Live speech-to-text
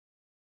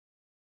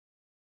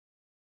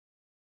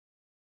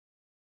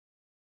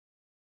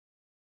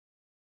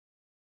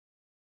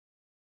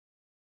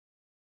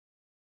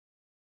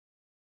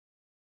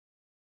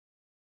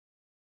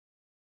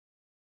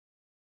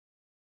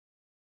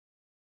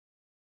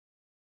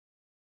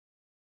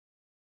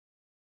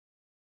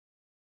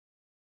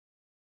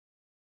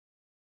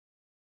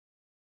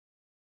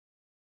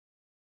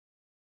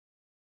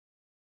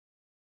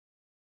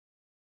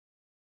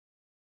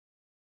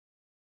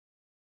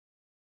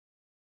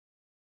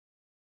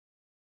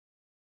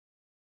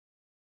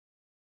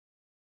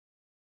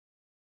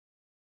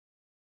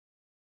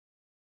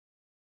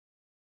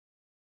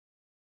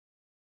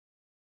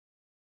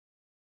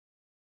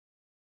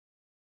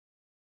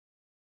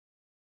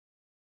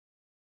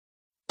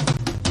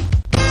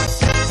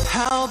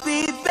I'll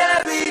be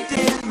buried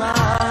in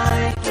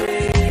my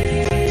grave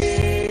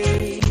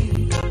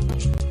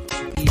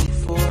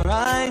before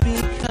I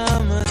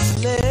become a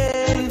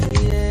slave.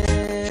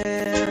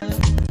 Yeah,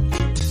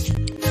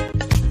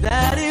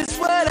 that is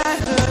what I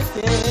heard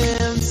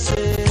them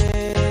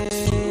say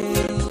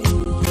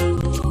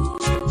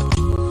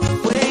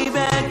way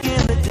back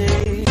in the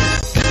day.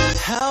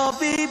 I'll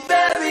be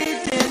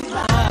buried in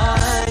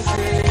my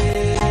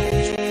grave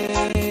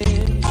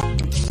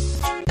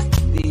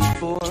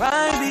before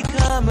I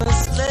become a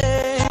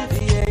slave.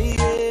 Yeah,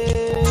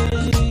 yeah,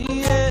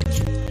 yeah.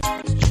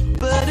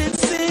 But it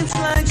seems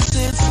like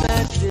since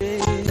that day,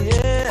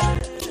 yeah,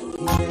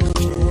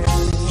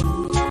 yeah,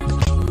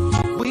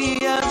 we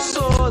have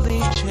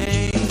sorely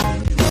changed.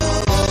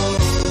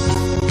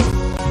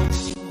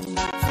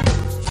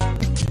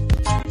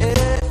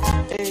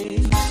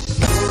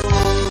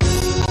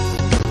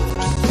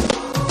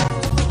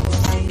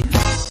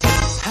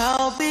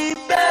 I'll be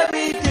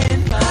buried in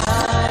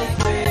my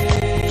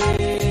grave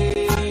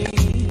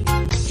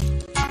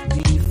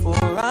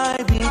before I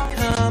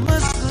become a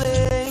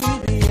slave.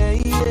 Yeah,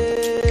 yeah.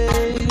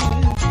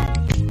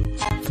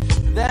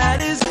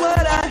 That is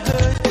what I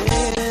heard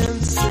them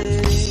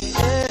say.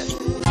 Yeah.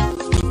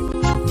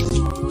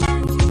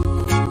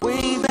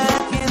 Way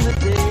back in the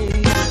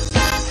day,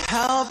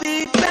 I'll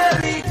be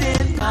buried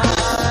in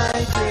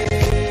my grave.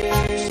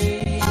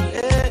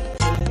 Yeah.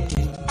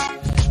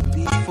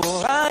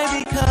 Before I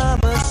become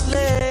a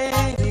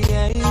slave,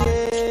 yeah, yeah,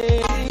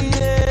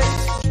 yeah.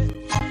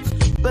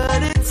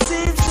 But it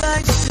seems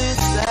like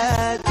since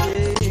that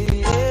day,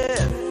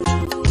 yeah,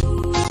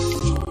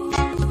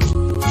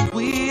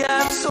 we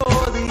have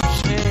sorely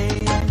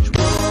changed.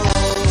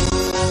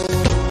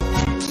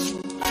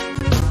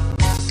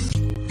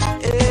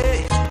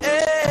 Hey,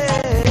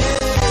 hey.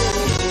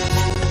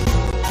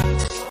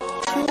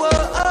 Whoa,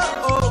 oh,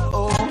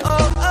 oh, oh,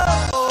 oh,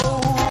 oh, oh.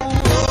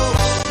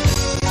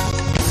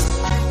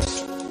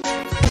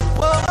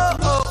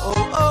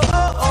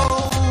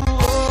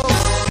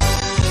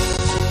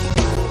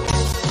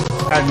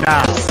 And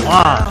now,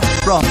 live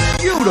from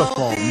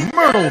beautiful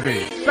Myrtle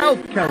Beach,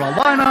 South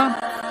Carolina,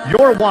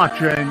 you're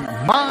watching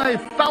My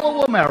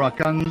Fellow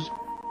Americans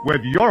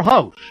with your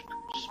host,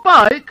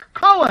 Spike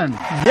Cohen.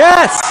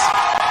 Yes!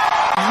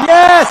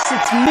 Yes,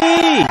 it's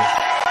me!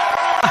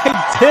 I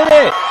did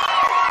it!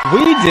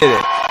 We did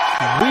it!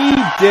 We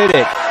did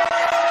it!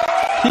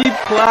 Keep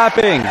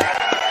clapping!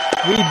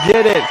 We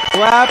did it!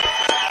 Clap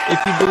if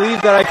you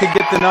believe that I could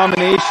get the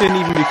nomination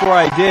even before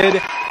I did.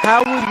 How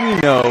would we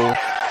know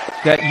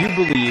that you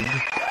believed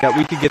that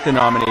we could get the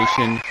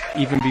nomination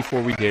even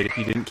before we did if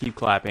you didn't keep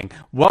clapping?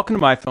 Welcome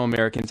to My Fellow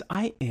Americans.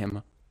 I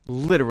am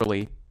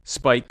literally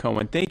Spike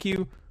Cohen. Thank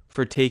you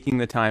for taking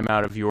the time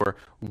out of your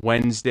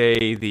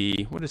Wednesday,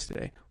 what is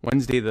today?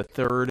 Wednesday the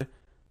 3rd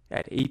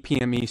at 8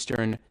 p.m.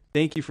 Eastern.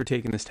 Thank you for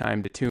taking this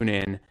time to tune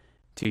in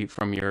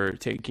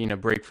taking a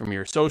break from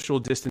your social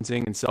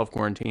distancing and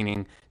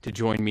self-quarantining to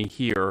join me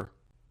here,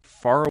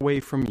 far away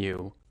from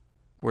you,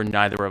 where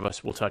neither of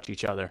us will touch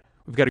each other.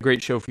 We've got a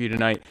great show for you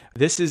tonight.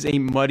 This is a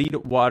Muddied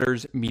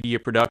Waters media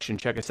production.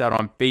 Check us out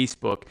on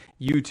Facebook,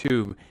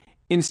 YouTube,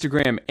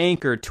 Instagram,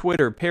 Anchor,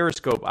 Twitter,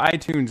 Periscope,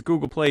 iTunes,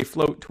 Google Play,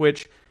 Float,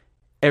 Twitch,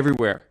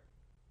 everywhere.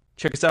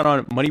 Check us out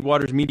on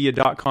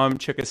muddywatersmedia.com.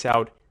 Check us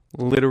out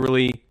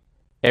literally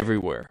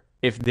everywhere.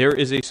 If there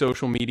is a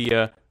social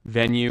media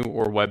venue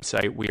or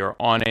website, we are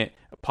on it.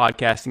 A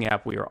podcasting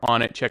app, we are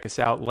on it. Check us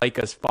out, like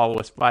us, follow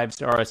us,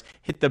 5-star us,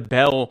 hit the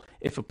bell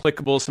if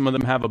applicable. Some of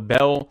them have a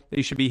bell that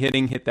you should be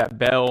hitting. Hit that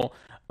bell.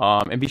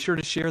 And be sure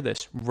to share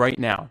this right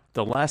now.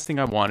 The last thing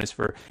I want is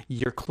for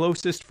your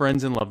closest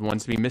friends and loved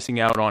ones to be missing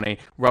out on a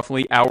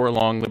roughly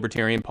hour-long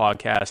libertarian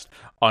podcast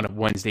on a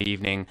Wednesday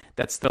evening.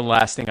 That's the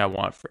last thing I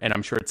want, and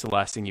I'm sure it's the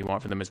last thing you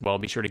want for them as well.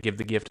 Be sure to give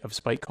the gift of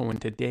Spike Cohen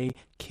today.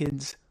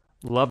 Kids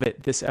love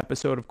it. This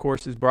episode, of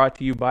course, is brought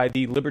to you by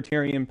the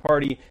Libertarian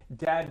Party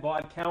Dad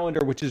Bod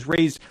Calendar, which has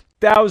raised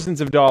thousands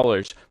of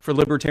dollars for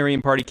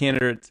Libertarian Party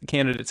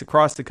candidates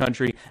across the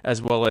country,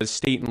 as well as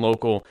state and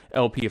local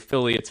LP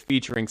affiliates,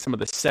 featuring some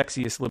of the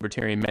sexiest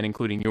libertarian men,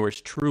 including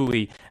yours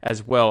truly,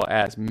 as well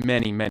as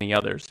many, many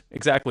others.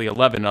 Exactly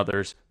 11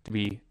 others, to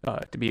be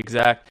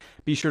exact.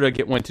 Be sure to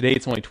get one today.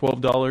 It's only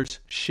 $12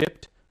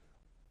 shipped,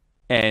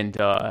 and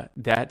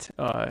that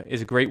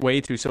is a great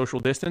way to social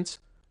distance.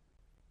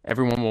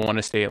 Everyone will want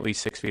to stay at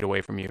least 6 feet away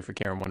from you if you're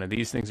carrying one of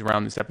these things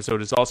around. This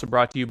episode is also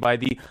brought to you by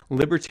the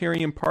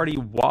Libertarian Party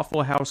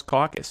Waffle House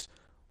Caucus,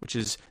 which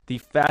is the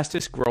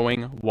fastest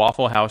growing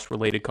Waffle House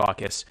related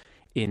caucus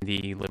in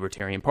the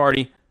Libertarian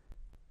Party.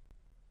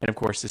 And of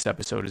course, this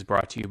episode is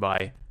brought to you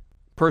by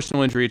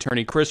personal injury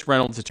attorney Chris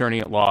Reynolds,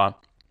 attorney at law.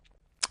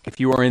 If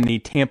you are in the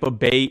Tampa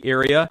Bay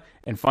area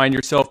and find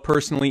yourself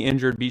personally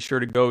injured, be sure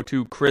to go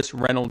to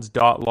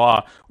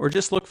chrisreynolds.law, or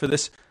just look for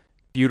this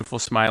beautiful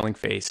smiling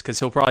face, because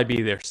he'll probably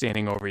be there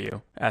standing over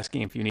you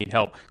asking if you need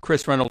help.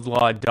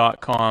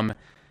 chrisreynoldslaw.com.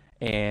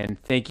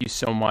 And thank you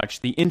so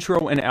much. The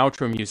intro and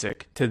outro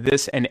music to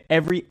this and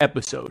every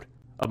episode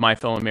of My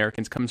Fellow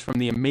Americans comes from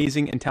the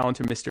amazing and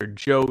talented Mr.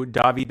 Joe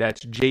Davi.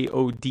 That's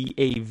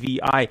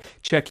Jodavi.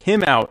 Check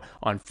him out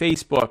on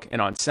Facebook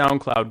and on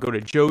SoundCloud. Go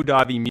to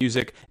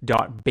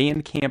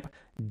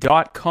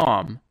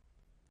jodavimusic.bandcamp.com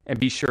and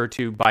be sure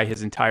to buy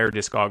his entire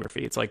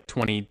discography. It's like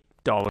 $20,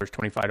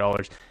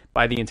 $25.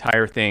 Buy the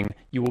entire thing.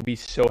 You will be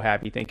so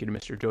happy. Thank you to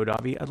Mr. Joe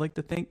Davi. I'd like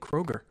to thank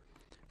Kroger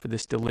for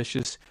this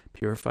delicious,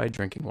 purified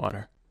drinking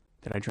water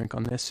that I drink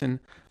on this and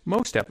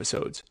most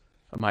episodes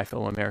of My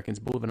Fellow Americans.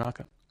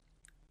 Bulavanaka.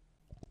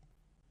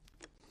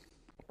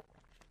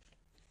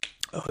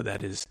 Oh,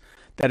 that is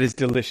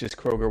delicious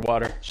Kroger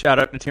water. Shout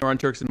out to Tehran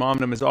Turks and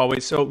Momnum as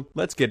always. So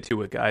let's get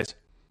to it, guys.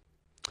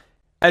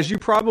 As you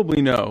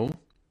probably know,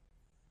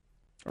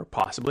 or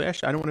possibly,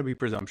 actually, I don't want to be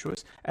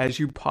presumptuous. As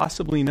you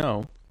possibly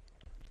know,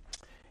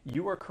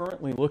 you are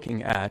currently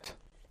looking at,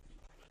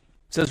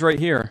 it says right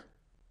here,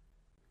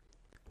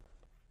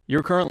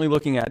 you're currently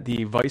looking at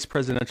the vice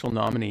presidential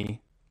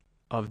nominee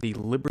of the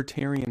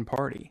Libertarian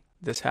Party.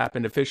 This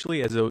happened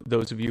officially, as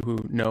those of you who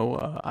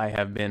know, I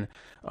have been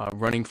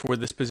running for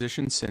this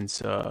position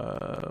since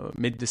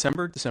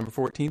mid-December, December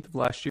 14th of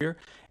last year,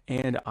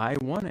 and I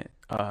won it.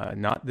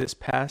 Not this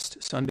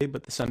past Sunday,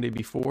 but the Sunday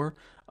before.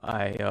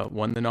 I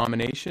won the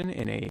nomination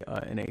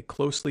in a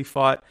closely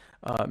fought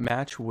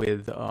match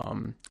with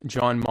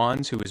John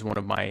Mons, who is one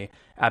of my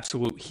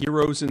absolute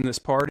heroes in this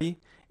party.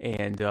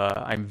 And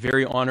I'm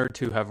very honored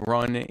to have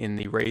run in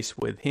the race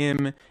with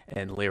him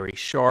and Larry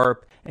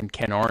Sharp and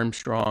Ken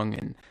Armstrong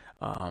and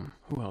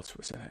who else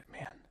was in it?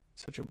 Man,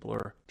 such a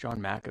blur. John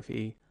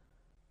McAfee,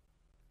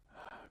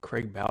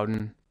 Craig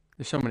Bowden.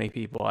 There's so many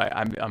people.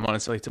 I'm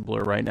honestly, it's a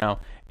blur right now.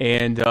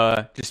 And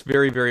just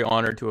very, very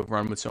honored to have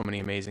run with so many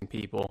amazing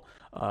people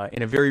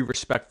in a very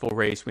respectful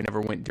race. We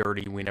never went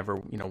dirty. We never,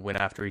 went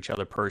after each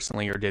other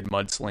personally or did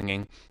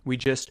mudslinging. We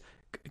just,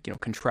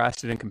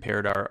 contrasted and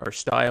compared our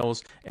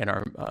styles and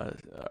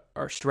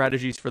our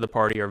strategies for the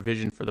party, our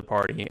vision for the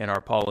party, and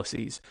our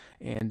policies.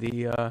 And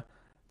the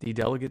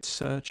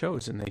delegates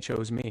chose, and they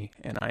chose me.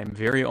 And I am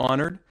very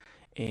honored.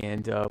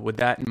 And with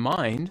that in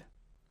mind,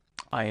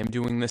 I am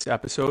doing this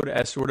episode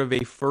as sort of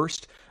a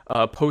first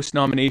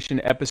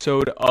post-nomination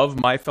episode of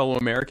My Fellow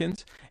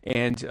Americans.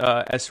 And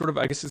as sort of,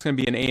 I guess it's going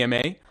to be an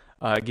AMA,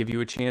 give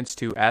you a chance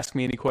to ask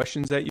me any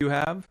questions that you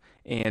have.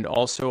 And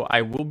also,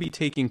 I will be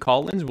taking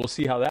call-ins. We'll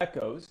see how that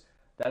goes.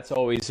 That's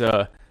always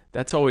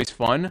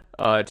fun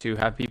to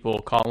have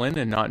people call in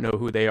and not know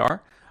who they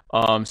are.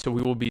 So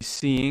we will be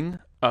seeing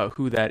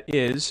who that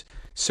is.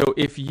 So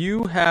if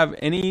you have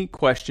any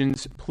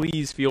questions,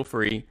 please feel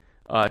free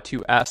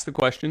to ask the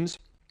questions,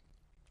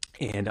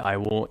 and I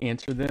will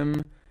answer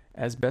them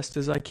as best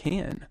as I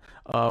can.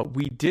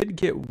 We did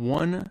get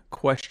one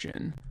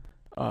question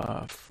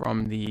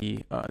from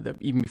the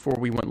even before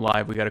we went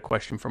live. We got a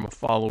question from a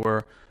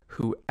follower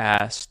who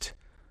asked,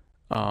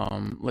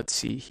 let's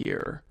see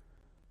here.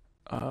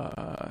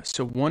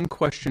 So one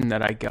question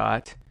that I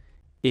got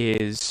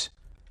is,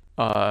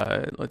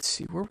 let's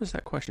see, where was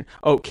that question?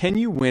 Oh, can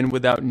you win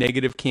without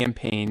negative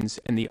campaigns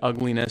and the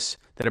ugliness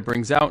that it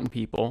brings out in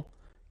people?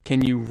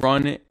 Can you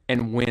run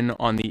and win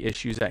on the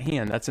issues at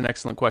hand? That's an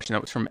excellent question.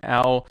 That was from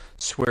Al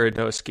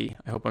Swerodowski.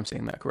 I hope I'm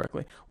saying that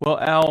correctly. Well,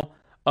 Al,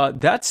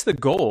 that's the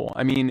goal.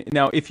 I mean,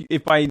 now, if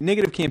by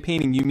negative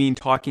campaigning you mean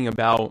talking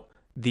about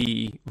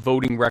the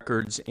voting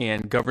records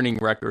and governing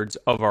records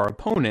of our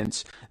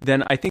opponents,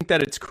 then I think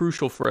that it's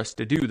crucial for us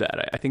to do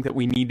that. I think that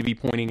we need to be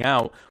pointing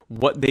out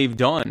what they've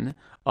done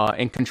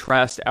and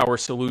contrast our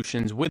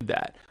solutions with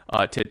that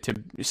to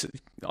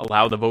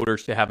allow the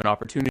voters to have an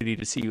opportunity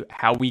to see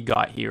how we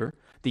got here,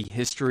 the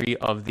history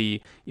of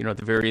the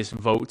various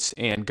votes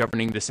and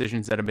governing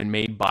decisions that have been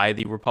made by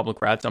the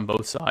Republicrats on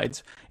both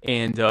sides,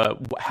 and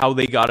how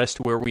they got us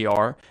to where we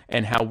are,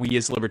 and how we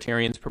as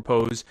libertarians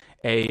propose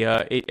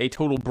a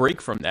total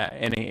break from that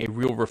and a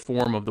real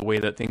reform of the way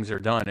that things are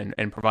done,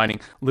 and providing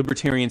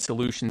libertarian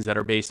solutions that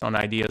are based on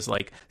ideas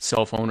like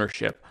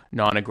self-ownership,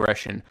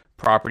 non-aggression,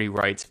 property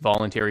rights,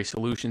 voluntary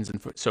solutions,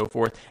 and so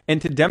forth,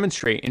 and to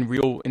demonstrate in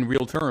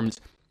real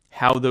terms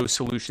how those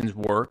solutions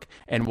work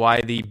and why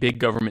the big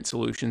government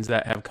solutions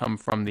that have come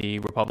from the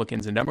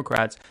Republicans and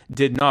Democrats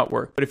did not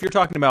work. But if you're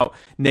talking about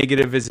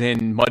negative as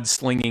in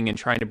mudslinging and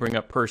trying to bring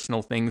up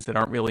personal things that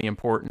aren't really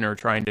important, or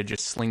trying to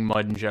just sling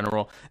mud in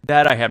general,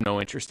 that I have no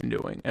interest in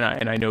doing.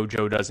 And I know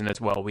Joe doesn't as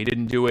well. We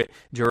didn't do it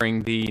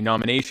during the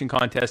nomination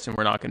contest, and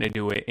we're not going to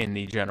do it in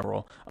the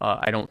general.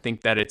 I don't think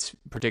that it's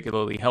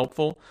particularly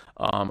helpful.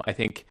 I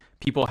think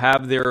people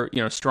have their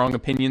strong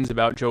opinions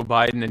about Joe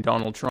Biden and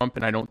Donald Trump,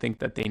 and I don't think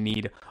that they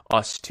need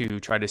us to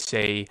try to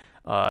say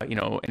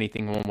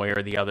anything one way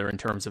or the other in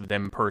terms of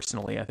them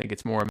personally. I think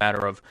it's more a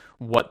matter of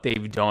what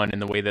they've done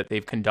and the way that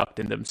they've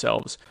conducted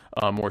themselves,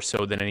 more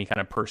so than any kind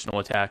of personal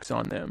attacks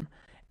on them.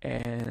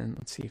 And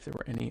let's see if there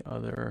were any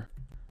other.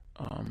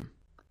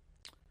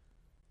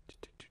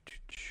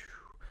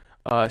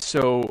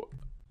 So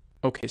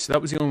that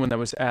was the only one that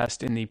was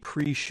asked in the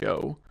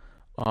pre-show.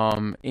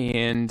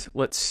 And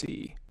let's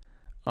see.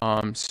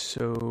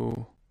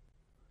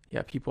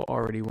 People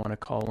already want to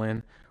call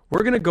in.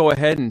 we're going to go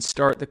ahead and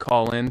start the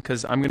call-in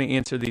because I'm going to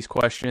answer these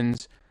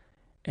questions.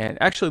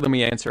 And actually, let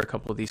me answer a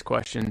couple of these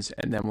questions,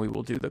 and then we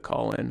will do the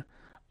call-in.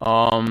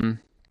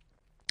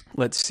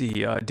 Let's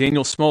see.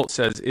 Daniel Smolt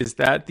says, is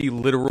that the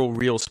literal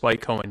real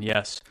Spike Cohen?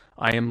 Yes,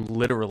 I am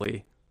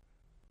literally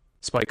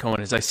Spike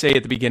Cohen. As I say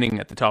at the beginning,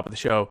 at the top of the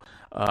show,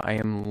 I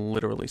am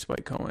literally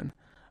Spike Cohen.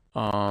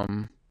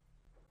 Let's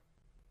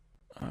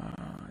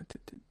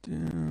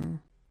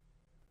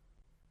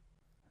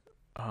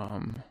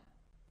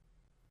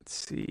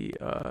see.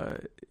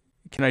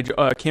 Can I?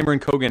 Cameron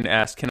Kogan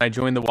asked, "Can I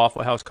join the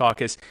Waffle House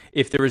caucus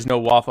if there is no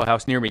Waffle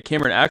House near me?"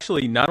 Cameron,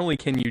 actually, not only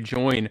can you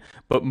join,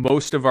 but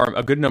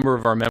a good number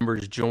of our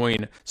members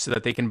join so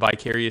that they can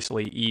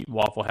vicariously eat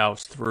Waffle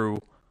House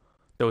through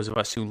those of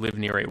us who live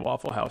near a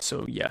Waffle House.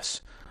 So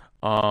yes.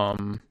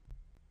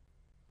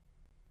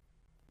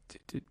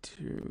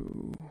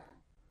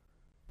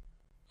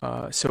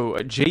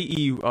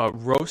 J.E.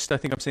 Roast, I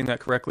think I'm saying that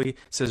correctly,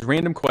 says,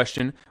 random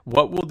question,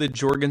 what will the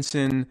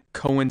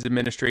Jorgensen-Cohen's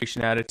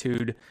administration's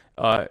attitude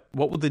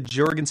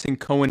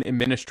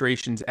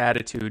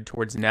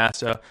towards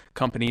NASA,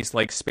 companies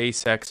like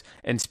SpaceX,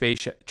 and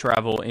space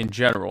travel in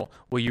general?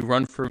 Will you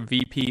run for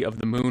VP of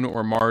the moon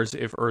or Mars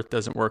if Earth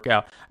doesn't work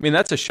out? I mean,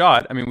 that's a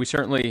shot. I mean, I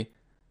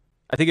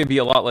think it'd be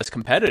a lot less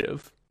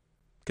competitive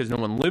because no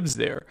one lives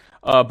there.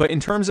 But in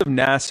terms of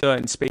NASA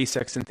and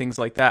SpaceX and things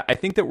like that, I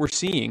think that we're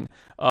seeing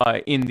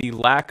in the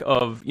lack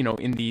of,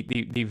 in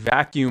the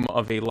vacuum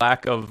of a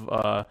lack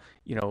of,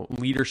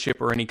 leadership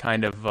or any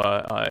kind of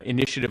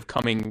initiative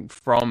coming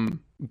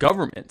from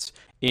governments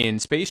in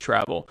space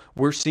travel,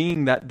 we're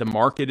seeing that the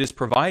market is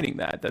providing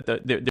that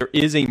there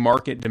is a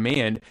market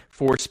demand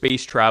for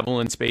space travel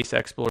and space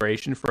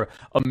exploration for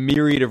a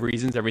myriad of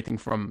reasons, everything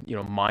from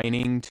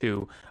mining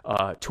to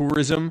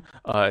tourism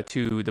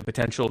to the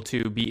potential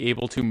to be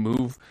able to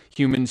move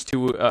humans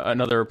to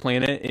another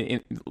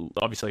planet,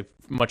 obviously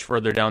much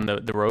further down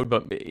the road,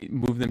 but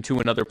move them to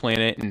another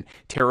planet and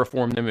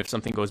terraform them if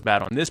something goes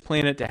bad on this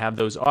planet, to have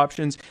those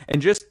options, and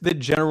just the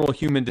general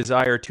human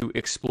desire to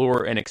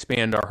explore and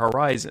expand our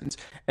horizons.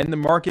 And the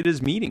market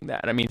is meeting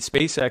that. I mean,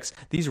 SpaceX,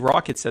 these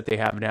rockets that they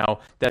have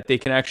now that they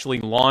can actually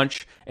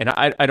launch, and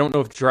I don't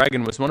know if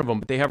Dragon was one of them,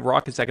 but they have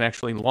rockets that can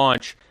actually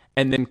launch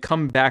and then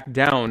come back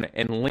down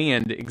and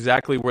land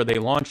exactly where they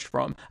launched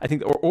from. I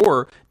think,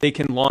 or they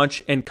can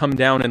launch and come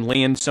down and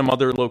land some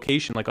other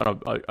location, like on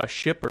a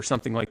ship or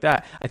something like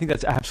that. I think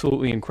that's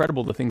absolutely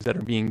incredible, the things that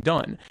are being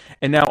done.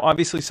 And now,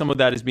 obviously, some of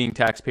that is being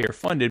taxpayer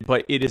funded,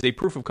 but it is a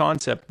proof of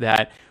concept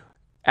that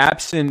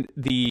absent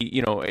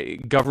the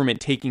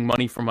government taking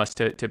money from us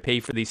to pay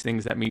for these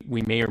things that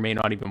we may or may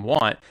not even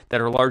want,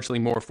 that are largely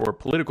more for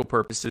political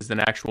purposes than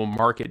actual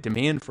market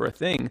demand for a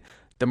thing,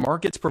 the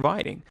market's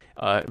providing.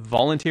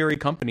 Voluntary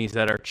companies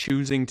that are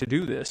choosing to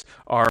do this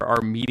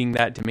are meeting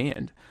that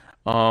demand.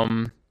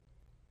 Let's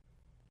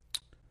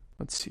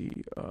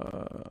see.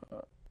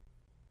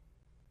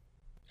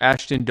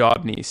 Ashton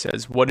Dobney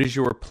says, what is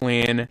your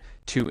plan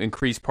to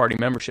increase party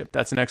membership?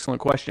 That's an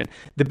excellent question.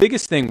 The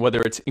biggest thing,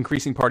 whether it's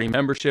increasing party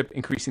membership,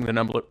 increasing the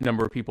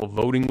number of people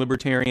voting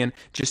libertarian,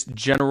 just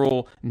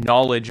general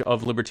knowledge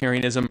of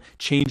libertarianism,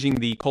 changing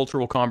the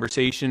cultural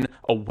conversation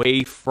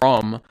away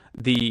from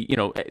the,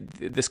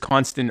 this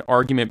constant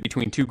argument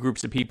between two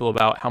groups of people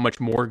about how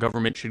much more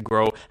government should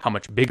grow, how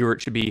much bigger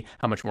it should be,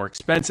 how much more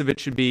expensive it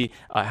should be,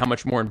 how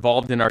much more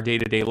involved in our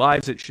day-to-day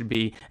lives it should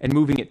be, and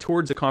moving it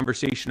towards a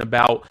conversation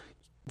about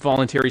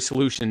voluntary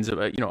solutions,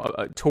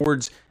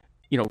 towards,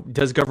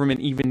 does government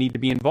even need to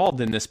be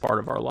involved in this part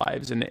of our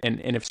lives? And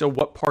if so,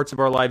 what parts of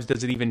our lives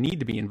does it even need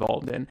to be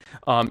involved in?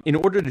 In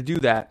order to do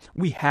that,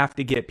 we have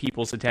to get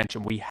people's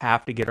attention. We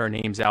have to get our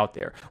names out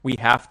there. We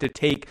have to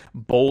take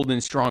bold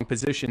and strong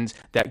positions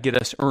that get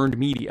us earned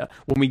media.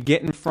 When we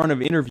get in front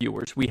of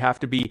interviewers, we have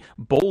to be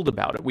bold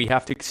about it. We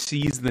have to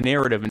seize the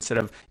narrative instead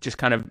of just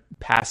kind of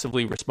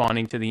passively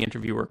responding to the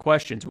interviewer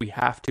questions. We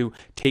have to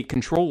take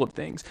control of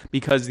things,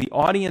 because the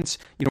audience,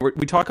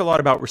 we talk a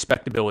lot about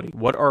respectability.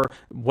 What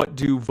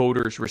do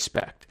voters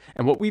respect?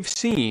 And what we've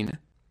seen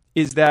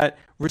is that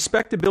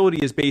respectability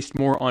is based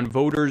more on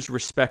voters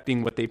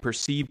respecting what they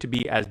perceive to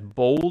be as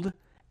bold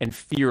and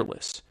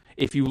fearless.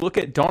 If you look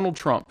at Donald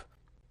Trump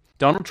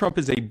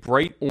is a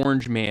bright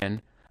orange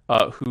man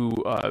who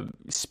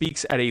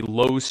speaks at a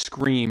low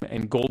scream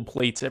and gold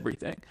plates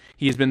everything.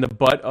 He has been the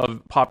butt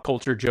of pop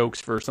culture jokes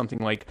for something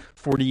like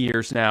 40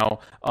 years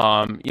now.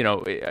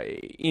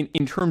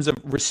 In terms of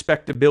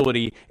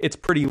respectability, it's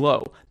pretty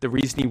low. The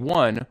reason he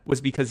won was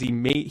because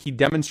he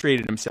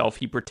demonstrated himself.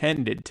 He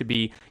pretended to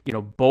be,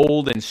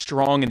 bold and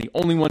strong and the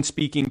only one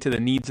speaking to the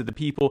needs of the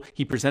people.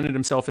 He presented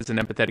himself as an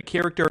empathetic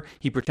character.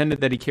 He pretended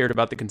that he cared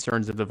about the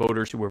concerns of the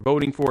voters who were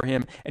voting for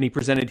him, and he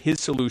presented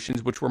his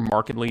solutions, which were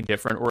markedly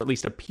different, or at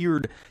least appeared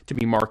to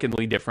be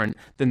markedly different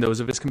than those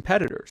of his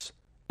competitors.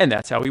 And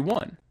that's how he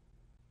won.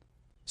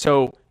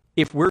 So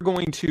if we're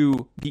going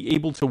to be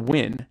able to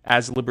win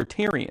as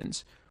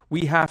libertarians,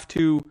 we have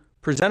to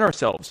present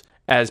ourselves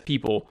as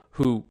people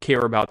who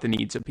care about the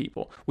needs of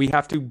people. We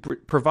have to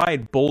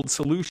provide bold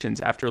solutions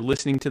after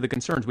listening to the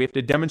concerns. We have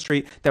to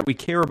demonstrate that we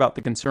care about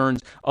the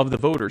concerns of the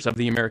voters, of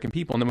the American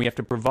people, and then we have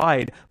to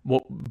provide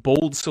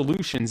bold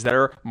solutions that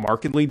are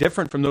markedly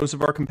different from those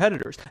of our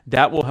competitors.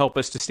 That will help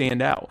us to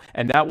stand out,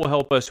 and that will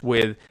help us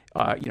with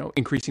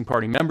increasing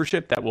party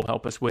membership. That will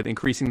help us with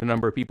increasing the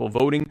number of people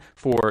voting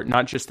for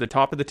not just the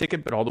top of the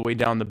ticket, but all the way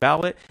down the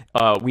ballot.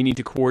 We need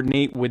to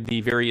coordinate with the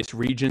various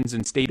regions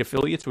and state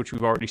affiliates, which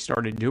we've already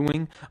started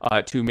doing,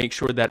 to make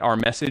sure that our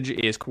message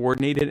is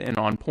coordinated and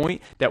on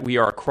point, that we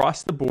are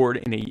across the board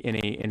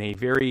in a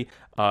very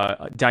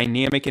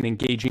dynamic and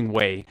engaging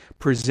way,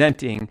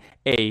 presenting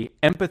a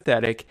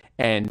empathetic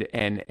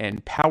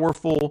and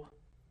powerful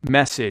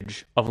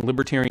message of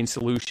libertarian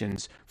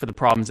solutions for the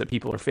problems that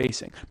people are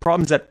facing.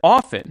 Problems that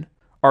often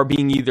are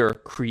being either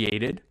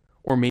created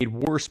or made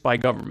worse by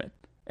government.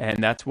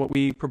 And that's what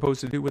we propose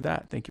to do with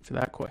that. Thank you for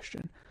that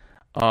question.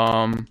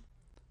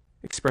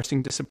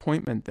 Expressing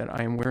disappointment that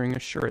I am wearing a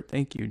shirt.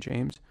 Thank you,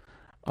 James.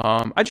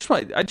 I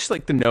just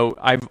like to note,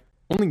 I've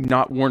only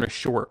not worn a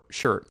short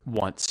shirt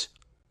once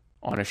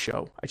on a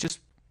show. I just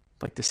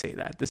like to say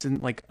that. This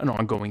isn't like an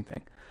ongoing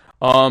thing.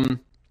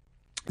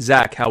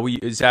 Zach,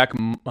 Zach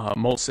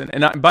Molson.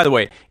 And by the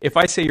way, if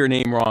I say your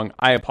name wrong,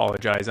 I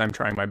apologize. I'm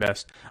trying my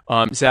best.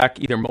 Zach,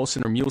 either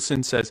Molson or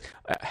Mulson, says,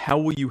 how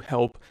will you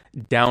help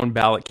down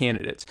ballot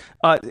candidates?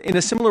 In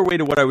a similar way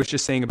to what I was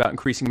just saying about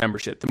increasing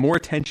membership. The more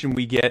attention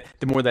we get,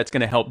 the more that's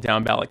going to help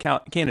down ballot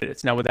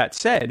candidates. Now, with that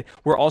said,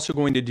 we're also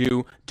going to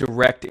do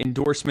direct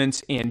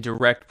endorsements and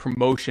direct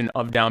promotion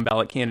of down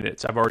ballot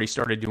candidates. I've already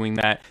started doing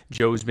that.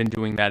 Joe's been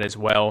doing that as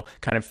well,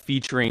 kind of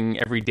featuring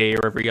every day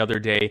or every other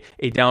day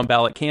a down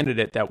ballot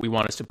candidate that we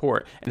want to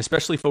support, and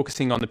especially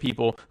focusing on the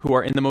people who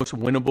are in the most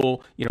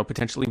winnable,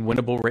 potentially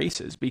winnable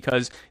races,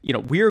 because,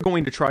 we are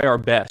going to try our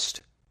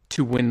best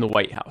to win the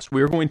White House.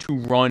 We're going to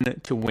run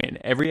to win.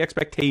 Every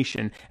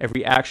expectation,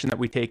 every action that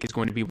we take is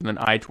going to be with an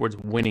eye towards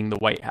winning the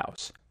White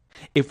House.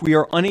 If we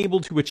are unable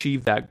to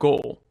achieve that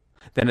goal,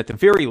 then at the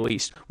very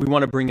least, we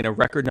want to bring in a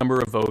record number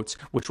of votes,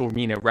 which will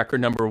mean a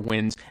record number of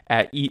wins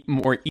at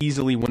more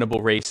easily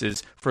winnable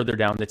races further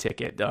down the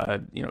ticket.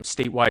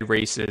 Statewide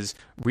races,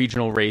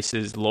 regional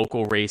races,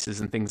 local races,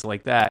 and things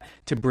like that,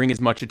 to bring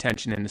as much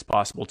attention in as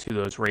possible to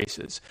those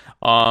races.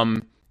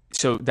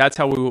 So that's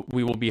how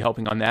we will be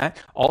helping on that.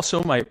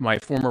 Also, my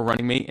former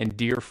running mate and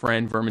dear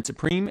friend Vermin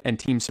Supreme and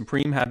Team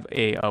Supreme have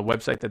a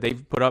website that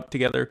they've put up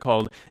together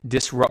called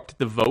Disrupt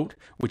the Vote,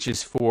 which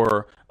is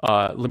for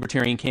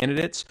libertarian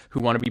candidates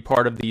who want to be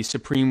part of the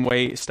Supreme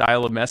Way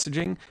style of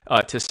messaging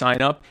to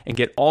sign up and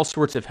get all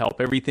sorts of help.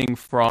 Everything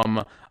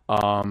from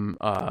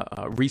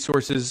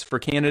resources for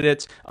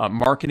candidates,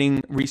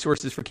 marketing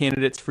resources for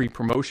candidates, free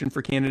promotion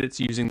for candidates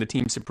using the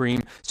Team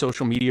Supreme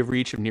social media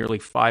reach of nearly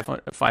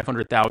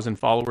 500,000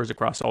 followers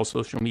across all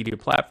social media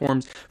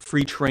platforms,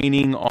 free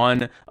training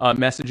on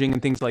messaging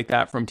and things like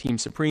that from Team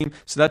Supreme.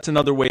 So that's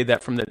another way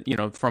that from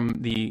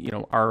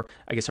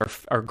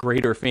our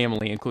greater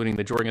family, including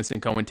the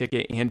Jorgensen Cohen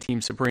ticket and Team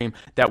Supreme,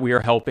 that we are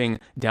helping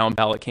down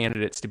ballot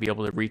candidates to be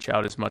able to reach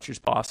out as much as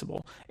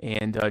possible.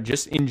 And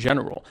just in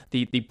general,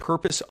 the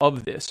purpose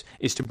of this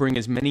is to bring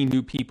as many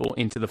new people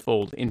into the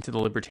fold, into the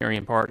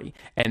Libertarian Party.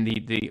 And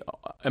the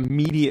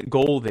immediate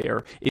goal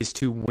there is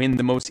to win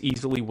the most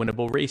easily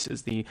winnable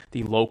races, the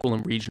local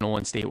and regional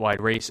and statewide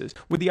races,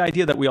 with the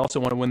idea that we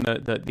also want to win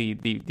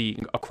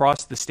the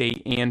across the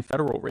state and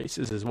federal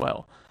races as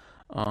well.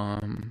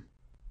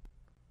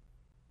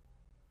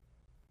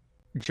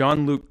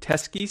 John Luke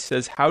Teskey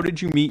says, how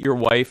did you meet your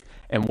wife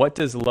and what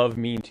does love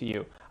mean to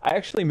you? I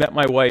actually met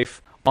my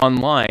wife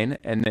online,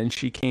 and then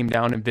she came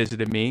down and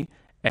visited me,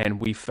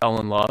 and we fell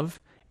in love,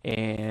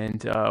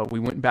 and we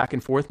went back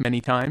and forth many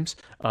times,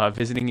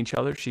 visiting each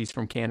other. She's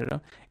from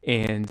Canada,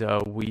 and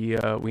we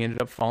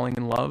ended up falling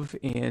in love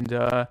and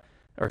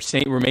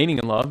remaining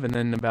in love, and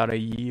then about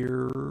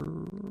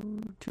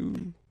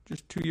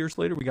just 2 years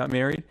later, we got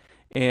married.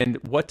 And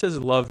what does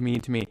love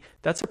mean to me?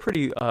 That's a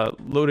pretty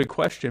loaded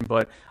question,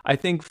 but I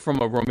think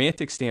from a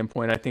romantic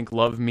standpoint, I think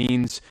love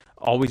means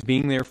always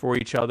being there for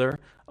each other,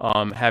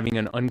 having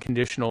an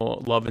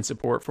unconditional love and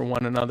support for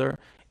one another,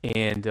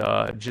 and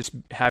just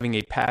having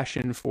a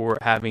passion for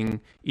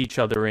having each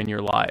other in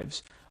your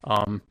lives.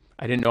 I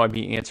didn't know I'd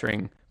be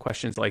answering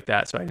questions like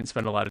that, so I didn't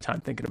spend a lot of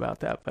time thinking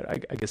about that, but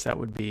I guess that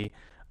would be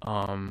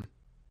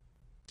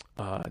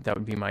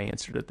my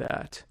answer to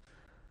that.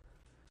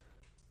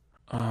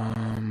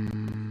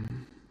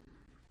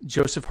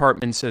 Joseph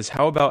Hartman says,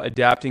 how about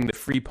adapting the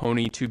free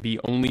pony to be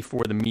only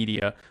for the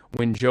media?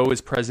 When Joe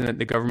is president,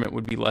 the government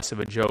would be less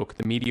of a joke.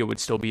 The media would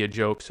still be a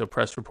joke, so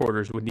press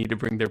reporters would need to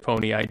bring their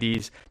pony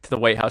IDs to the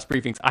White House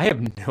briefings. I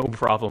have no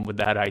problem with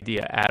that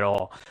idea at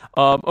all.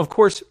 Of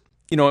course,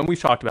 and we've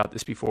talked about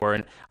this before,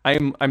 and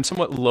I'm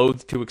somewhat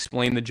loath to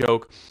explain the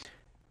joke.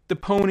 The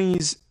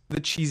ponies, the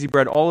cheesy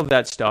bread, all of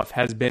that stuff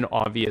has been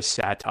obvious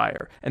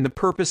satire. And the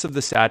purpose of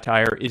the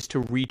satire is to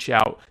reach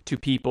out to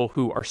people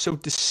who are so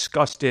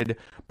disgusted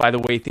by the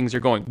way things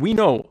are going. We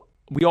know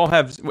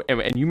have,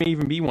 and you may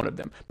even be one of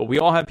them, but we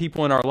all have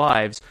people in our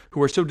lives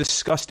who are so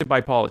disgusted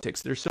by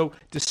politics. They're so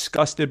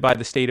disgusted by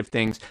the state of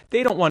things.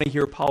 They don't want to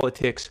hear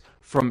politics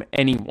from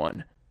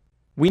anyone.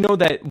 We know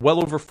that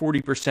well over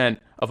 40%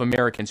 of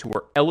Americans who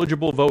are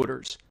eligible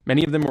voters,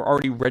 many of them were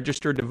already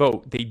registered to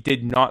vote. They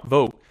did not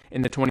vote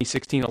in the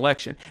 2016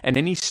 election. And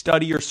any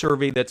study or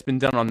survey that's been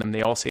done on them,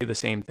 they all say the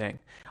same thing.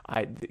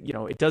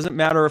 It doesn't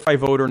matter if I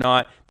vote or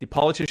not. The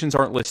politicians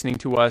aren't listening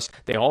to us.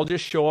 They all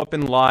just show up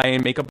and lie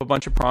and make up a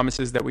bunch of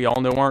promises that we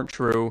all know aren't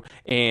true.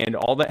 And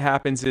all that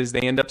happens is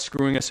they end up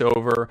screwing us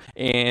over,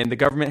 and the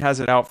government has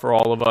it out for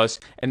all of us.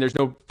 And there's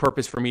no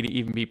purpose for me to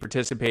even be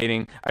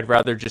participating. I'd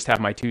rather just have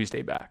my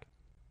Tuesday back.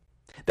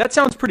 That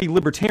sounds pretty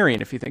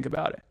libertarian if you think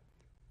about it.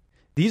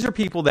 These are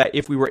people that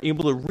if we were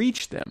able to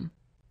reach them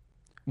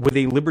with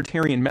a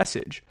libertarian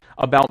message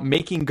about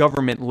making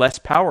government less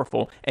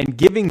powerful and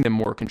giving them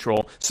more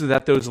control so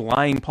that those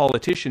lying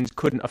politicians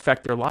couldn't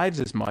affect their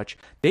lives as much,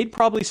 they'd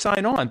probably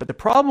sign on. But the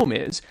problem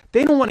is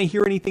they don't want to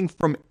hear anything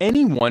from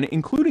anyone,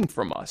 including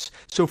from us.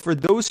 So for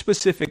those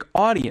specific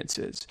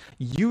audiences,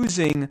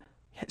 using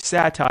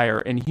satire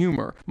and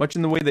humor, much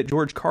in the way that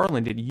George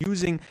Carlin did,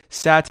 using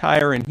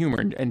satire and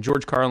humor, and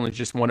George Carlin is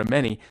just one of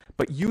many,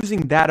 but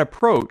using that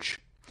approach,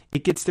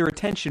 it gets their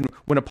attention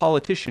when a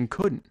politician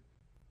couldn't.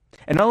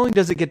 And not only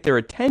does it get their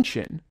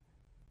attention,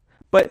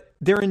 but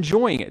they're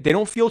enjoying it. They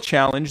don't feel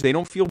challenged. They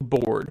don't feel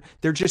bored.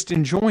 They're just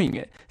enjoying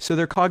it. So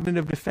their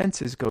cognitive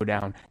defenses go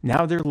down.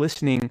 Now they're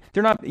listening.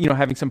 They're not,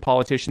 having some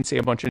politician say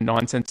a bunch of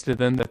nonsense to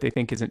them that they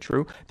think isn't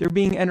true. They're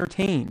being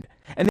entertained.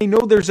 And they know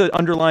there's an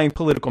underlying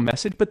political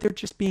message, but they're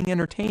just being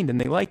entertained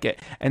and they like it.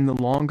 And the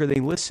longer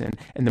they listen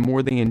and the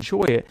more they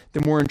enjoy it,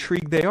 the more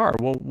intrigued they are.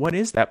 Well, what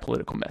is that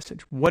political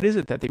message? What is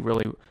it that they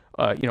really,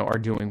 are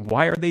doing?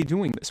 Why are they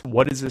doing this?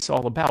 What is this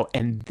all about?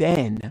 And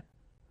then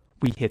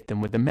we hit them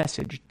with a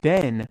message.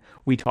 Then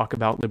we talk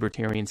about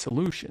libertarian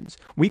solutions.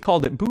 We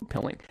called it boot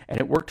pilling, and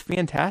it worked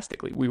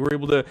fantastically. We were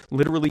able to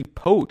literally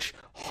poach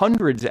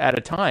hundreds at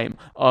a time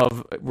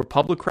of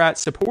Republican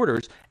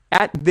supporters.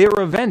 At their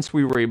events,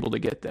 we were able to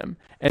get them.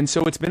 And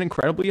so it's been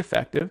incredibly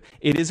effective.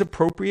 It is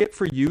appropriate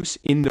for use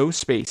in those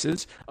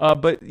spaces.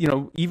 But,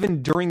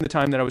 even during the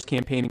time that I was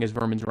campaigning as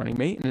Vermin's running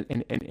mate,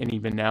 and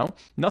even now,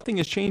 nothing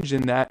has changed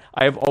in that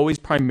I have always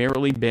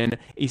primarily been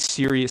a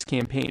serious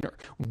campaigner.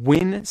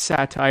 When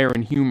satire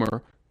and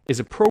humor is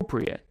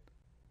appropriate,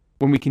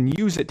 when we can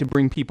use it to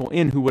bring people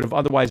in who would have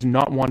otherwise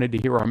not wanted to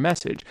hear our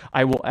message,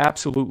 I will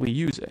absolutely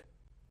use it.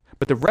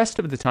 But the rest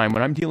of the time,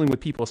 when I'm dealing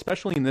with people,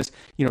 especially in this,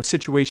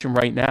 situation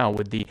right now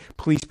with the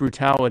police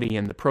brutality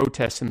and the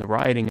protests and the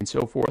rioting and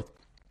so forth,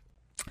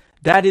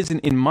 that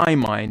isn't, in my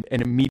mind,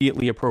 an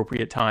immediately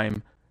appropriate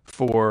time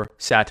for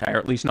satire,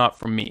 at least not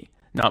from me,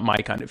 not my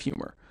kind of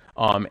humor.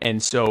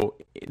 And so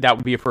that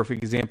would be a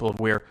perfect example of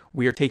where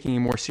we are taking a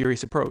more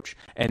serious approach.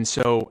 And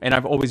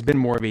I've always been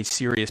more of a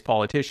serious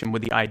politician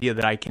with the idea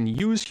that I can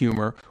use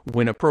humor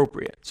when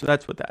appropriate. So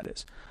that's what that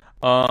is.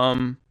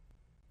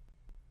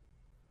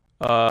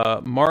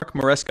 Mark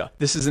Maresca,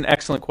 this is an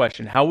excellent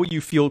question. How will you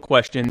field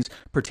questions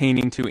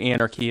pertaining to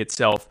anarchy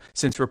itself,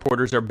 since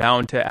reporters are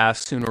bound to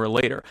ask sooner or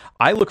later?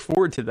 I look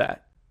forward to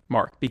that,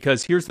 Mark,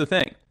 because here's the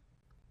thing.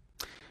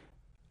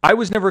 I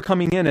was never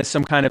coming in as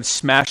some kind of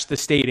smash the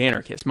state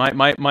anarchist. My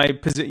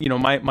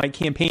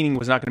campaigning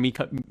was not going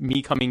to be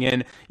me coming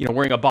in,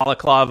 wearing a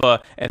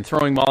balaclava and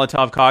throwing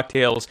Molotov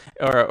cocktails,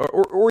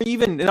 or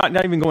even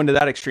not even going to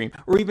that extreme,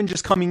 or even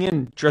just coming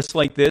in dressed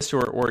like this,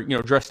 or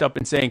dressed up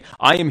and saying,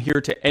 I am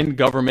here to end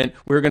government.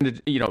 We're going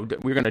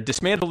to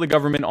dismantle the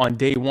government on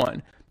day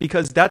one,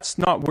 because that's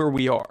not where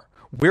we are.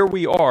 Where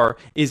we are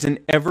is an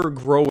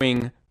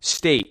ever-growing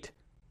state,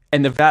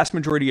 and the vast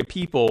majority of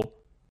people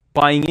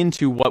buying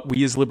into what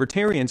we as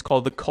libertarians call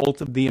the cult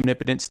of the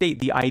omnipotent state,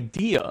 the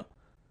idea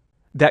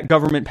that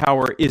government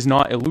power is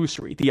not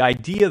illusory, the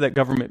idea that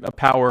government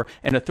power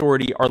and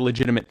authority are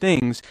legitimate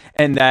things,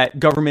 and that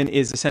government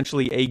is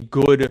essentially a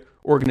good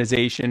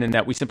organization, and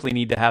that we simply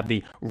need to have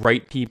the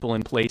right people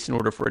in place in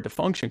order for it to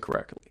function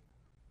correctly.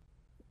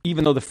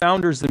 Even though the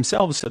founders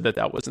themselves said that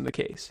that wasn't the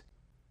case.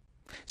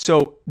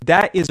 So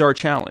that is our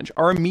challenge.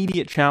 Our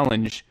immediate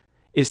challenge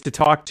is to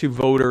talk to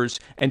voters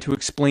and to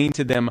explain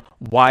to them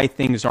why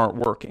things aren't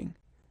working.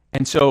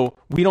 And so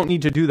we don't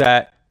need to do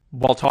that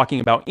while talking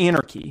about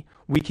anarchy.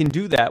 We can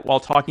do that while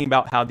talking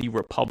about how the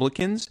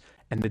Republicans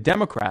and the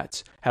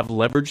Democrats have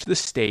leveraged the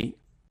state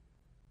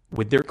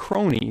with their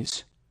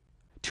cronies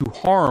to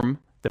harm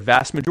the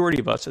vast majority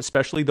of us,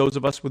 especially those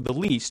of us with the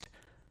least,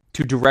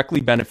 to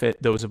directly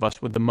benefit those of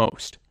us with the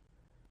most.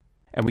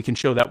 And we can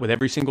show that with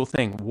every single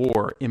thing: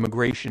 war,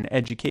 immigration,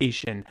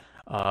 education,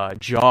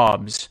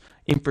 jobs,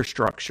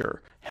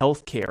 infrastructure,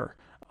 healthcare,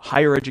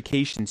 higher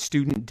education,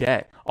 student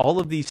debt. All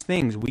of these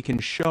things we can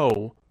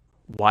show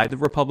why the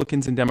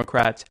Republicans and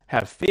Democrats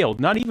have failed.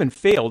 Not even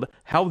failed,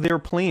 how their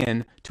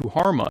plan to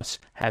harm us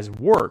has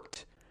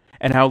worked,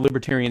 and how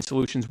libertarian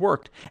solutions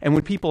worked. And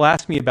when people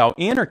ask me about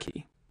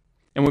anarchy,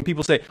 And when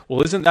people say,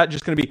 well, isn't that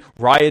just going to be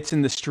riots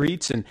in the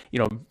streets and,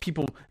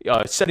 people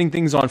setting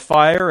things on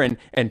fire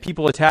and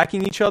people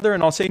attacking each other?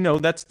 And I'll say, no,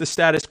 that's the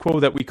status quo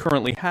that we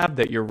currently have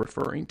that you're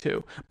referring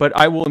to. But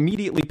I will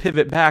immediately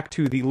pivot back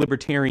to the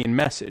libertarian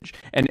message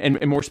and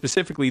more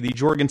specifically, the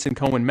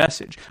Jorgensen-Cohen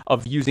message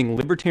of using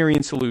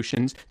libertarian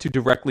solutions to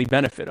directly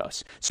benefit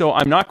us. So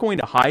I'm not going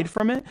to hide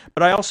from it,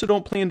 but I also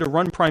don't plan to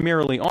run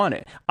primarily on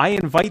it. I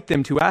invite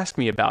them to ask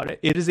me about it.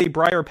 It is a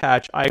briar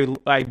patch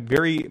I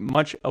very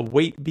much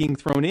await being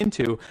thrown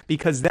into,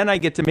 because then I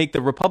get to make the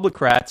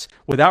Republicrats,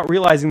 without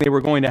realizing they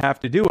were going to have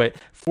to do it,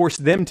 force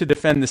them to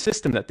defend the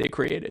system that they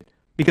created.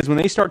 Because when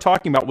they start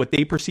talking about what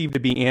they perceive to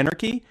be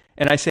anarchy,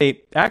 and I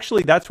say,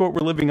 actually, that's what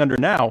we're living under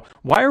now,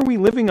 why are we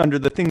living under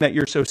the thing that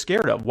you're so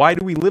scared of? Why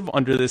do we live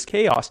under this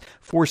chaos?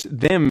 Force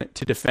them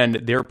to defend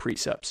their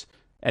precepts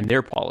and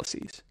their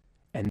policies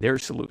and their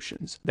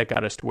solutions that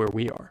got us to where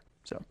we are.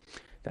 So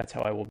that's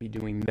how I will be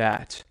doing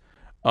that.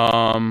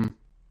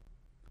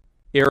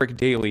 Eric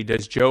Daly,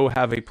 does Joe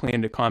have a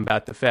plan to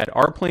combat the Fed?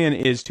 Our plan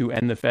is to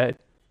end the Fed,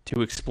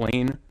 to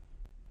explain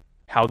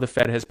how the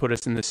Fed has put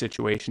us in this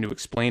situation, to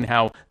explain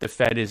how the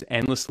Fed is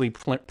endlessly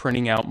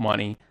printing out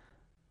money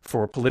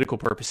for political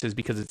purposes,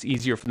 because it's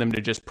easier for them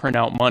to just print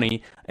out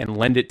money and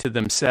lend it to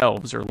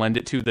themselves or lend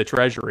it to the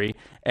Treasury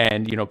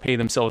and, pay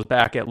themselves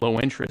back at low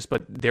interest,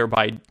 but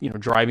thereby,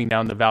 driving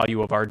down the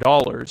value of our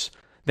dollars,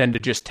 than to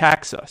just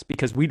tax us,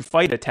 because we'd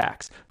fight a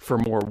tax for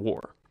more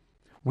war.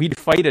 We'd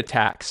fight a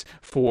tax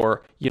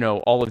for,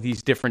 all of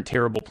these different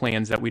terrible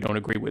plans that we don't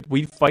agree with.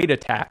 We'd fight a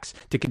tax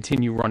to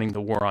continue running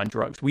the war on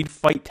drugs. We'd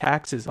fight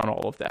taxes on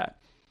all of that.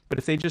 But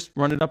if they just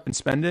run it up and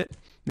spend it,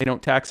 they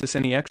don't tax us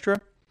any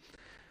extra,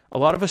 a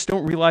lot of us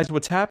don't realize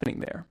what's happening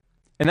there.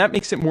 And that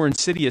makes it more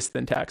insidious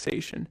than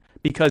taxation,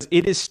 because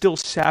it is still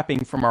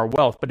sapping from our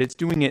wealth, but it's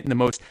doing it in the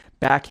most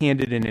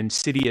backhanded and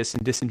insidious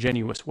and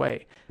disingenuous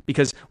way.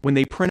 Because when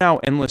they print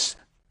out endless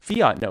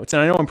fiat notes,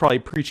 and I know I'm probably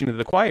preaching to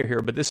the choir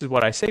here, but this is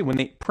what I say: when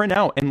they print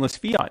out endless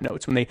fiat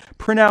notes, when they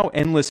print out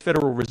endless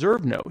Federal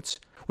Reserve notes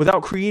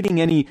without creating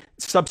any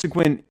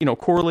subsequent,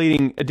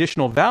 correlating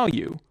additional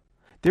value,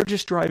 they're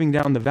just driving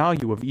down the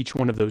value of each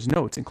one of those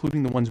notes,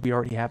 including the ones we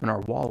already have in our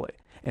wallet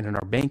and in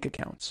our bank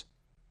accounts.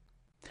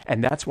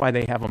 And that's why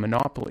they have a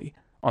monopoly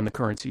on the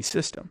currency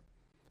system.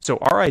 So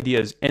our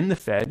idea is end the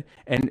Fed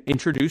and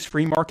introduce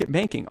free market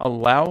banking.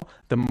 Allow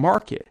the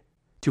market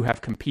to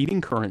have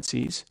competing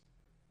currencies,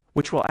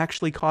 which will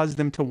actually cause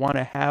them to want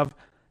to have,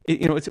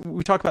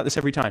 we talk about this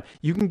every time.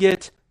 You can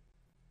get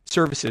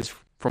services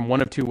from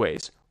one of two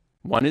ways.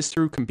 One is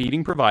through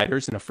competing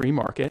providers in a free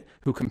market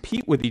who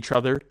compete with each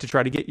other to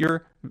try to get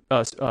your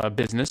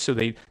business. So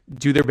they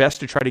do their best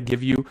to try to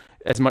give you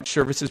as much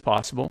service as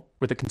possible,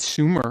 where the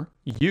consumer,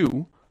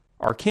 you,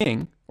 are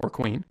king or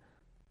queen.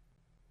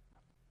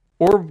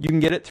 Or you can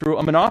get it through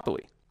a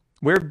monopoly,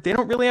 where they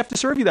don't really have to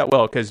serve you that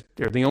well because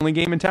they're the only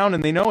game in town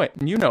and they know it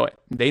and you know it.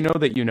 They know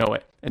that you know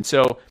it. And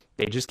so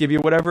they just give you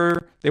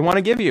whatever they want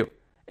to give you.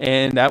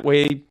 And that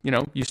way,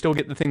 you still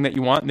get the thing that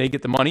you want and they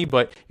get the money,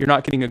 but you're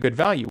not getting a good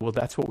value. Well,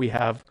 that's what we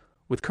have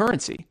with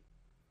currency.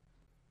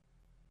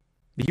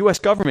 The U.S.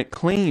 government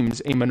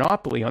claims a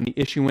monopoly on the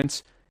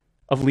issuance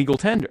of legal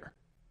tender.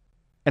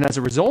 And as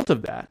a result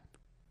of that,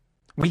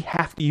 we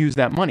have to use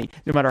that money,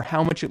 no matter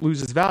how much it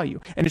loses value.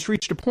 And it's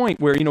reached a point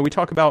where, we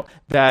talk about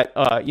that,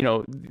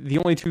 the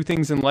only two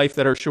things in life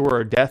that are sure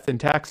are death and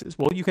taxes.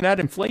 Well, you can add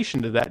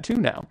inflation to that too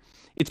now.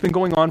 It's been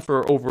going on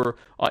for over,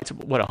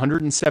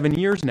 107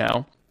 years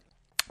now,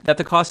 that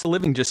the cost of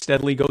living just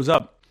steadily goes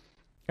up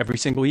every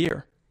single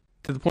year,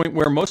 to the point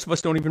where most of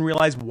us don't even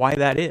realize why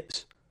that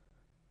is.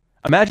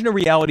 Imagine a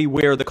reality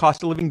where the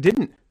cost of living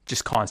didn't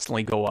just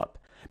constantly go up,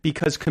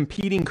 because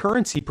competing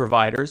currency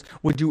providers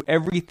would do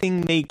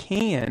everything they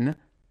can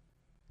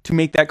to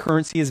make that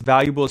currency as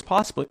valuable as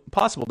possible,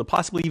 to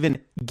possibly even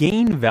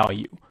gain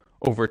value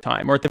over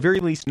time, or at the very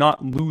least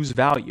not lose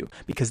value,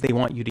 because they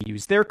want you to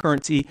use their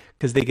currency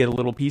because they get a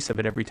little piece of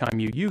it every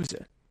time you use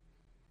it.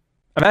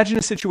 Imagine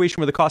a situation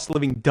where the cost of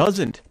living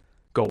doesn't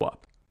go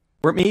up,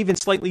 or it may even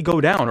slightly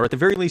go down, or at the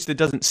very least it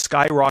doesn't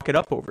skyrocket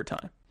up over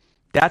time.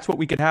 That's what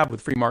we could have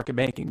with free market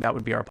banking. That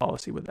would be our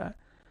policy with that.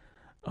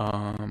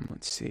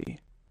 Let's see.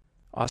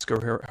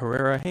 Oscar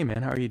Herrera, hey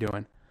man, how are you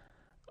doing?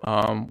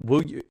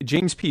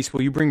 James Peace,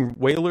 will you bring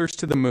whalers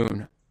to the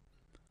moon?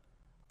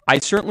 I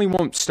certainly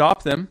won't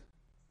stop them.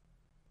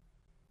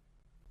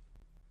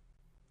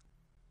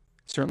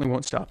 Certainly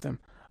won't stop them.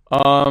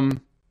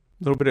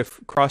 A little bit of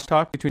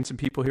crosstalk between some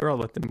people here. I'll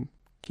let them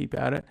keep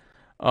at it.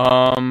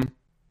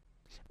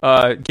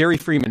 Gary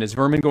Freeman, is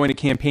Vermin going to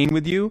campaign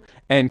with you?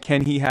 And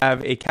can he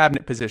have a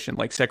cabinet position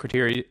like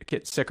Secretary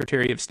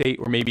of State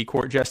or maybe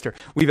court jester?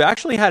 We've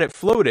actually had it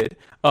floated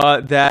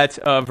that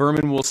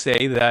Vermin will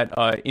say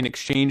that in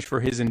exchange for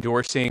his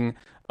endorsing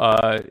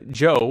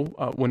Joe,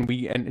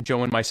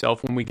 Joe and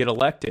myself, when we get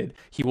elected,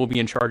 he will be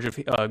in charge of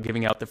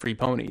giving out the free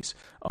ponies.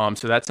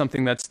 So that's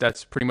something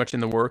that's pretty much in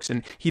the works.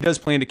 And he does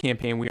plan to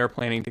campaign. We are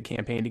planning to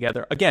campaign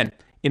together. Again,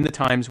 in the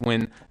times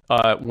when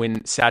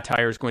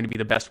satire is going to be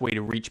the best way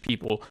to reach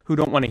people who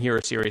don't want to hear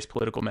a serious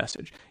political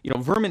message.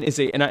 Vermin is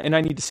and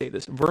I need to say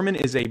this, Vermin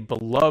is a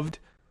beloved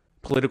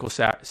political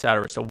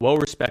satirist, a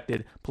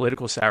well-respected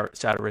political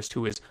satirist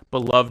who is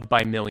beloved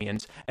by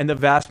millions, and the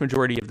vast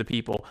majority of the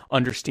people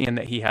understand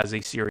that he has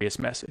a serious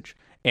message.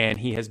 And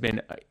he has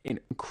been an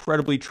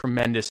incredibly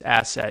tremendous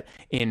asset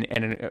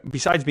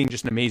besides being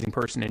just an amazing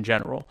person in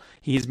general,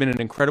 he has been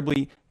an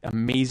incredibly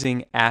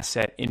amazing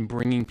asset in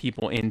bringing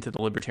people into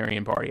the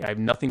Libertarian Party. I have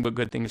nothing but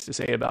good things to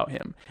say about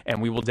him,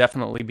 and we will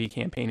definitely be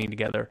campaigning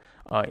together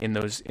in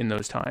those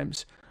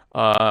times.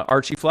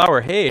 Archie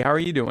Flower, hey, how are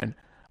you doing?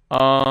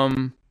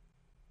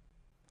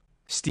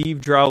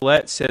 Steve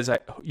Drowlett says,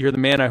 you're the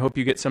man. I hope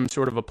you get some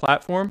sort of a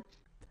platform.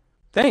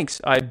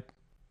 Thanks. I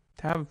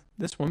have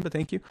this one, but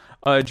thank you.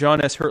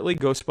 John S. Hurtley,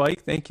 go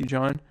Spike. Thank you,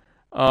 John.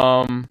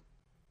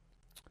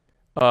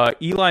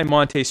 Eli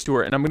Monte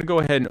Stewart, and I'm going to go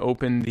ahead and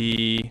open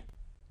the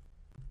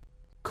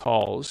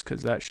calls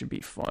because that should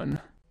be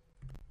fun.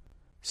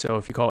 So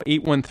if you call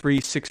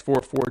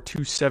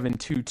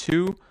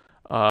 813-644-2722,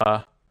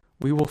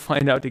 we will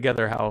find out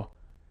together how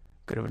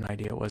good of an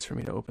idea it was for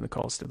me to open the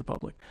calls to the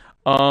public.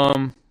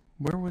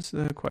 Where was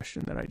the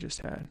question that I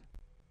just had?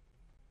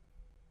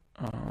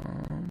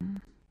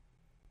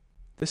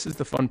 This is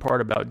the fun part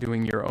about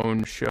doing your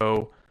own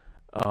show.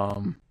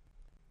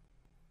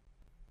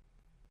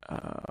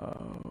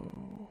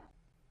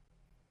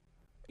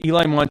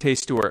 Eli Monte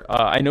Stewart,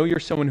 I know you're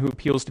someone who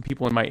appeals to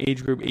people in my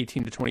age group,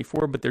 18 to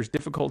 24, but there's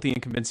difficulty in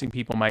convincing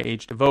people my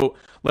age to vote,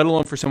 let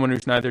alone for someone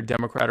who's neither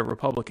Democrat or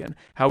Republican.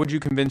 How would you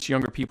convince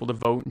younger people to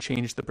vote and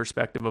change the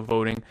perspective of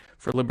voting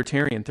for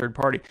Libertarian third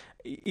party?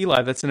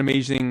 Eli, that's an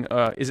amazing,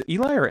 is it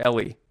Eli or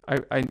Ellie?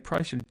 I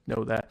probably should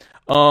know that.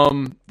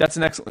 That's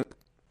an excellent,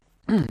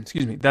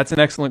 excuse me, that's an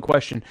excellent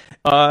question.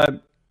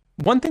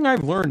 One thing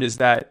I've learned is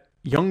that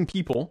young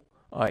people,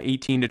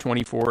 18 to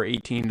 24,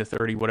 18 to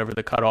 30, whatever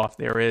the cutoff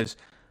there is,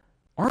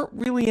 aren't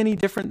really any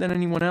different than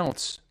anyone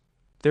else.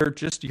 They're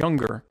just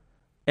younger.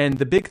 And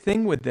the big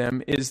thing with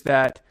them is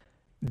that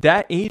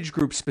age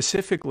group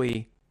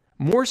specifically,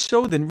 more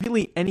so than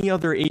really any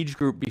other age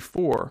group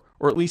before,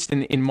 or at least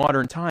in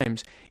modern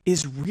times,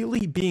 is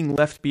really being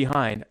left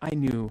behind. I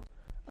knew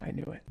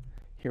it.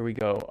 Here we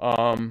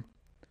go.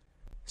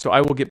 So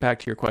I will get back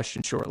to your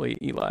question shortly,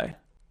 Eli.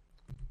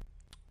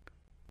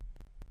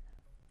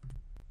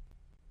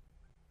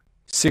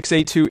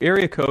 682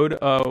 area code.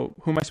 Who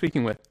am I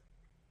speaking with?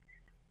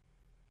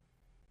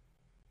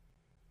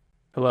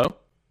 Hello?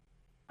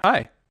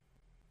 Hi.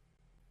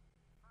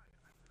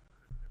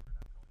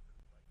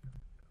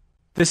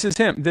 This is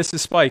him. This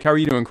is Spike. How are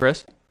you doing,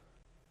 Chris?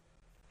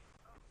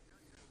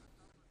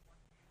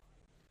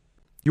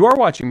 You are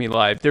watching me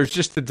live. There's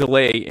just a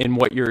delay in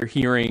what you're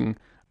hearing,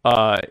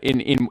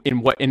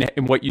 in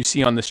what you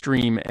see on the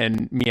stream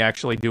and me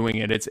actually doing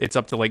it. It's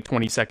up to like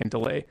 20-second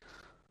delay.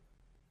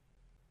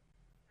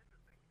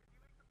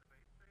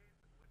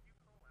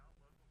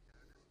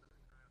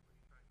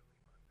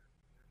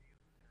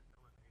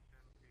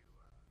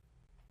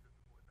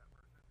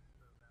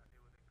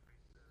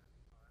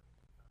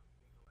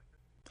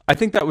 I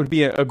think that would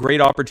be a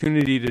great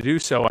opportunity to do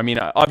so. I mean,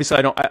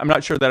 obviously, I'm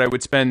not sure that I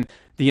would spend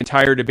the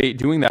entire debate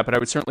doing that, but I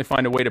would certainly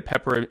find a way to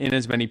pepper in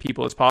as many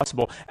people as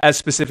possible as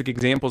specific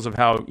examples of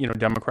how,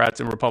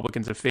 Democrats and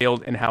Republicans have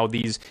failed and how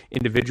these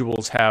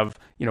individuals have,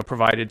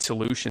 provided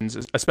solutions,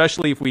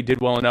 especially if we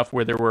did well enough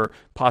where there were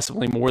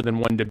possibly more than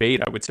one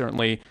debate. I would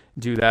certainly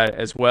do that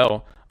as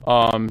well.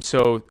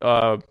 So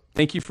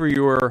thank you for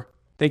your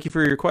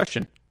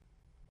question.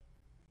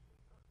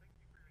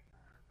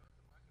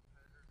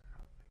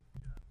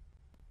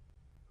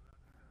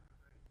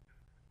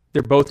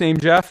 They're both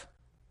named Jeff?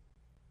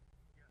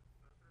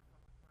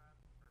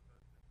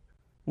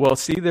 Well,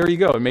 see, there you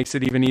go. It makes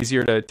it even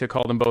easier to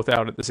call them both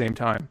out at the same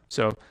time.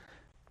 So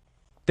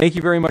thank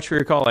you very much for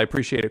your call. I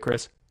appreciate it,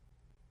 Chris.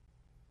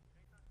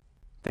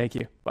 Thank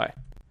you. Bye.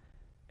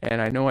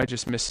 And I know I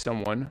just missed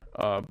someone,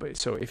 but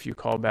so if you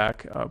call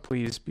back,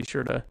 please be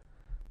sure to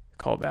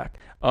call back.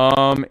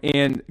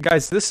 And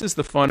guys, this is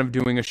the fun of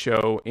doing a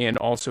show and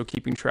also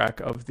keeping track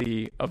of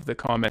the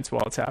comments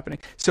while it's happening.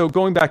 So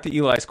going back to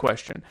Eli's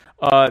question,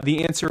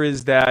 the answer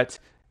is that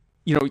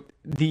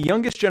the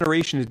youngest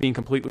generation is being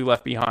completely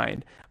left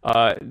behind.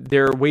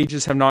 Their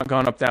wages have not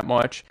gone up that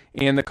much,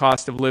 and the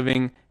cost of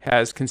living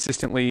has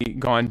consistently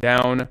gone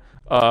down,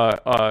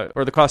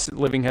 or the cost of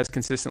living has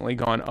consistently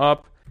gone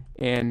up.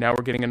 And now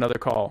we're getting another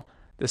call.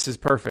 This is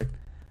perfect.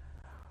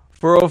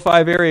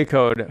 405 area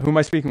code. Who am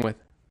I speaking with?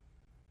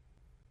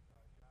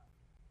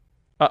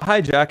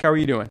 Hi, Jack. How are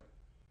you doing?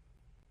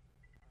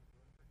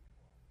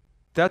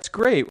 That's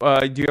great.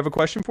 Do you have a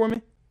question for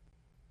me?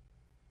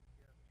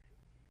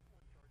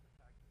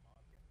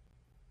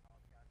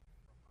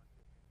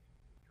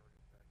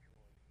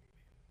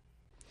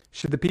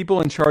 Should the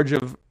people in charge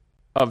of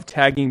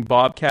tagging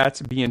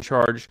bobcats be in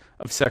charge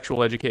of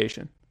sexual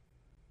education?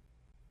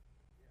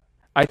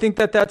 I think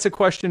that's a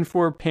question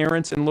for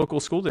parents and local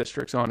school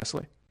districts,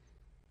 honestly.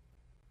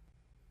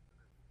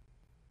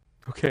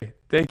 Okay,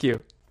 thank you.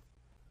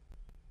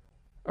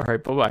 All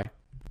right, bye-bye.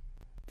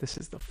 This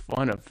is the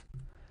fun of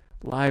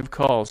live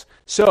calls.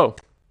 So,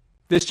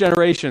 this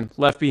generation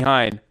left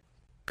behind.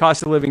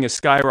 Cost of living has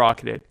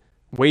skyrocketed.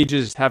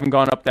 Wages haven't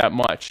gone up that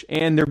much.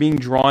 And they're being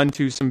drawn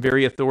to some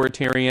very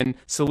authoritarian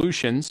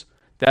solutions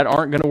that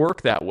aren't going to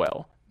work that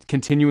well.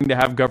 Continuing to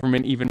have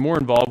government even more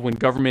involved when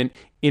government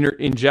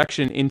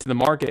injection into the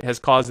market has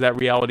caused that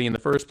reality in the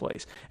first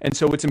place. And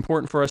so it's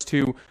important for us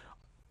to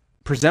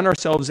present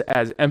ourselves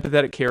as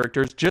empathetic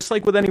characters, just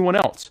like with anyone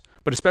else,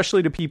 but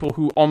especially to people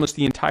who almost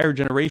the entire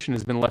generation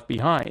has been left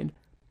behind.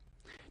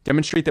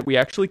 Demonstrate that we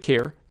actually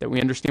care, that we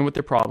understand what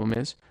their problem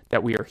is,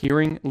 that we are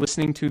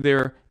listening to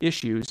their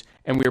issues,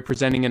 and we are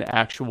presenting an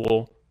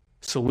actual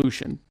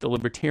solution, the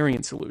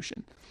libertarian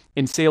solution.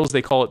 In sales,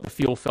 they call it the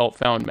feel, felt,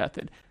 found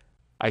method.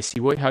 I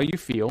see how you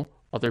feel.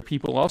 Other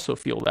people also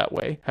feel that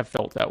way, have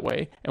felt that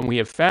way, and we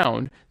have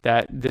found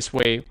that this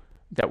way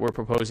that we're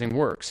proposing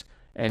works.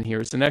 And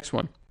here's the next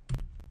one.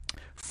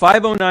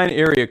 509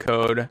 area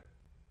code.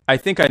 I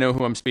think I know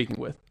who I'm speaking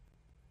with.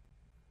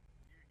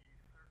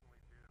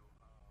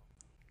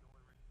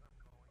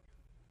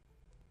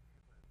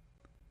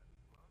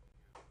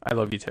 I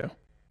love you too.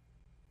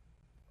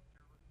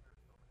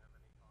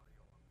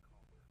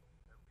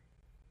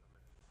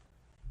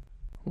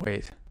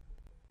 Wait.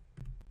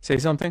 Say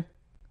something?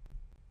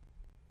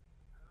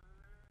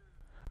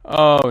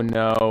 Oh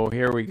no,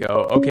 here we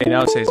go. Okay,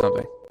 now say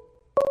something.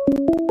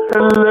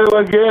 Hello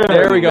again.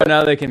 There we go.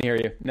 Now they can hear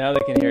you. Now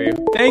they can hear you.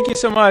 Thank you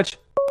so much.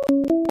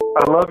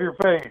 I love your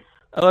face.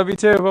 I love you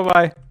too.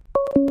 Bye-bye.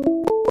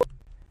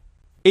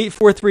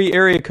 843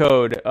 area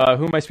code.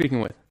 Who am I speaking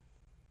with?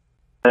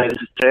 Hey, this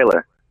is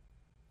Taylor.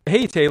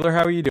 Hey, Taylor.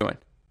 How are you doing?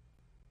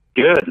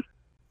 Good.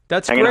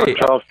 That's Hanging great. out in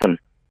Charleston.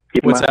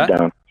 Keeping What's my head that?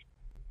 down.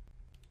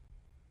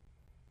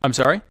 I'm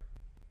sorry?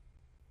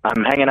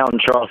 I'm hanging out in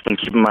Charleston,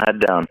 keeping my head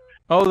down.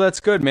 Oh, that's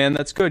good, man.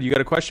 That's good. You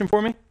got a question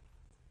for me?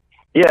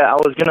 Yeah, I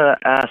was going to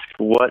ask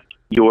what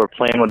your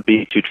plan would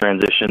be to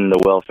transition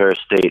the welfare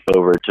state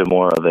over to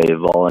more of a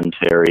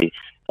voluntary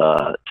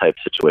type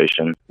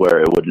situation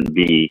where it wouldn't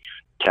be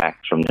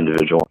taxed from the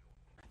individual.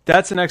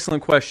 That's an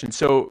excellent question.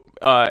 So,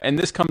 and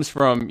this comes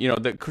from,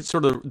 the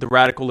sort of the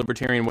radical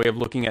libertarian way of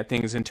looking at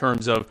things in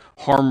terms of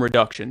harm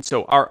reduction.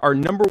 So our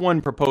number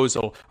one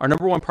proposal, our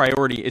number one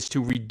priority is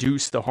to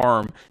reduce the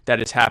harm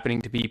that is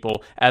happening to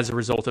people as a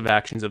result of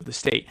actions of the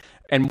state.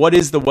 And what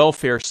is the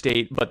welfare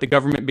state but the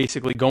government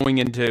basically going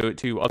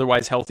into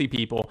otherwise healthy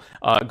people,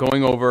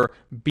 going over,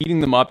 beating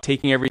them up,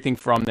 taking everything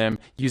from them,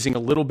 using a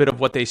little bit of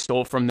what they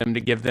stole from them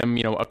to give them,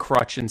 a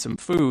crutch and some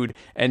food,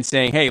 and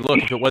saying, hey,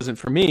 look, if it wasn't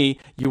for me,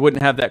 you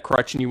wouldn't have that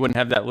crutch and you wouldn't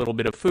have that little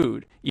bit of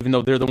food, even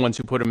though they're the ones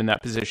who put them in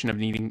that position of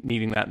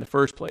needing that in the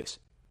first place.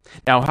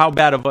 Now, how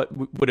bad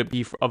would it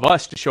be of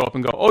us to show up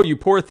and go, oh, you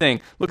poor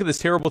thing, look at this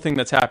terrible thing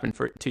that's happened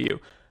to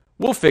you.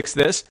 We'll fix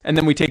this, and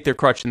then we take their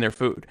crutch and their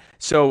food.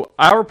 So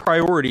our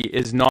priority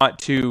is not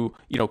to,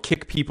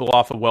 kick people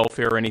off of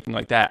welfare or anything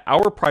like that.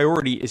 Our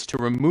priority is to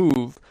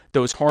remove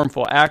those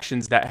harmful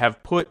actions that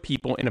have put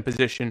people in a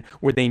position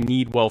where they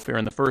need welfare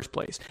in the first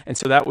place. And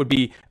so that would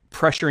be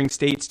pressuring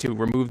states to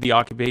remove the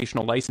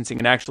occupational licensing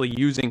and actually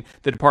using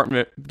the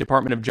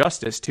Department of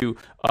Justice to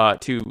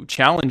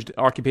challenge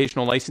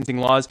occupational licensing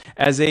laws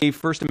as a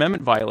First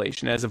Amendment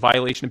violation, as a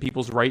violation of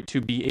people's right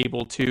to be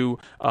able to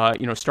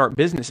start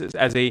businesses,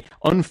 as a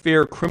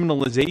unfair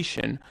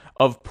criminalization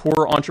of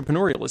poor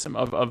entrepreneurialism,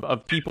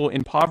 of people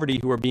in poverty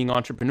who are being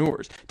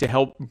entrepreneurs, to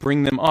help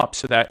bring them up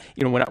so that,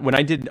 when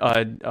I did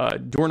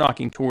door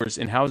knocking tours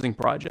in housing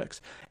projects,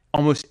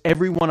 almost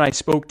everyone I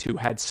spoke to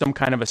had some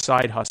kind of a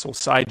side hustle,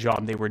 side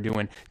job they were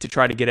doing to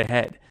try to get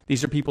ahead.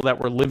 These are people that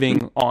were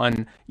living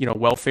on,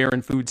 welfare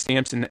and food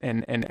stamps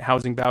and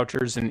housing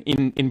vouchers and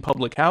in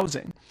public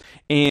housing.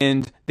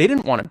 And they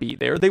didn't want to be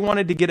there. They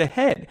wanted to get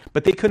ahead,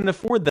 but they couldn't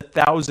afford the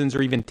thousands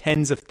or even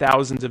tens of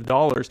thousands of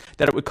dollars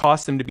that it would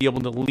cost them to be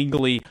able to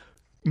legally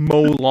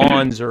mow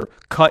lawns or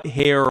cut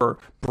hair or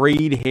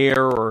braid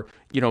hair or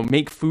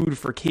make food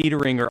for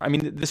catering. Or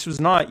this was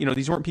not,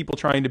 these weren't people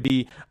trying to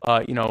be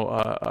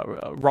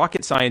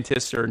rocket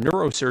scientists or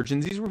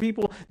neurosurgeons. These were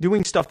people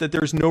doing stuff that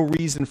there's no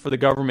reason for the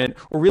government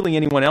or really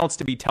anyone else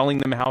to be telling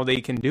them how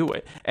they can do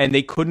it, and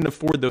they couldn't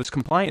afford those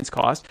compliance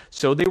costs,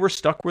 so they were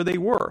stuck where they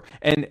were.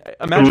 And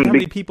imagine how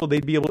many people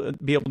they'd be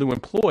able to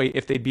employ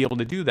if they'd be able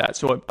to do that.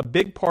 So a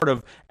big part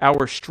of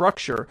our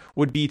structure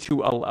would be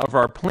of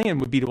our plan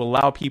would be to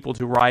allow people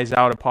to rise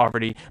out of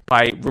poverty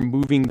by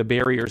removing the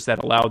barriers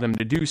that allow them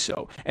to do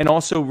so. And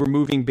also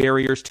removing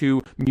barriers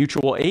to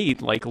mutual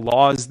aid, like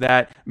laws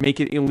that make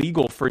it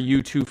illegal for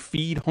you to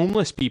feed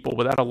homeless people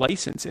without a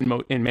license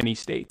in many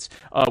states.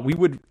 We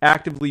would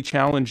actively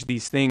challenge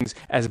these things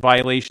as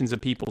violations of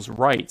people's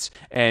rights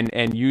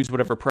and use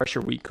whatever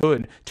pressure we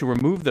could to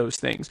remove those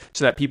things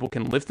so that people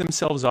can lift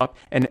themselves up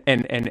and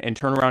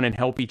turn around and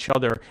help each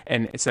other,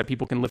 and so that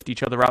people can lift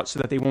each other out so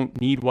that they won't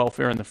need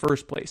welfare in the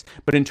first place.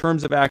 But in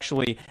terms of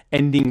actually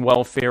ending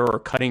welfare or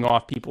cutting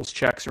off people's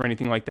checks or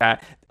anything like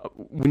that,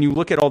 when you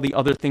look at all the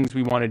other things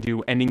we want to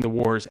do, ending the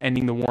wars,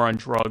 ending the war on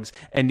drugs,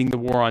 ending the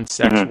war on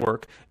sex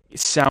work,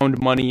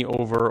 sound money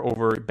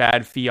over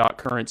bad fiat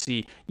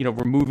currency,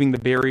 removing the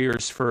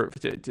barriers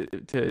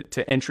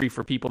to entry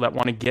for people that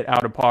want to get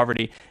out of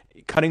poverty,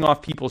 cutting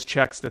off people's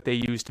checks that they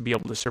use to be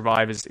able to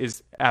survive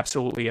is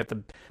absolutely at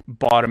the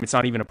bottom. It's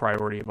not even a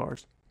priority of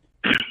ours.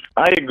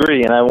 I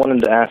agree, and I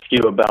wanted to ask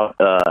you about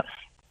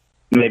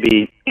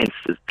maybe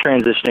it's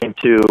transitioning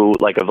to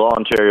like a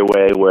voluntary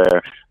way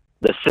where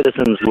the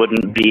citizens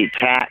wouldn't be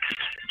taxed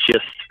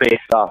just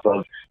based off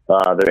of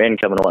their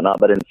income and whatnot,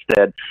 but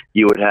instead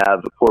you would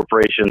have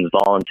corporations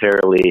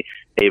voluntarily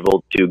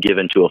able to give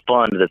into a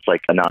fund that's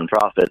like a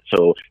nonprofit,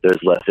 so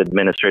there's less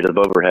administrative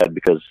overhead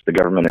because the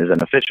government is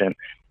inefficient,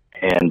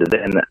 and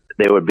then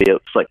they would be,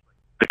 it's like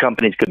the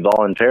companies could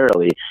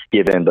voluntarily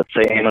give in, but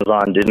say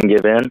Amazon didn't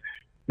give in,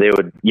 they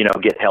would,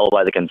 get held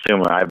by the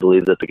consumer. I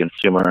believe that the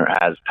consumer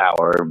has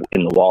power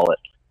in the wallet.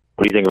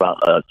 What do you think about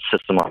a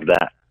system like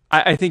that?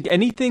 I think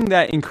anything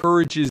that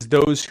encourages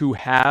those who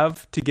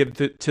have to give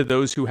to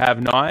those who have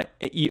not,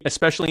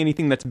 especially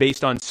anything that's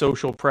based on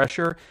social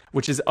pressure,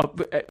 which is,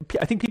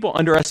 I think people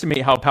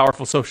underestimate how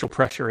powerful social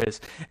pressure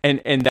is, and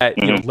that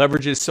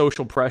leverages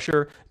social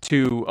pressure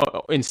to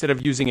instead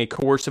of using a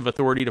coercive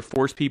authority to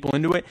force people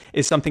into it,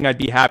 is something I'd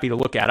be happy to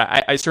look at.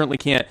 I certainly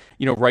can't,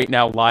 right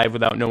now live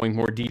without knowing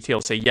more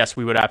details, say yes,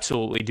 we would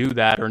absolutely do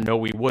that, or no,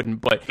 we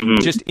wouldn't. But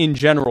just in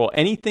general,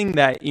 anything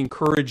that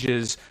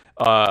encourages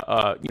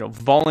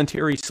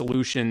voluntary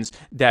solutions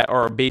that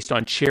are based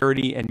on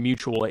charity and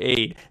mutual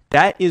aid.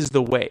 That is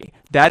the way.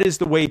 That is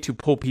the way to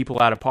pull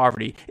people out of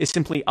poverty, is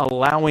simply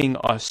allowing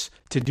us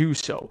to do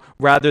so,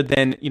 rather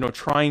than,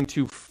 trying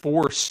to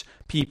force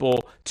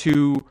people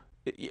into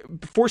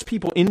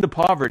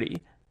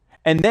poverty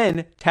and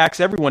then tax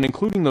everyone,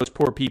 including those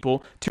poor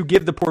people, to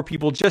give the poor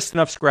people just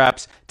enough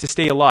scraps to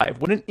stay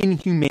alive. What an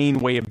inhumane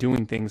way of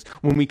doing things,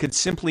 when we could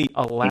simply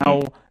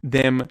allow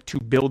them to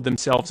build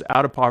themselves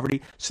out of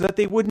poverty so that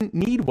they wouldn't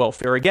need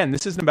welfare. Again,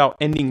 this isn't about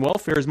ending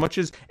welfare as much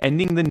as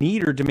ending the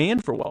need or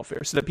demand for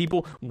welfare, so that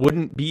people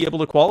wouldn't be able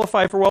to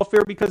qualify for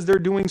welfare because they're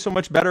doing so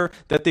much better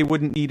that they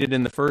wouldn't need it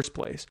in the first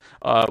place.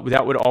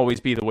 That would always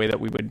be the way that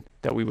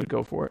we would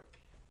go for it.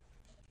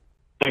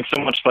 Thanks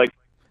so much, Spike.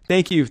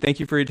 Thank you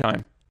for your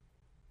time.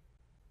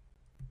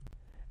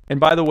 And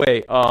by the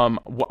way,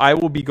 I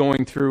will be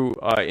going through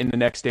in the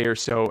next day or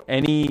so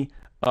any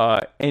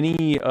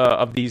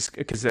of these,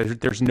 because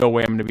there's no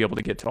way I'm going to be able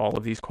to get to all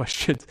of these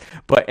questions,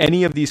 but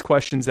any of these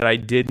questions that I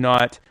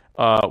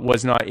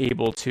was not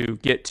able to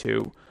get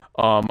to,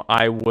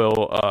 I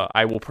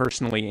will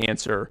personally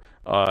answer,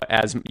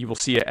 as you will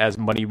see it as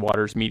Muddy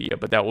Waters Media,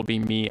 but that will be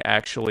me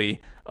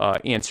actually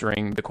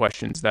answering the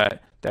questions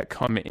that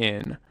come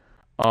in.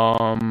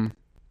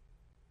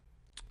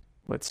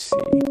 Let's see.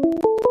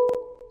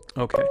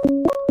 Okay.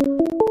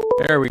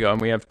 There we go. And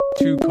we have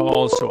 2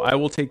 calls, so I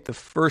will take the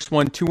first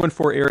one.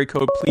 214 area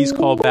code. Please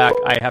call back.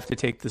 I have to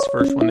take this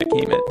first one that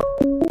came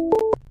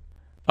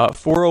in.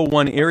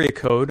 401 area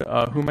code.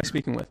 Who am I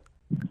speaking with?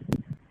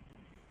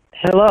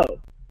 Hello.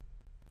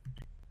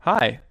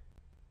 Hi.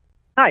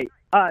 Hi.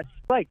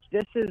 Spike,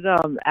 this is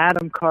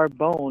Adam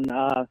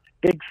Carbone.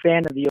 Big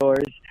fan of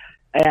yours.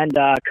 And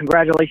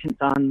congratulations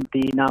on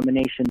the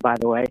nomination, by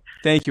the way.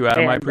 Thank you,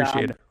 Adam. I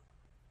appreciate it.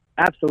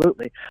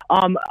 Absolutely.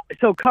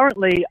 So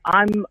currently,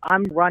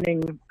 I'm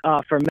running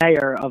for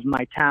mayor of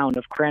my town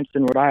of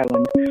Cranston, Rhode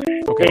Island,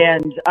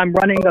 and I'm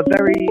running a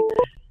very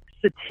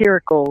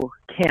satirical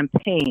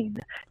campaign.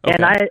 Okay.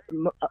 And I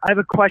have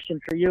a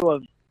question for you: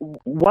 of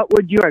what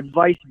would your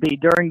advice be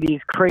during these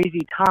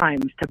crazy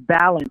times to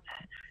balance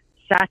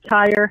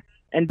satire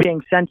and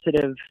being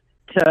sensitive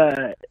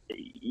to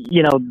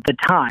the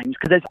times?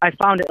 Because I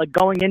found it like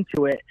going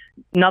into it,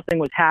 nothing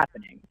was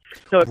happening.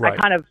 So I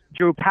kind of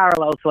drew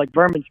parallels to like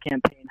Vermin's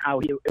campaign,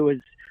 how it was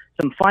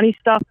some funny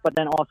stuff, but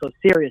then also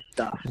serious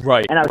stuff.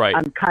 Right. And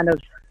I'm kind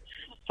of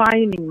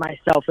finding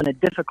myself in a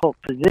difficult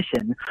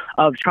position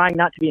of trying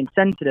not to be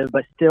insensitive,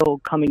 but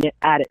still coming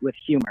at it with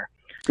humor.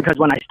 Because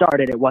when I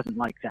started, it wasn't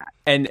like that.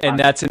 And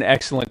that's an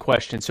excellent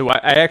question. So I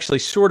actually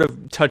sort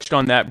of touched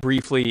on that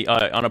briefly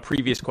on a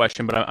previous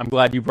question, but I'm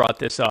glad you brought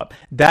this up.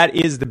 That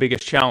is the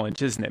biggest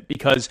challenge, isn't it?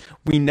 Because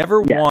we never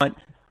want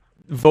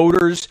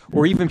voters,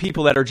 or even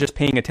people that are just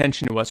paying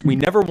attention to us, we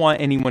never want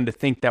anyone to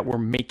think that we're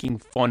making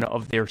fun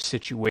of their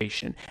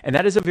situation. And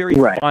that is a very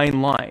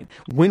fine line.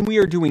 When we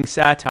are doing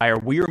satire,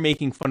 we are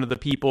making fun of the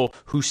people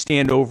who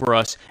stand over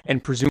us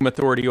and presume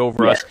authority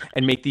over us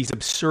and make these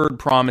absurd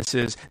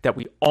promises that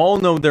we all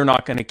know they're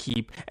not going to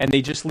keep, and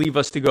they just leave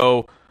us to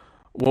go,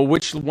 well,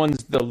 which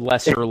one's the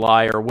lesser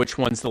liar? Which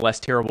one's the less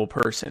terrible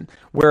person?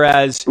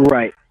 Whereas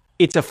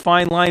it's a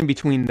fine line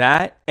between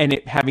that and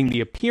it having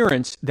the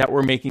appearance that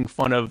we're making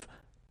fun of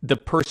the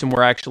person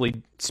we're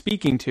actually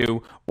speaking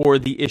to or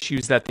the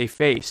issues that they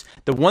face.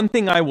 The one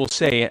thing I will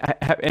say,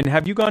 and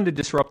have you gone to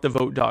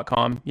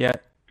disruptthevote.com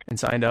yet and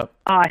signed up?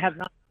 I have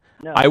not.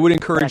 No. I would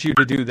encourage you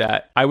to do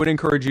that. I would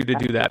encourage you to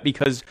do that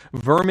because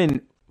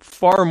Vermin,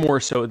 far more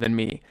so than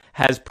me,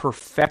 has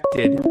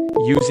perfected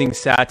using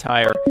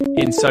satire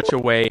in such a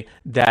way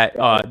that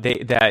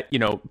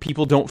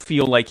people don't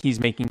feel like he's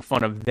making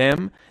fun of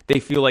them. They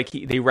feel like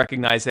they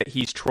recognize that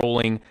he's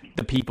trolling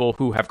the people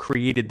who have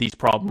created these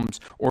problems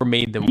or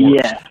made them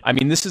worse. Yeah. I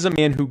mean, this is a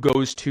man who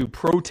goes to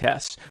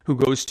protests, who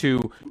goes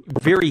to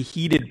very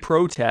heated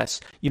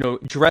protests,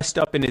 dressed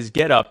up in his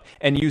getup,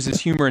 and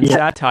uses humor and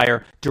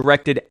satire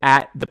directed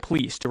at the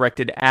police,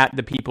 directed at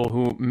the people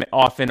who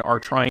often are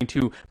trying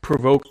to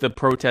provoke the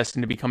protest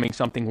into becoming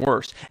something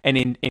worse, and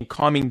in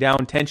calming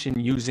down tension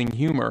using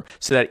humor,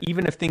 so that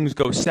even if things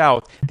go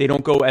south, they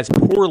don't go as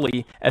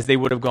poorly as they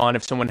would have gone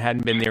if someone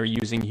hadn't been there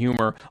using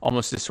humor,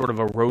 almost as sort of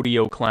a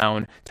rodeo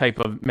clown type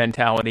of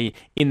mentality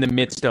in the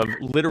midst of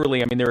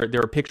literally, I mean,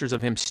 there are pictures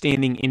of him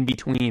standing in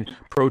between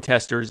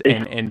protesters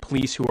and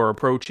police who are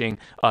approaching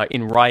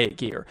in riot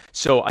gear.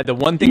 So the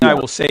one thing I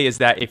will say is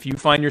that if you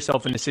find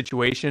yourself in a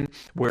situation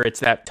where it's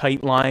that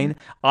tight line,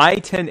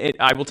 I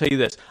will tell you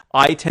this,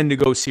 I tend to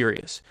go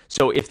serious.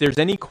 So if there's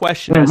any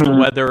question as to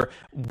whether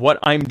what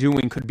I'm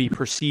doing could be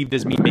perceived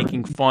as me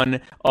making fun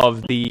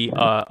of the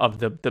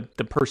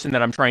person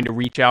that I'm trying to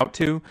reach out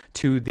to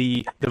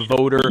the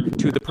voter,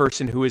 to the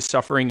person who is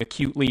suffering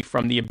acutely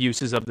from the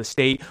abuses of the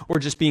state, or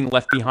just being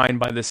left behind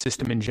by the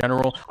system in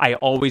general, I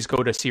always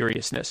go to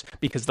seriousness,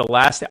 because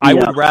I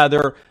would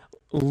rather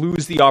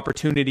lose the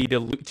opportunity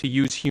to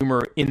use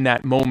humor in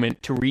that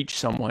moment to reach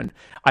someone.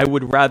 I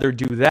would rather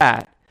do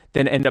that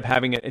than end up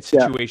having a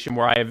situation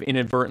where I have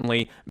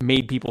inadvertently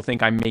made people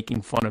think I'm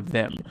making fun of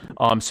them.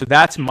 So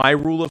that's my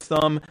rule of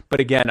thumb.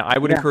 But again, I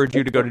would encourage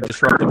you to go to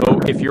Disrupt the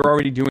Vote. If you're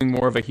already doing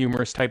more of a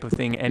humorous type of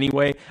thing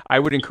anyway, I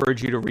would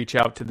encourage you to reach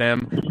out to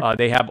them.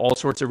 They have all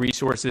sorts of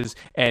resources,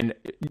 and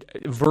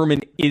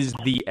Vermin is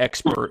the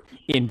expert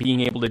in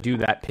being able to do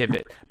that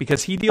pivot,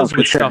 because he deals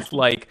with stuff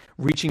like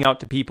reaching out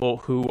to people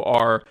who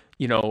are,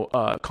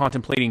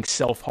 contemplating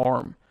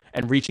self-harm,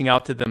 and reaching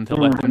out to them to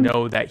let them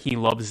know that he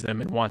loves them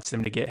and wants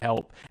them to get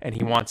help, and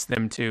he wants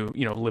them to,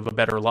 live a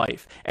better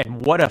life.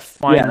 And what a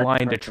fine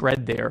line to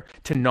tread there,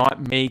 to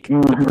not make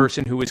the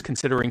person who is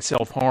considering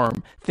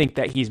self-harm think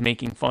that he's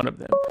making fun of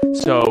them.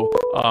 So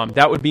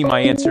that would be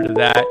my answer to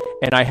that.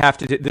 And I have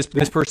to,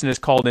 this person has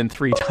called in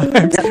 3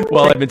 times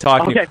while I've been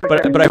talking,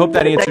 but I hope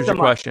that answers your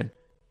question.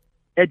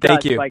 It does,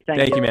 Thank you. Mike.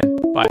 Thank you, man.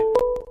 Bye.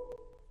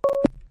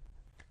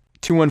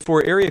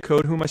 214 area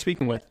code. Who am I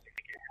speaking with?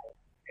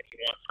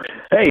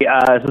 Hey,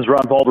 this is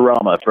Ron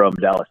Valderrama from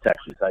Dallas,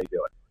 Texas. How you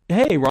doing?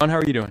 Hey, Ron. How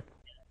are you doing?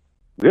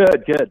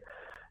 Good.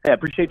 Hey, I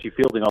appreciate you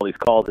fielding all these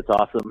calls. It's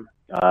awesome.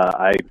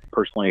 I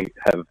personally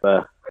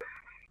have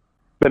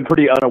been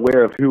pretty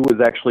unaware of who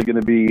was actually going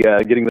to be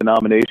getting the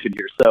nomination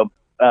here. So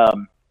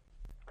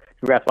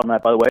congrats on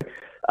that, by the way.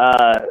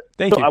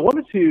 Thank you. I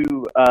wanted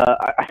to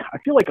I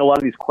feel like a lot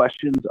of these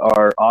questions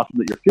are awesome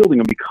that you're fielding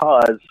them,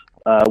 because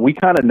we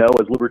kind of know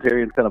as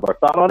libertarians kind of our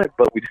thought on it,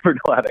 but we never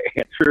know how to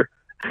answer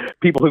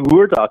people who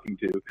we're talking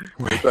to.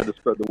 We're trying to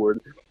spread the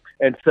word.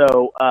 And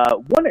so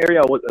one area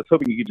I was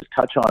hoping you could just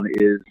touch on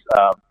is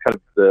kind of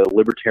the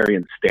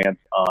libertarian stance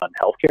on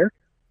healthcare.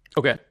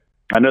 Okay.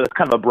 I know that's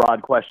kind of a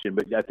broad question,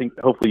 but I think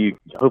hopefully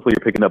you're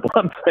picking up what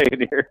I'm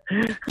saying here.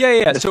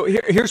 Yeah. So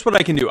here's what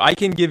I can do. I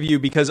can give you,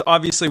 because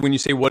obviously when you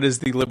say what is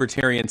the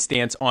libertarian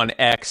stance on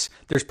X,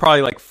 there's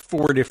probably like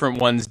 4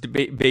 different ones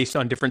based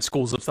on different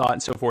schools of thought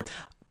and so forth.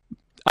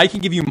 I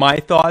can give you my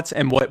thoughts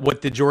and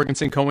what the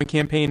Jorgensen-Cohen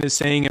campaign is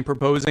saying and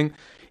proposing.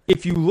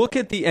 If you look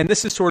at and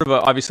this is sort of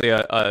obviously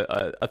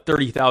a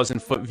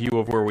 30,000-foot view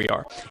of where we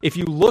are. If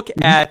you look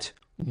at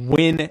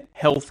when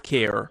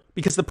healthcare,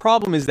 because the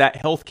problem is that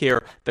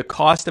healthcare, the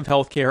cost of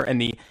healthcare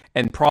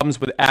and problems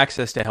with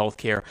access to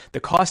healthcare, the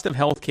cost of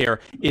healthcare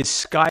is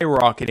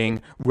skyrocketing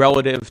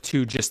relative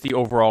to just the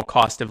overall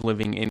cost of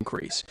living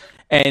increase.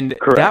 And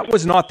that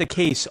was not the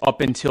case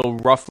up until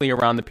roughly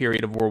around the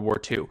period of World War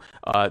II.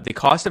 The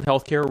cost of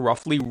healthcare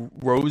roughly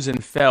rose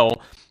and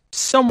fell,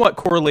 somewhat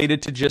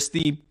correlated to just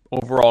the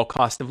overall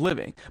cost of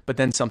living. But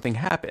then something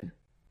happened.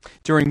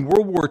 During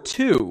World War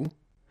II,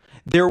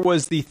 there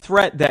was the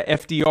threat that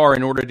FDR,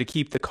 in order to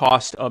keep the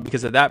cost up,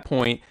 because at that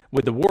point,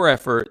 with the war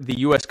effort, the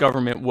U.S.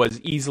 government was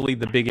easily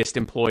the biggest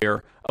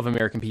employer of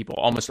American people.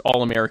 Almost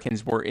all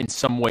Americans were in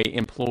some way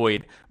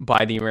employed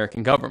by the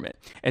American government.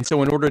 And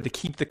so in order to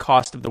keep the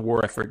cost of the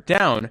war effort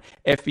down,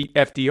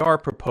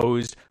 FDR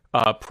proposed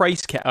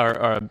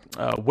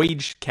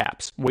wage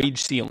caps, wage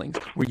ceilings,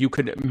 where you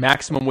could,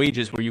 maximum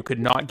wages, where you could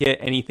not get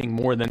anything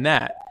more than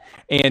that.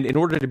 And in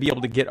order to be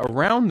able to get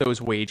around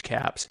those wage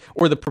caps,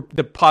 or the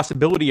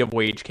possibility of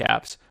wage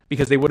caps,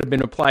 because they would have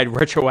been applied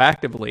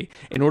retroactively,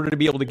 in order to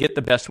be able to get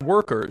the best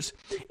workers,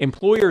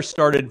 employers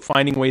started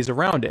finding ways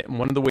around it. And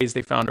one of the ways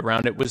they found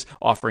around it was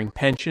offering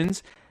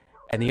pensions,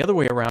 And the other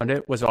way around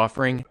it was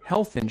offering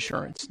health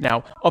insurance.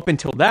 Now, up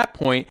until that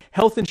point,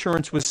 health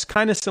insurance was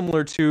kind of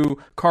similar to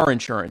car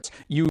insurance.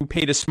 You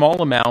paid a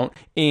small amount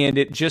and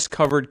it just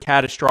covered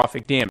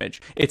catastrophic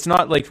damage. It's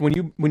not like when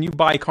you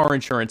buy car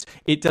insurance,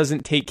 it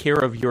doesn't take care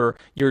of your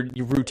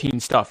routine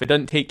stuff. It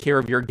doesn't take care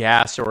of your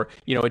gas, or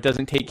it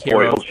doesn't take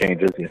care of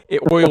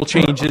oil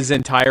changes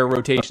and tire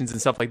rotations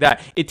and stuff like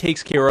that. It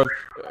takes care of,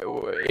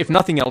 if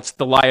nothing else,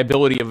 the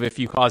liability of if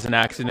you cause an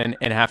accident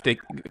and have to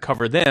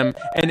cover them.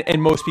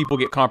 And most people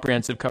get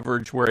comprehensive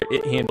coverage where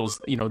it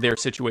handles their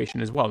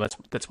situation as well.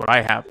 That's what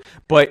I have.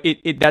 But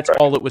that's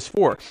all it was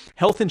for.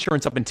 Health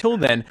insurance up until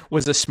then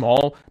was a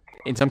small,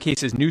 in some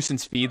cases,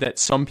 nuisance fee that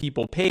some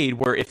people paid,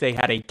 where if they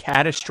had a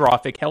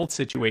catastrophic health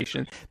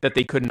situation that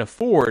they couldn't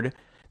afford,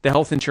 the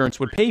health insurance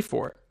would pay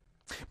for it.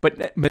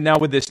 But now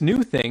with this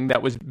new thing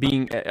that was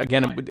being,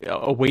 again,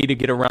 a way to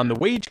get around the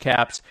wage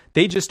caps,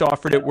 they just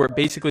offered it where it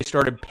basically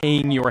started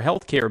paying your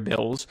healthcare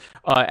bills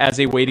as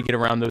a way to get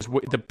around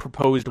the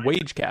proposed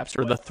wage caps,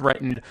 or the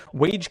threatened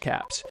wage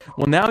caps.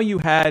 Well, now you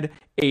had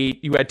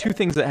two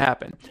things that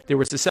happened. There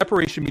was the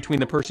separation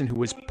between the person who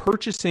was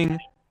purchasing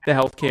the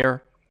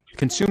healthcare,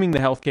 consuming the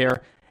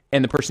healthcare,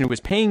 and the person who was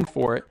paying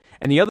for it.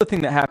 And the other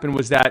thing that happened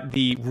was that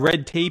the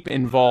red tape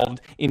involved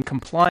in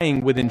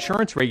complying with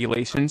insurance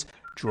regulations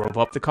drove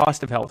up the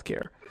cost of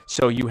healthcare.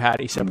 So you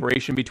had a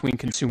separation between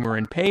consumer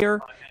and payer,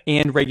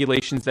 and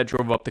regulations that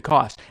drove up the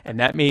cost. And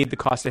that made the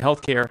cost of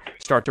healthcare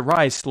start to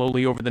rise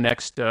slowly over the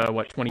next,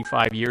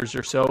 25 years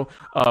or so,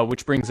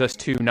 which brings us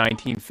to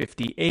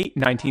 1958,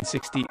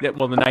 1960, the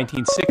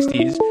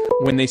 1960s,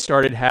 when they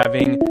started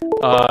having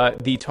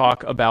the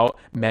talk about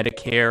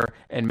Medicare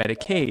and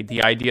Medicaid.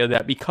 The idea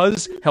that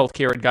because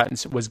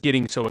healthcare was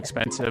getting so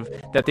expensive,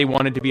 that they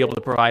wanted to be able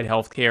to provide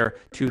healthcare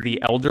to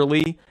the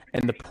elderly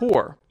and the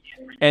poor.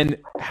 And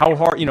how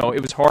hard,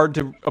 it was hard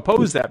to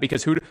oppose that,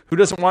 because who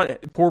doesn't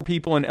want poor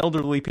people and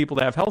elderly people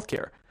to have health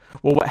care?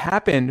 Well, what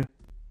happened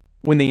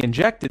when they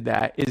injected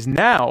that is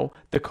now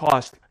the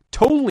cost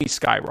totally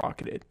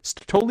skyrocketed,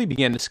 totally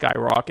began to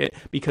skyrocket,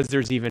 because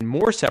there's even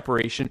more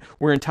separation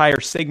where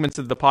entire segments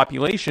of the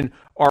population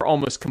are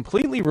almost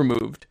completely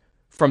removed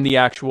from the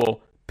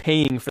actual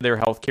paying for their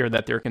health care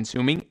that they're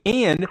consuming.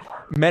 And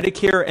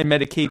Medicare and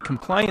Medicaid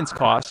compliance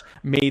costs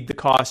made the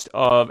cost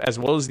of, as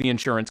well as the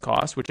insurance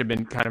costs, which have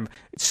been kind of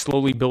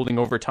slowly building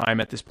over time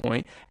at this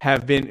point,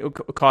 have been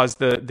caused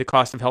the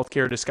cost of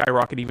healthcare to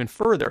skyrocket even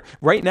further.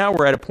 Right now,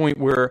 we're at a point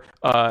where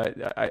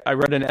I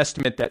read an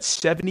estimate that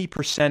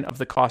 70% of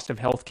the cost of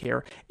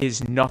healthcare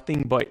is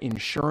nothing but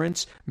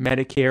insurance,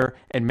 Medicare,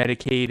 and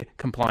Medicaid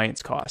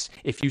compliance costs.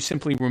 If you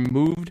simply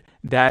removed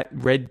that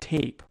red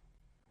tape,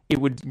 it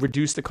would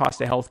reduce the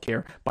cost of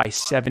healthcare by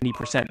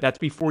 70%. That's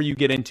before you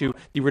get into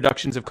the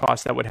reductions of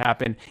costs that would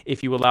happen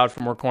if you allowed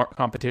for more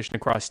competition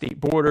across state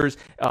borders.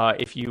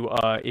 If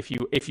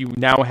you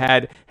now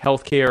had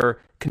healthcare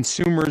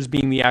consumers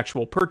being the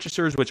actual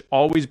purchasers, which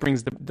always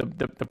brings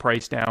the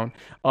price down.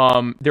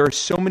 There are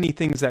so many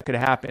things that could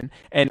happen.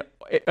 And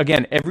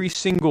again, every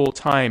single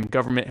time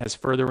government has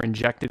further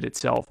injected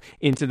itself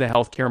into the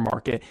healthcare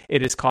market,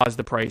 it has caused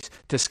the price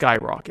to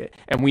skyrocket.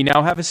 And we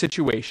now have a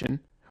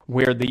situation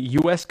where the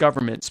U.S.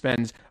 government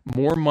spends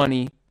more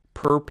money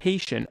per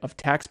patient of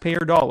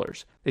taxpayer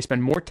dollars. They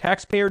spend more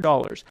taxpayer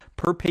dollars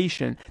per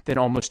patient than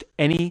almost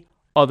any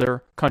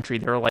other country.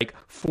 There are like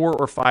 4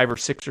 or 5 or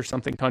 6 or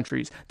something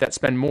countries that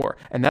spend more.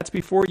 And that's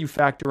before you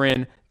factor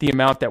in the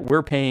amount that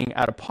we're paying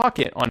out of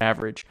pocket on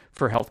average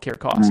for healthcare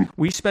costs.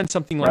 We spend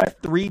something like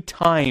 3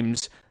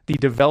 times the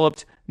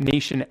developed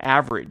nation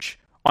average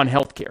on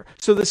healthcare.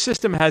 So the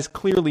system has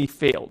clearly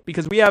failed,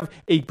 because we have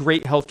a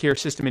great healthcare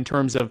system in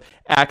terms of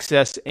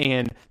access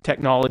and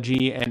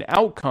technology and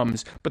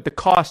outcomes, but the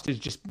cost is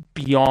just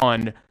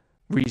beyond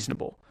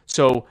reasonable.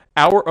 So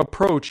our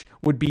approach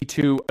would be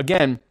to,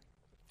 again,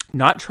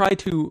 not try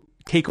to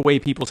take away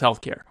people's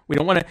healthcare. We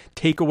don't want to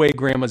take away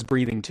grandma's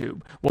breathing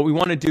tube. What we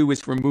want to do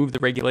is remove the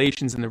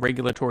regulations and the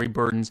regulatory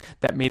burdens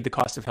that made the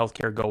cost of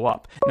healthcare go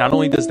up. Not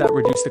only does that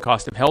reduce the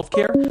cost of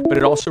healthcare, but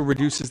it also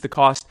reduces the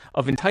cost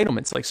of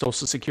entitlements like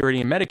Social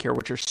Security and Medicare,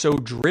 which are so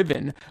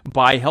driven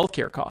by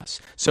healthcare costs.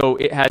 So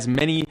it has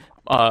many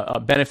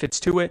benefits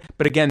to it.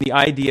 But again, the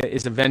idea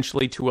is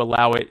eventually to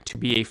allow it to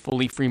be a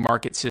fully free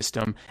market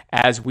system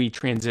as we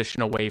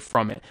transition away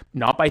from it.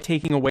 Not by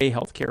taking away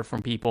healthcare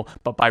from people,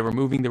 but by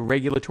removing the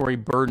regulatory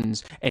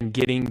burdens and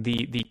getting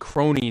the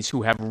cronies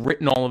who have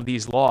written all of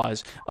these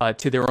laws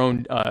to their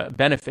own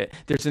benefit.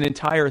 There's an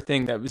entire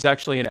thing that was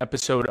actually an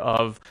episode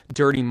of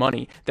Dirty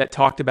Money that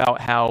talked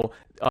about how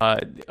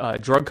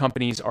drug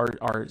companies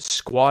are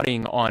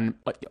squatting on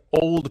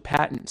old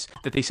patents,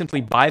 that they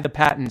simply buy the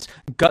patents,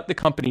 gut the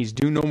companies,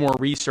 do no more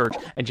research,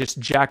 and just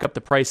jack up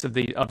the price of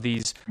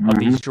these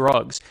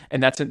drugs.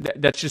 And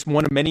that's just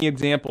one of many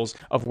examples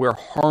of where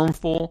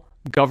harmful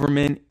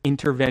government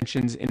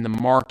interventions in the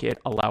market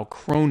allow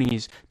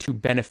cronies to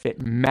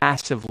benefit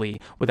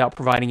massively without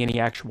providing any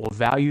actual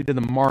value to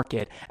the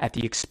market at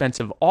the expense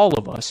of all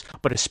of us,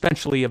 but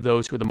especially of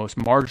those who are the most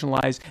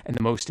marginalized and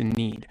the most in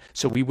need.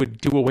 So we would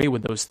do away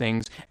with those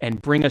things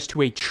and bring us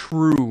to a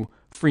true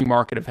free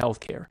market of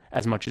healthcare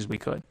as much as we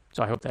could.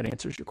 So I hope that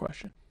answers your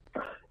question.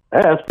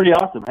 Yeah, that's pretty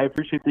awesome. I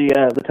appreciate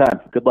the time.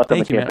 Good luck on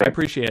the Thank you, man. campaign. I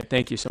appreciate it.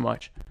 Thank you so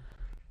much.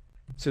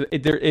 So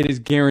it is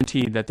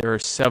guaranteed that there are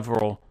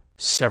several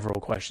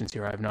questions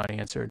here I have not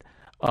answered.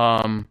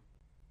 But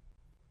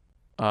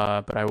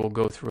I will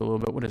go through a little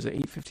bit. What is it,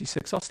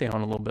 8:56? I'll stay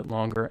on a little bit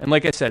longer. And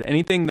like I said,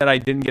 anything that I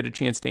didn't get a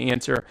chance to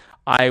answer,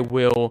 I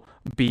will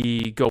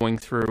be going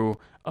through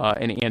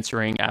and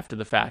answering after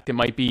the fact. It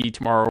might be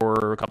tomorrow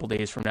or a couple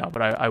days from now,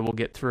 but I will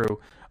get through.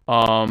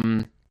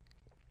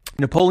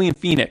 Napoleon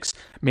Phoenix,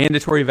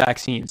 mandatory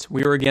vaccines.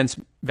 We are against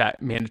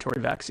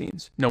mandatory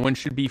vaccines. No one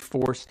should be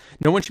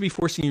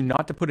forcing you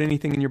not to put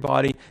anything in your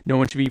body. No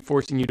one should be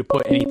forcing you to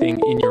put anything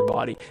in your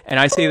body. And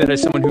I say that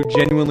as someone who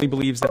genuinely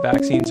believes that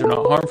vaccines are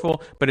not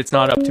harmful, but it's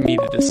not up to me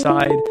to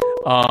decide.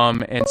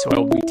 And so I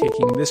will be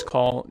taking this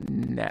call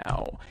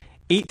now.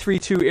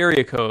 832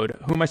 area code.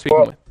 Who am I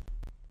speaking with?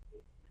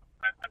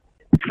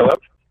 Hello?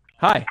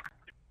 Hi.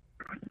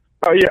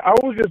 Yeah, I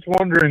was just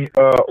wondering,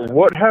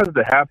 what has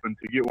to happen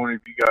to get one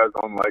of you guys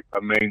on like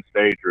a main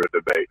stage or a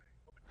debate?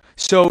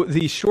 So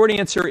the short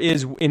answer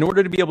is, in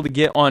order to be able to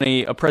get on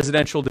a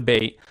presidential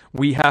debate,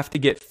 we have to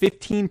get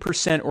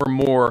 15% or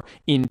more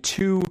in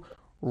 2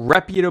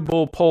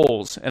 reputable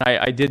polls. And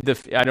I did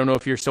I don't know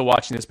if you're still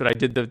watching this, but I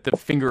did the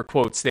finger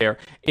quotes there.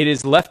 It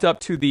is left up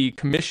to the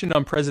Commission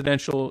on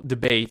Presidential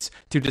Debates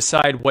to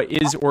decide what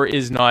is or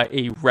is not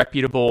a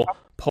reputable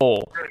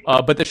poll.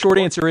 But the short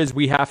answer is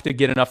we have to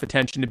get enough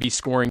attention to be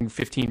scoring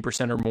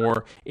 15% or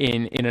more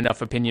in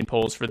enough opinion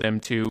polls for them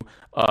to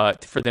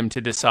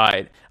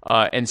decide.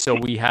 And so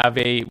we have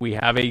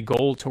a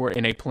goal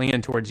and a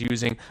plan towards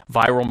using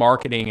viral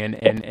marketing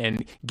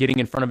and getting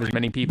in front of as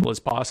many people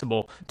as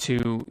possible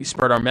to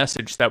spread our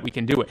message so that we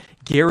can do it.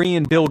 Gary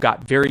and Bill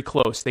got very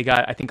close. They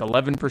got, I think,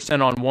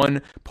 11% on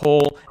one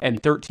poll and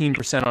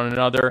 13% on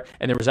another.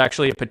 And there was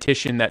actually a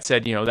petition that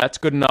said, that's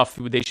good enough.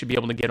 They should be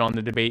able to get on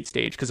the debate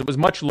stage, because it was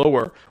much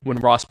lower when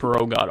Ross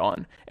Perot got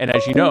on. And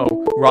as you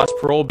know, Ross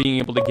Perot being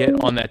able to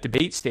get on that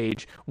debate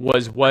stage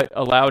was what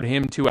allowed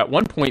him to, at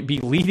one point, be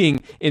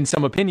leading in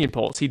some opinion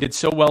polls. He did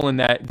so well in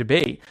that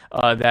debate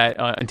that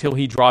until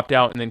he dropped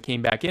out and then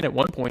came back in, at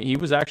one point, he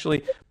was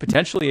actually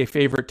potentially a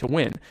favorite to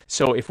win.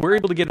 So if we're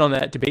able to get on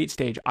that debate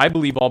stage, I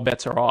believe all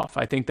bets are off.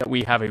 I think that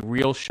we have a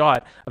real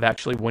shot of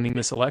actually winning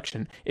this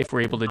election if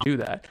we're able to do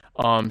that.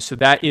 So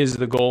that is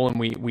the goal, and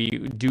we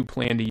do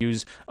plan to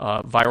use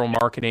viral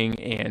marketing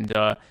and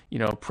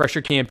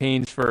pressure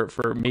campaigns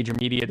for major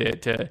media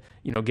to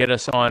get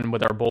us on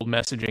with our bold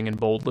messaging and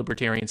bold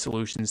libertarian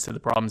solutions to the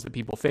problems that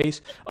people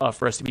face,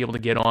 for us to be able to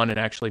get on and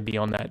actually be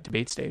on that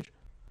debate stage.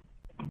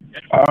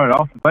 All right,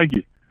 awesome. Thank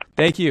you.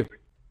 Thank you.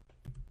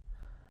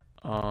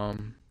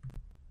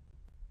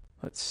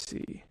 Let's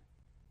see.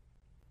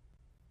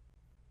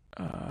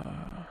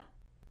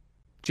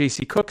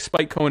 JC Cook,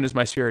 Spike Cohen is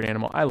my spirit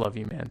animal. I love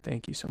you, man.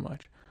 Thank you so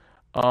much.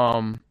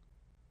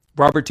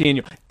 Robert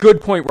Daniel.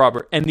 Good point,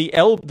 Robert. And the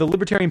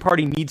Libertarian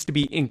Party needs to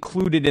be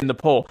included in the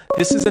poll.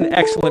 This is an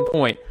excellent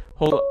point.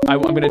 Hold on.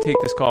 I'm going to take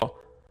this call.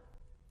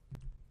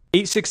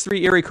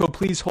 863 area code,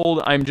 please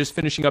hold. I'm just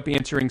finishing up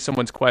answering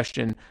someone's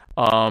question.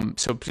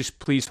 So just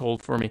please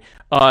hold for me.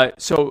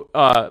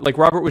 Like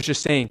Robert was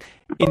just saying,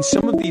 in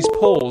some of these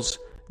polls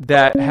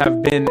that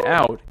have been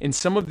out, in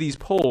some of these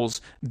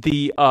polls,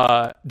 they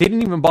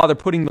didn't even bother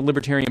putting the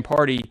Libertarian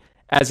Party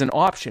as an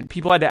option.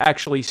 People had to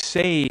actually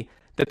say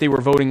that they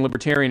were voting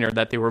Libertarian or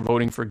that they were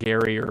voting for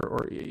Gary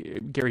or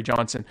Gary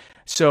Johnson.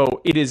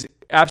 So it is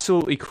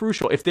absolutely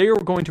crucial. If they are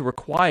going to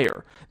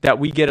require that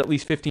we get at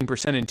least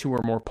 15% in 2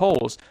 or more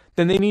polls,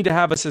 then they need to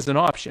have us as an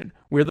option.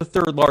 We're the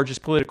 3rd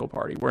largest political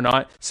party. We're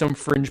not some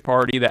fringe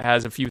party that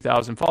has a few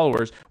thousand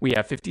followers. We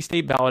have 50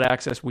 state ballot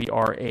access. We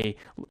are again,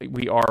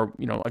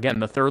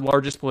 the 3rd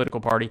largest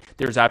political party.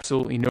 There's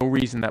absolutely no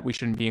reason that we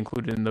shouldn't be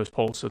included in those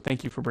polls. So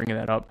thank you for bringing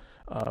that up.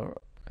 I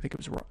think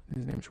his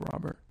name's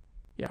Robert.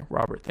 Yeah,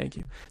 Robert, thank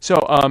you. So,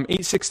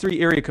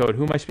 863 area code,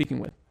 who am I speaking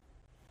with?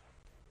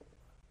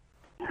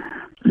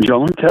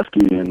 John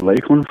Teskey in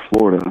Lakeland,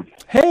 Florida.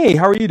 Hey,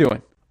 how are you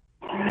doing?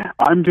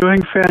 I'm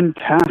doing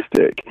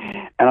fantastic,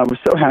 and I was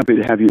so happy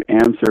to have you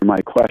answer my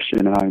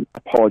question, and I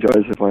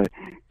apologize if I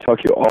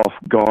took you off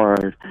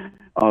guard,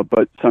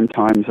 but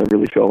sometimes I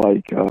really feel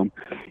like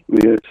we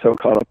get so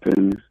caught up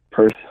in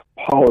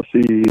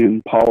policy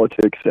and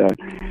politics that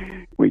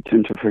we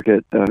tend to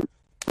forget that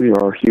we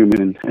are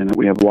human and that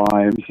we have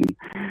lives and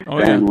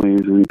families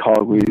and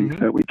colleagues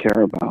that we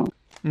care about.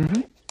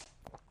 Mm-hmm.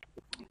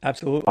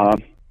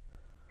 Absolutely.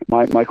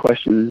 My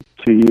question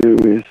to you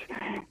is,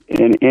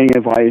 any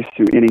advice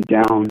to any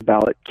down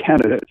ballot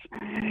candidates,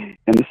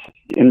 and this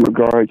in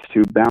regards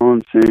to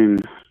balancing,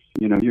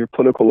 your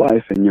political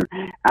life and your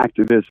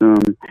activism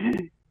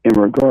in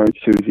regards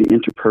to the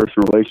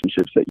interpersonal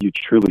relationships that you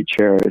truly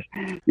cherish.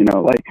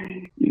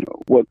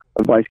 What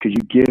advice could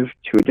you give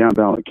to a down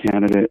ballot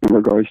candidate in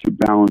regards to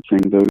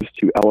balancing those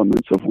 2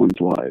 elements of one's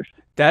life?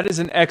 That is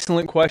an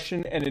excellent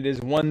question, and it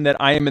is one that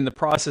I am in the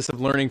process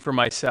of learning for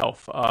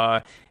myself.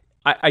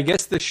 I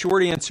guess the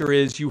short answer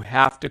is you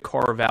have to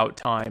carve out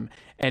time.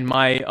 And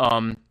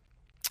my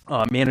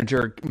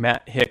manager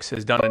Matt Hicks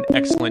has done an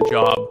excellent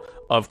job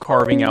of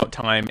carving out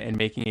time and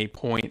making a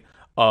point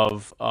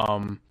of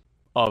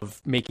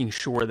making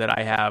sure that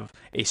I have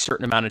a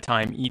certain amount of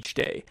time each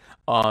day.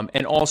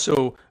 And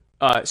also,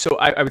 so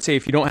I would say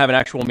if you don't have an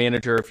actual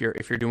manager,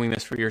 if you're doing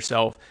this for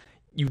yourself,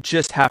 you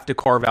just have to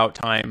carve out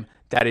time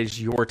that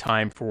is your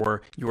time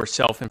for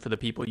yourself and for the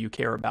people you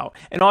care about.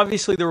 And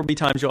obviously there will be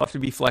times you'll have to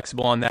be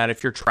flexible on that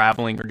if you're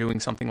traveling or doing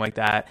something like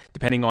that,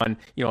 depending on,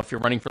 if you're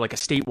running for like a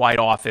statewide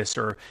office,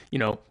 or,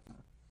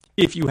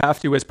 if you have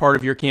to, as part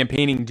of your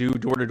campaigning, do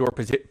door-to-door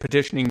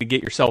petitioning to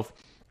get yourself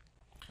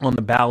on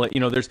the ballot.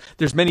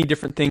 There's many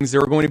different things.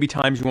 There are going to be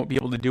times you won't be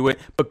able to do it,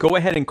 but go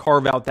ahead and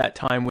carve out that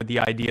time with the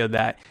idea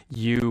that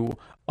you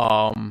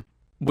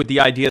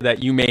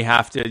may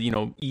have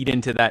to, eat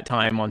into that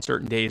time on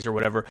certain days or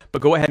whatever,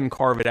 but go ahead and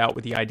carve it out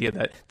with the idea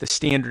that the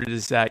standard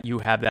is that you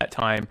have that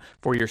time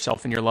for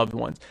yourself and your loved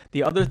ones.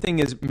 The other thing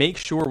is, make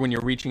sure when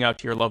you're reaching out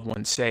to your loved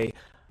ones, say,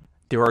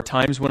 there are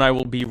times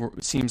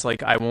when seems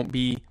like I won't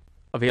be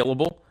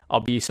available. I'll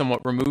be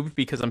somewhat removed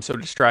because I'm so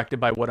distracted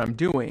by what I'm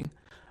doing,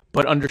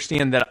 but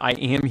understand that I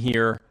am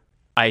here.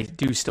 I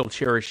do still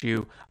cherish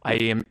you. I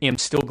am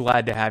still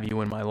glad to have you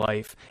in my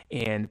life,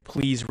 and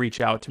please reach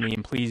out to me,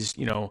 and please,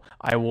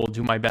 I will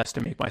do my best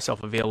to make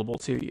myself available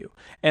to you.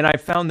 And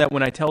I've found that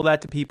when I tell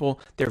that to people,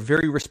 they're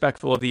very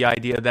respectful of the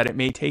idea that it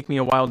may take me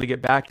a while to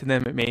get back to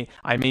them.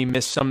 I may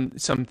miss some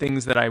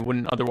things that I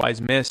wouldn't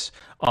otherwise miss,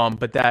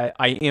 but that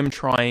I am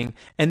trying.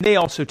 And they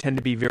also tend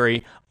to be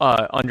very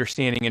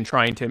understanding and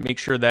trying to make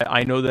sure that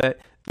I know that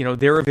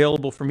they're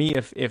available for me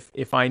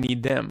if I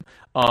need them.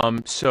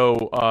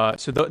 So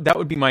that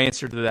would be my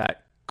answer to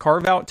that.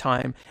 Carve out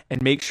time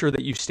and make sure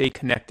that you stay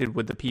connected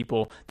with the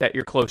people that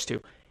you're close to.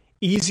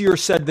 Easier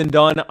said than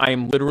done.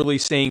 I'm literally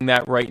saying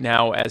that right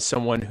now as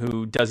someone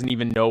who doesn't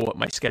even know what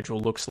my schedule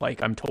looks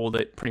like. I'm told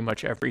it pretty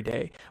much every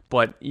day,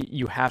 but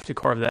you have to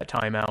carve that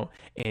time out,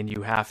 and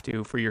you have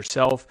to, for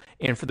yourself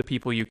and for the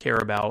people you care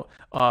about,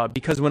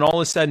 because when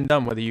all is said and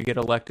done, whether you get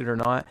elected or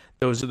not,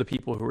 those are the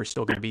people who are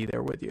still going to be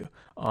there with you.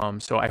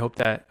 So I hope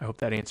that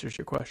answers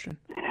your question.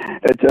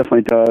 It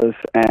definitely does,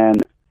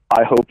 and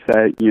I hope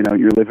that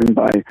you're living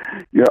by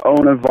your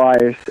own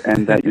advice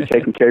and that you're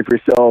taking care of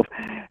yourself.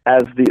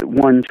 As the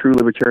one true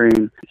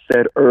libertarian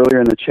said earlier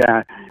in the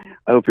chat,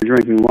 I hope you're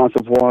drinking lots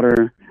of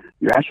water,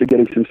 you're actually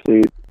getting some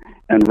sleep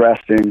and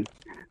resting,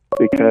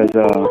 because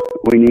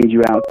we need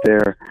you out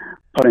there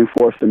putting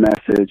forth the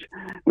message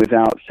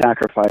without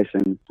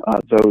sacrificing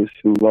those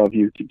who love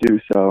you to do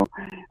so.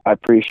 I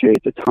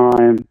appreciate the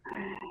time,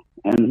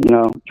 and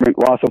drink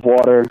lots of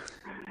water.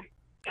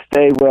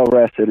 Stay well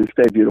rested and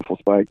stay beautiful,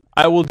 Spike.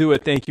 I will do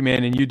it. Thank you,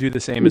 man. And you do the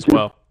same as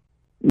well.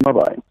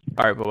 Bye-bye.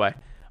 All right, bye-bye.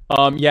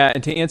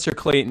 And to answer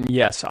Clayton,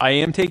 yes, I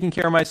am taking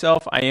care of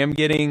myself. I am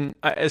getting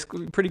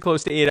pretty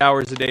close to 8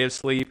 hours a day of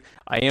sleep.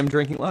 I am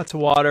drinking lots of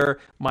water.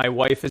 My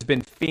wife has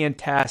been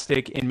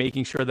fantastic in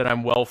making sure that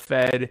I'm well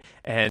fed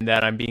and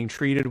that I'm being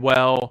treated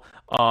well.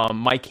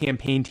 My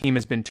campaign team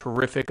has been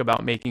terrific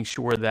about making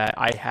sure that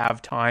I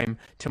have time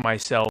to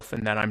myself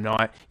and that I'm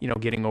not,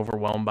 getting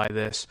overwhelmed by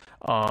this.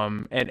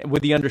 And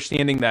with the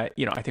understanding that,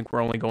 I think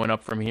we're only going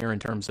up from here in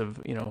terms of,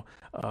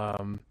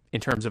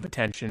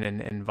 attention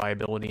and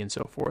viability and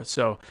so forth.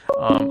 So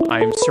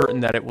I'm certain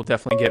that it will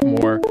definitely get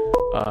more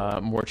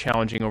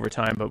challenging over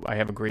time, but I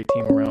have a great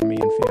team around me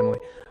and family.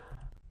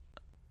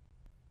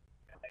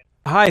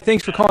 Hi,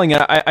 thanks for calling.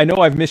 I know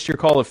I've missed your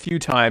call a few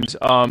times.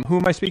 Who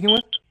am I speaking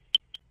with?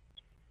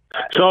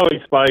 Sorry,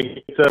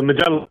 Spike. It's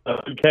Magellan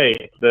UK,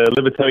 the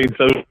Libertarian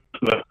Socialist.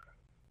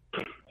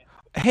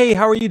 Hey,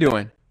 how are you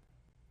doing?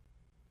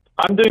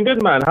 I'm doing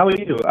good, man. How are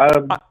you?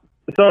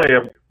 Sorry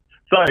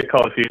I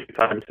called a few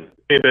times. It's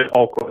a bit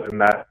awkward in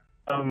that.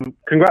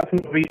 Congrats on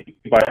the week,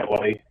 by the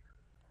way.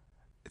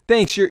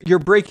 Thanks. You're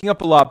breaking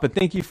up a lot, but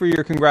thank you for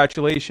your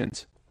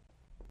congratulations.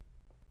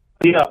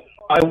 Yeah,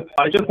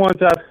 I just wanted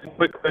to ask a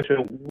quick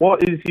question.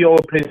 What is your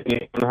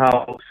opinion on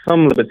how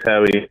some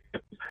libertarians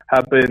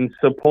have been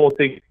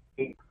supporting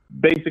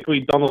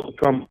basically Donald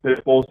Trump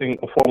enforcing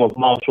a form of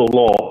martial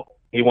law?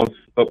 He wants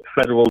to put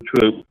federal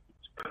troops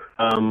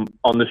on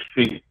the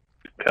street.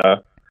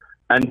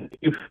 And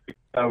it's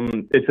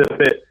a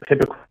bit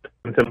hypocritical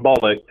and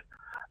symbolic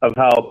of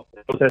how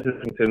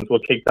protesters were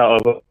kicked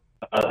out of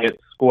Elliott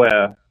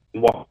Square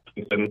in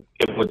Washington,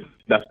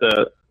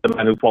 after the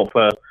man who fought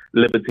for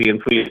liberty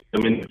and freedom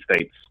in the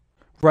States.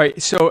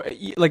 Right. So,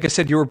 like I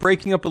said, you were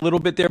breaking up a little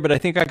bit there, but I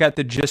think I got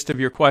the gist of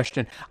your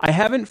question. I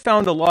haven't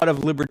found a lot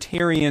of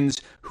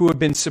libertarians who have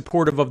been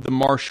supportive of the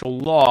martial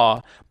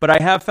law, but I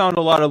have found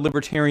a lot of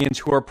libertarians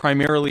who are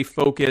primarily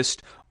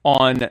focused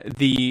on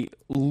the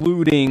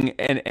looting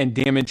and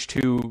damage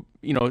to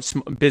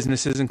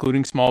businesses,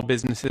 including small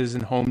businesses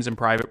and homes and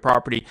private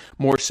property,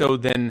 more so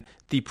than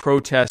the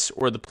protests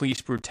or the police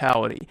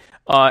brutality.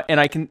 And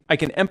I can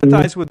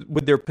empathize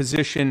with their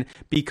position,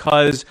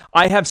 because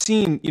I have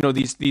seen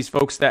these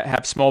folks that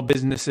have small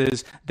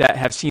businesses that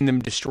have seen them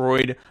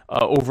destroyed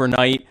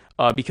overnight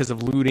because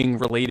of looting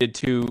related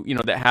to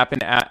that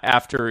happened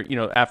after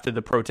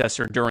the protests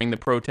or during the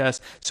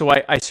protest. So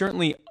I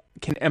certainly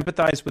can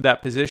empathize with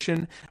that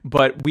position,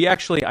 but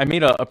I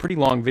made a pretty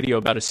long video,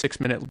 about a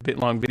 6-minute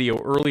long video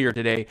earlier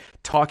today,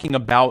 talking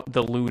about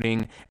the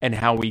looting and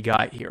how we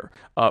got here.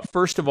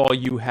 First of all,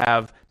 you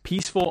have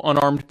peaceful,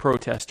 unarmed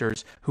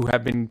protesters who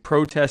have been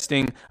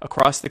protesting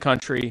across the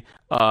country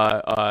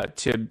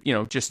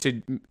just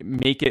to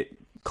make it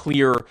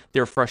clear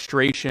their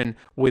frustration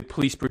with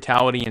police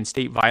brutality and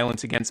state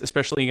violence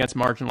especially against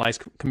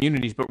marginalized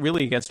communities, but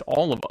really against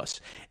all of us.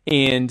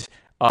 And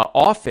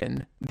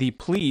often the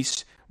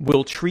police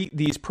will treat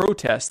these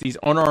protests, these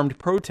unarmed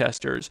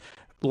protesters,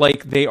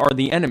 like they are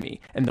the enemy,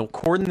 and they'll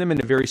cordon them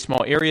into very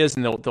small areas,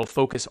 and they'll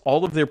focus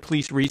all of their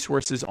police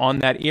resources on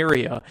that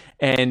area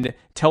and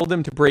tell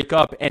them to break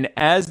up. And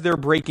as they're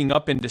breaking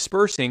up and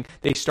dispersing,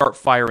 they start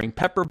firing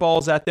pepper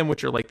balls at them,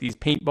 which are like these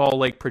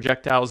paintball-like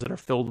projectiles that are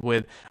filled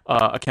with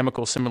a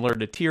chemical similar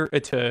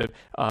to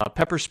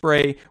pepper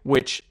spray,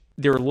 which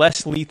they're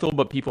less lethal,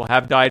 but people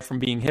have died from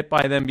being hit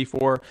by them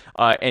before,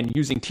 and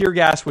using tear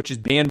gas, which is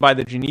banned by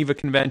the Geneva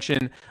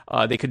Convention.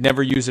 They could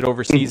never use it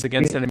overseas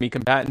against enemy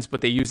combatants,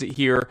 but they use it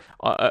here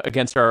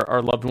against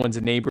our loved ones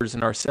and neighbors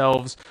and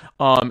ourselves.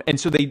 And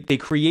so they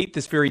create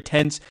this very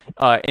tense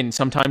and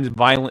sometimes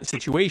violent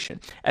situation.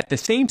 At the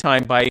same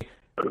time, by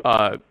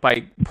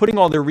putting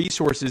all their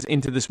resources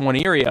into this one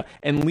area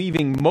and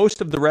leaving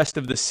most of the rest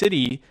of the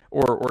city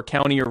or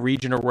county or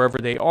region or wherever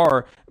they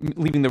are,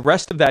 leaving the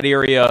rest of that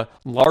area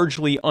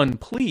largely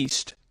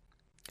unpoliced,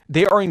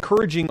 they are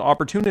encouraging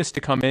opportunists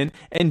to come in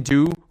and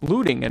do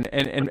looting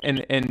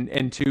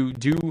and to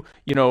do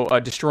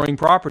destroying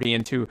property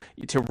and to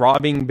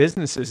robbing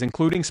businesses,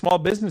 including small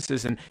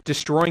businesses, and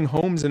destroying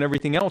homes and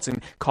everything else,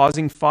 and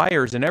causing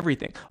fires and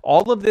everything.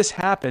 All of this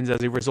happens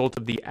as a result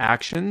of the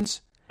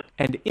actions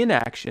and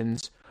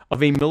inactions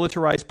of a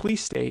militarized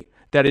police state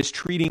that is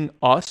treating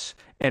us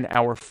and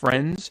our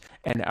friends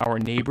and our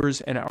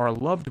neighbors and our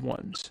loved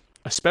ones,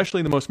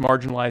 especially the most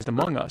marginalized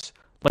among us,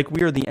 like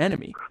we are the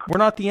enemy. We're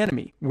not the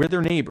enemy. We're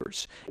their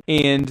neighbors.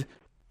 And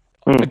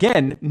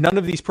again, none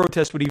of these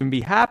protests would even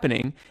be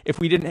happening if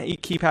we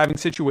didn't keep having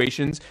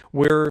situations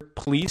where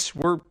police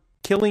were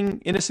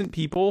killing innocent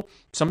people,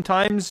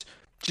 sometimes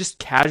just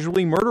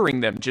casually murdering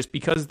them just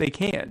because they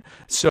can.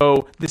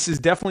 So this is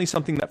definitely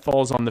something that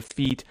falls on the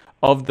feet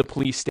of the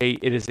police state.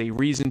 It is a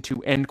reason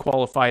to end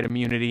qualified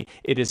immunity.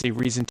 It is a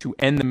reason to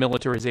end the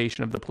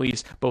militarization of the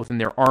police, both in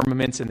their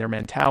armaments and their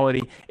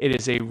mentality. It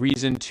is a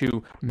reason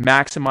to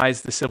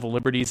maximize the civil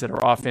liberties that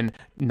are often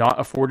not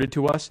afforded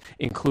to us,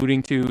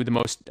 including to the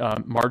most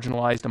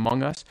marginalized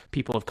among us,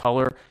 people of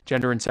color,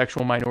 gender and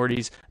sexual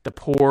minorities, the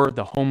poor,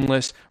 the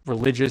homeless,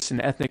 religious and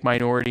ethnic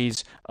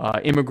minorities,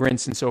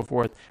 immigrants, and so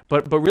forth.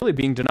 But really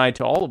being denied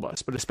to all of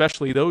us, but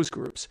especially those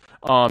groups.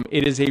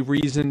 It is a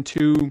reason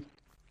to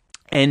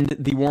end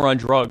the war on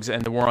drugs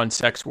and the war on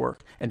sex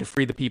work, and to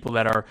free the people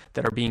that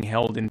are being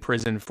held in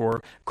prison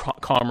for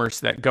commerce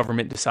that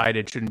government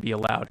decided shouldn't be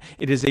allowed.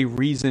 It is a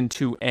reason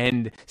to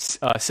end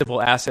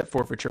civil asset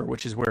forfeiture,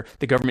 which is where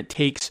the government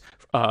takes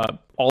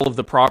all of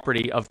the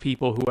property of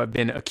people who have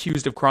been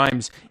accused of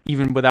crimes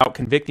even without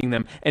convicting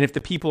them. And if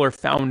the people are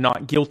found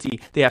not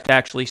guilty, they have to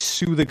actually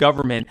sue the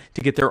government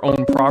to get their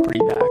own property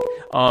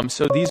back.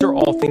 So these are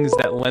all things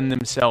that lend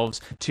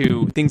themselves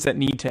to things that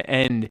need to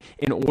end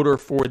in order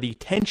for the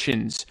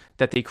tensions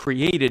that they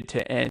created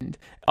to end,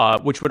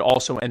 which would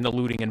also end the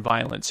looting and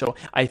violence. So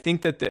I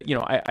think that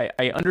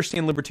I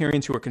understand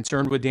libertarians who are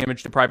concerned with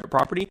damage to private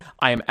property.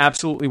 I am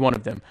absolutely one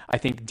of them. I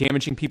think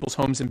damaging people's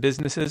homes and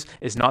businesses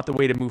is not the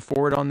way to move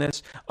forward on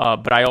this.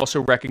 But I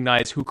also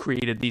recognize who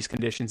created these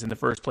conditions in the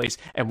first place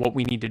and what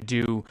we need to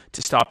do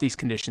to stop these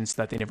conditions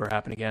so that they never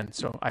happen again.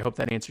 So I hope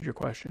that answered your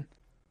question.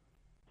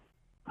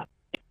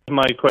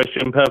 My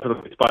question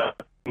perfectly,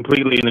 but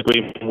completely in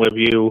agreement with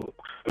you.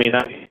 I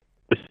mean,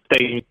 the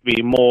state needs to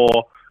be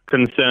more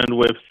concerned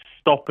with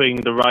stopping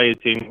the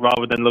rioting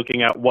rather than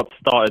looking at what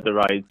started the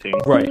rioting.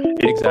 Right,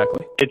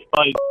 exactly. It's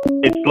like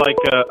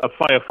a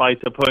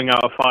firefighter putting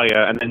out a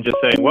fire and then just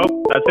saying,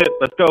 well, that's it,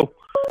 let's go.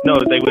 No,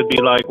 they would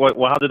be like,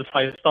 well, how did the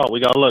fire start? We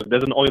gotta look.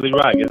 There's an oily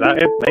rag. Is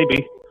that it?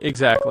 Maybe.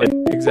 Exactly.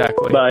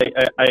 But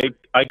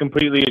I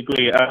completely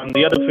agree.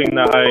 The other thing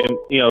that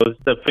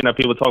the thing that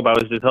people talk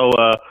about is this whole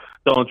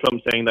Donald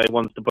Trump saying that he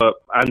wants to put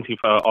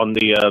Antifa on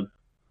the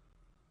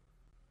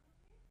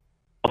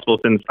possible,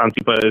 since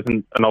Antifa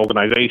isn't an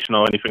organization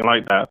or anything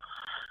like that.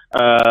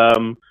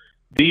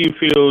 Do you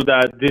feel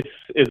that this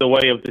is a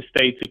way of the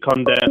state to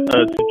condemn,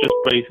 to just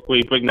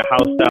basically bring the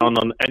house down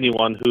on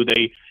anyone who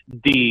they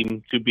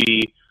deem to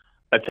be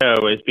a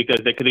terrorist?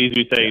 Because they could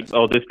easily say,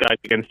 oh, this guy's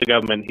against the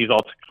government, he's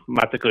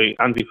automatically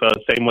Antifa.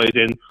 Same way as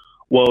in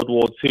World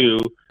War II,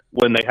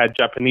 when they had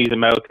Japanese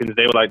Americans,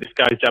 they were like, this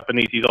guy's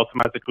Japanese, he's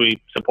automatically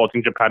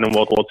supporting Japan in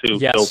World War II.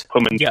 Yes. So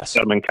put him in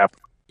German camp.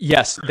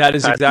 Yes, that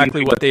is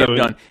exactly what they have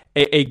done.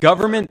 A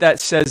government that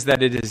says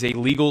that it is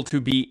illegal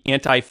to be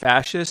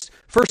anti-fascist,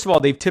 first of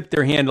all, they've tipped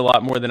their hand a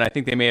lot more than I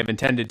think they may have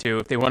intended to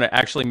if they want to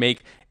actually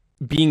make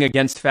being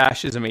against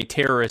fascism a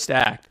terrorist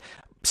act.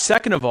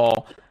 Second of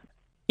all,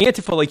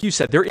 Antifa, like you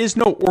said, there is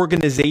no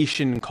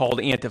organization called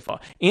Antifa.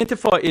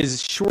 Antifa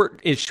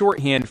is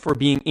shorthand for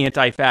being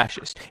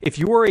anti-fascist. If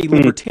you are a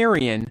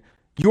libertarian,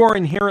 you are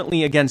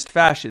inherently against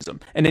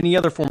fascism and any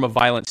other form of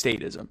violent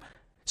statism.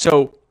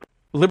 So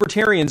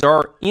libertarians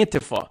are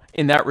Antifa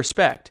in that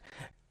respect.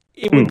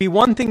 It would be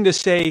one thing to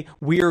say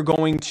we are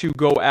going to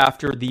go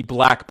after the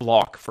Black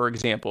Bloc, for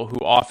example, who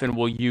often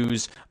will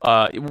use,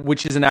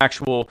 which is an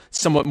actual,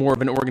 somewhat more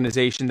of an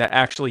organization that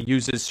actually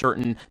uses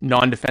certain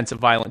non-defensive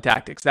violent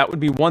tactics. That would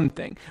be one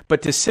thing.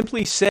 But to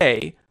simply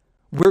say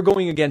we're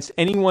going against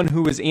anyone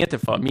who is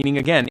Antifa, meaning,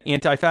 again,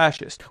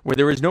 anti-fascist, where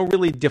there is no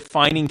really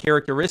defining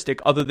characteristic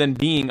other than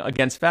being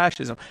against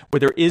fascism,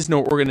 where there is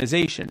no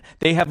organization.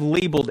 They have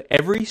labeled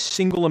every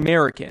single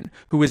American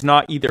who is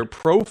not either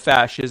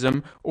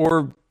pro-fascism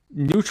or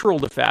neutral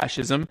to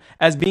fascism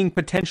as being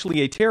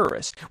potentially a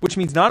terrorist, which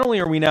means not only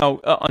are we now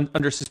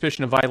under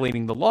suspicion of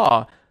violating the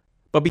law,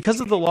 but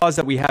because of the laws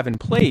that we have in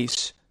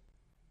place,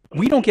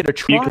 we don't get a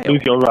trial. You could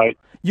lose your right.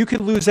 You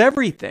could lose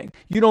everything.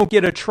 You don't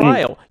get a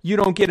trial. You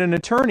don't get an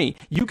attorney.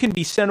 You can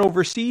be sent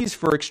overseas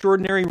for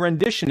extraordinary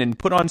rendition and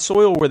put on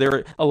soil where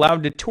they're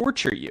allowed to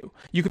torture you.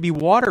 You could be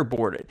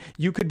waterboarded.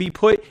 You could be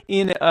put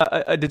in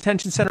a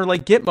detention center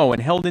like Gitmo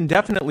and held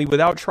indefinitely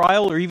without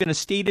trial or even a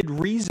stated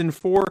reason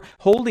for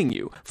holding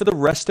you for the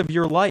rest of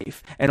your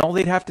life. And all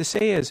they'd have to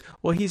say is,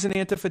 well, he's an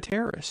Antifa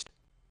terrorist.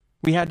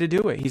 We had to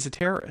do it. He's a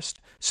terrorist.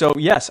 So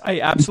yes, I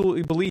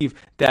absolutely believe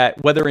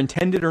that whether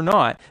intended or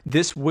not,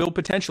 this will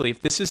potentially,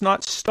 if this is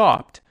not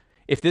stopped,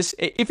 if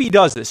he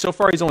does this, so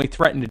far he's only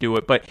threatened to do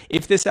it, but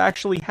if this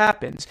actually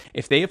happens,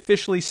 if they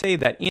officially say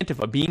that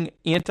Antifa, being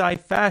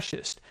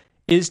anti-fascist,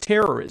 is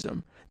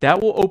terrorism,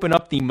 that will open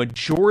up the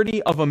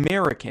majority of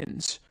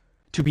Americans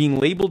to being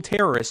labeled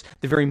terrorists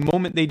the very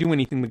moment they do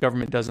anything the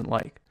government doesn't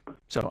like.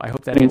 So I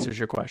hope that answers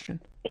your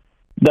question.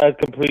 That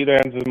completely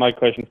answers my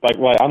question, Spike.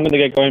 Right, I'm going to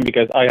get going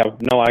because I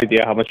have no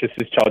idea how much this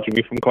is charging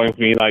me from calling for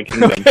me like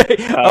Kingdom.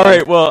 All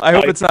right, well, I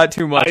hope it's not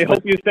too much. I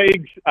hope you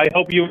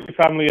and your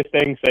family are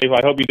staying safe. I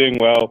hope you're doing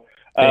well.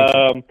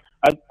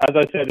 As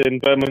I said in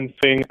Berman's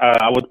thing,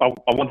 I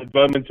wanted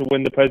Berman to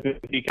win the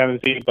presidency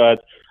candidacy,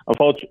 but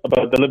unfortunately,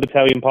 the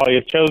Libertarian Party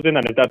has chosen,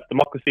 and if that's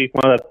democracy,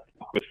 well, that's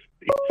democracy.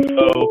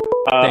 So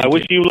I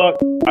wish you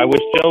luck. I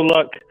wish Joe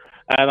luck.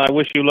 And I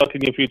wish you luck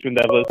in your future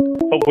endeavors.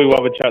 Hopefully we'll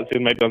have a chat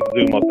soon, maybe on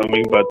Zoom or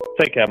something. But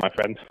take care, my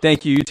friend.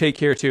 Thank you. You take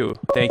care, too.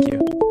 Thank you.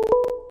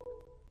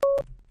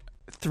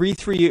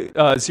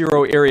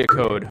 330 area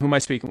code. Who am I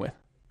speaking with?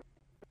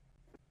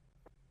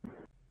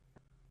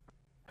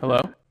 Hello?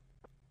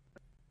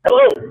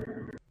 Hello.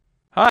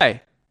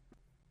 Hi.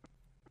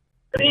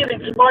 Good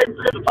evening. It's Mike.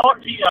 Good to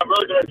talk to you. I'm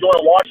really going to enjoy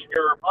watching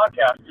your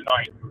podcast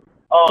tonight.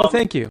 Well,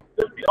 thank you.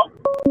 Not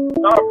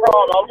a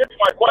problem. I'll get to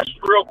my question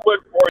real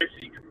quick for you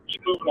so you can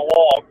keep moving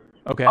along.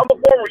 Okay. I'm a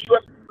former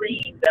U.S.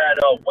 Marine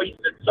that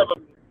wasted 7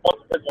 months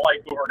of his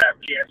life over in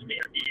Afghanistan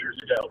a few years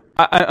ago.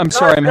 I'm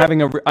sorry.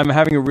 I'm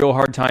having a real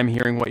hard time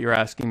hearing what you're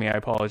asking me. I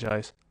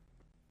apologize.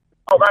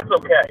 Oh, that's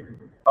okay.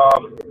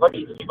 Let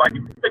me see if I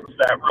can fix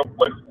that real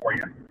quick for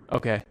you.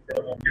 Okay.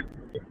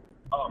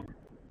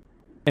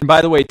 And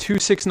by the way,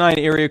 269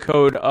 area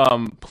code.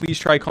 Please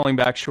try calling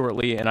back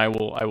shortly, and I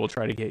will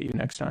try to get you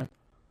next time.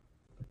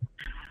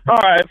 All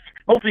right.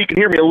 Hopefully you can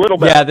hear me a little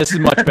better. Yeah, this is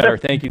much better.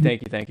 Thank you.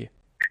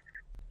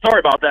 Sorry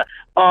about that.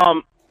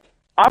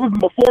 I was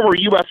a former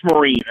U.S.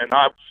 Marine, and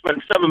I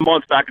spent 7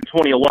 months back in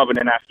 2011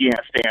 in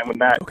Afghanistan with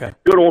that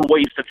good old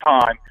waste of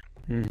time.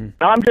 Mm-hmm.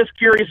 Now, I'm just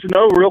curious to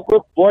know real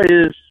quick, what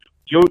is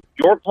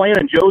your plan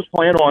and Joe's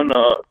plan on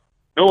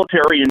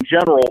military in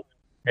general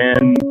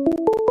and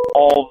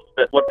all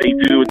that, what they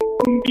do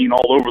and being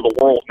all over the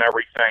world and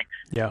everything.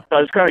 Yeah. So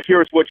I was kind of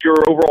curious what your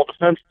overall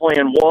defense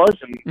plan was,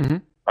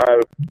 and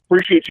I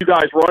appreciate you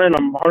guys running.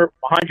 I'm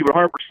behind you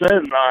 100%,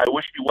 and I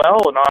wish you well,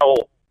 and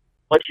I'll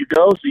let you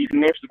go so you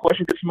can answer the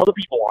question, get some other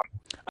people on.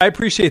 I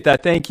appreciate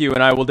that. Thank you.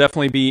 And I will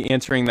definitely be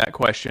answering that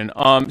question.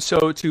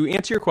 So to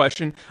answer your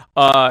question,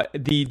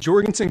 the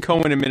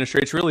Jorgensen-Cohen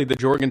administration, really the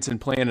Jorgensen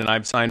plan, and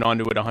I've signed on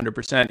to it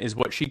 100%, is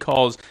what she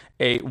calls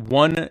a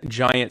one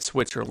giant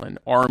Switzerland,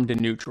 armed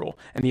and neutral.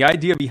 And the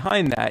idea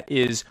behind that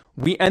is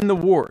we end the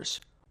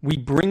wars. We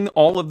bring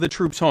all of the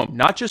troops home,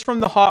 not just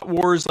from the hot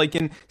wars like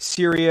in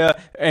Syria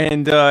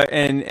and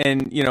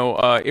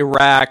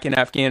Iraq and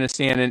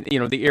Afghanistan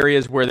and the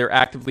areas where they're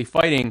actively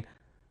fighting,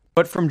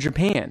 but from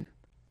Japan,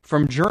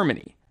 from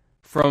Germany,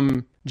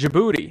 from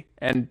Djibouti,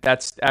 and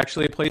that's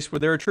actually a place where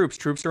there are troops.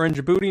 Troops are in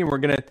Djibouti, and we're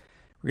gonna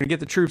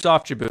get the troops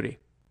off Djibouti.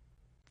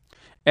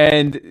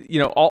 And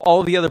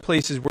all the other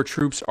places where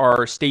troops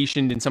are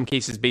stationed, in some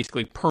cases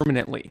basically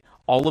permanently,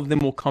 all of them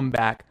will come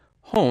back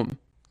home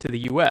to the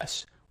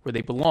U.S. where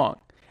they belong.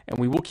 And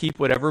we will keep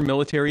whatever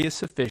military is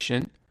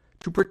sufficient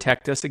to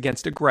protect us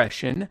against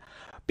aggression,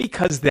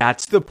 because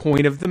that's the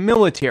point of the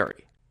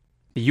military.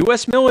 The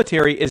U.S.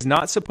 military is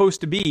not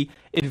supposed to be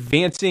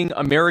advancing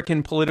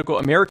American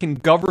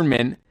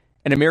government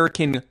and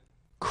American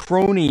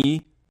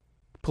crony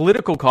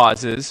political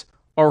causes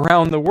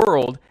around the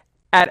world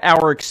at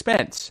our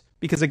expense.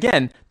 Because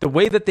again, the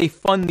way that they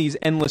fund these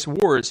endless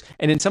wars,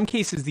 and in some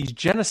cases these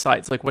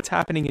genocides, like what's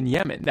happening in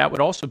Yemen, that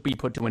would also be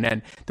put to an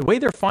end. The way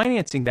they're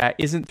financing that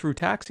isn't through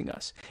taxing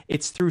us.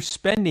 It's through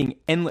spending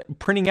and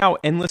printing out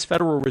endless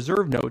Federal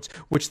Reserve notes,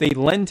 which they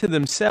lend to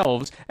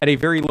themselves at a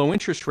very low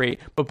interest rate.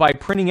 But by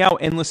printing out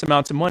endless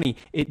amounts of money,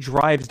 it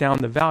drives down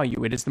the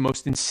value. It is the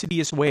most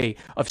insidious way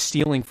of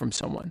stealing from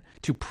someone,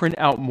 to print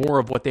out more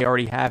of what they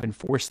already have and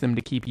force them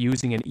to keep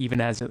using it even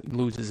as it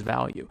loses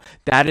value.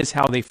 That is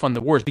how they fund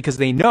the wars, because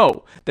they know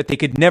that they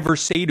could never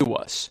say to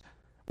us,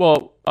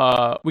 well,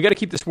 we got to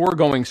keep this war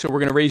going, so we're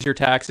going to raise your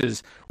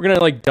taxes. We're going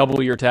to like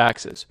double your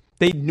taxes.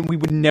 We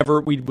would never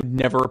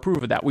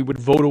approve of that. We would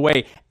vote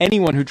away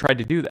anyone who tried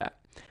to do that.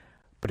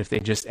 But if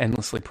they just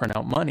endlessly print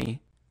out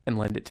money and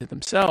lend it to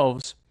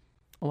themselves,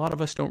 a lot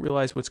of us don't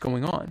realize what's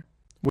going on,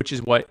 which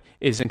is what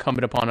is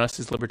incumbent upon us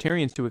as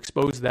libertarians to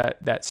expose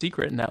that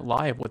secret and that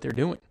lie of what they're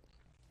doing.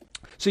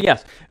 So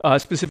yes,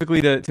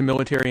 specifically to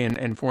military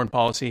and foreign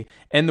policy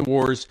and the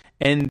wars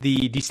and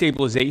the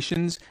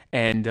destabilizations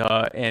and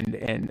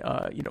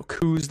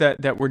coups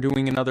that we're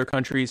doing in other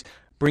countries,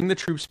 bring the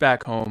troops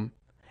back home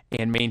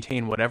and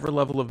maintain whatever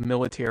level of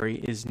military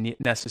is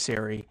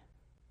necessary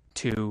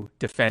to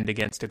defend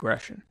against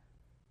aggression.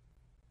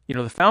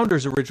 The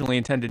founders originally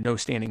intended no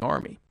standing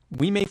army.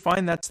 We may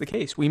find that's the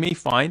case. We may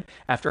find,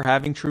 after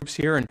having troops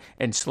here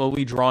and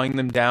slowly drawing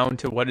them down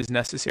to what is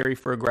necessary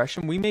for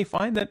aggression, we may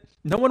find that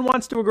no one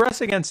wants to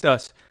aggress against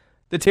us.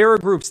 The terror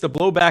groups, the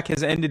blowback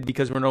has ended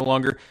because we're no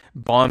longer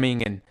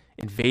bombing and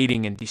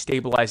invading and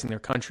destabilizing their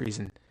countries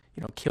and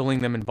killing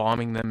them and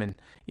bombing them and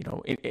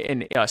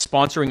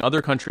sponsoring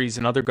other countries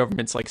and other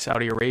governments like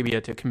Saudi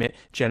Arabia to commit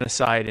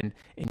genocide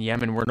in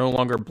Yemen. We're no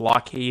longer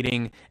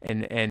blockading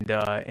and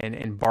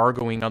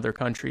embargoing other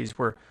countries.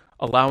 We're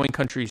allowing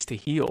countries to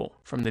heal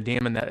from the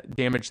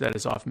damage that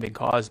has often been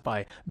caused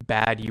by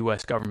bad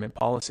U.S. government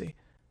policy.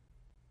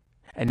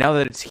 And now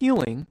that it's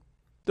healing,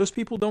 those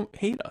people don't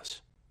hate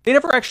us. They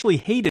never actually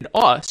hated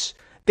us.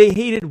 They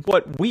hated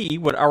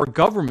what our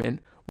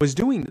government was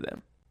doing to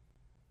them.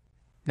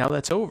 Now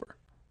that's over.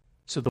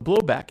 So the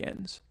blowback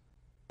ends.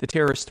 The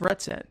terrorist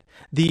threats end.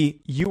 The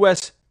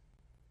U.S.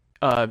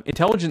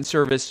 intelligence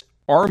service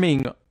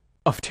arming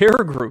of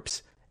terror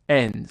groups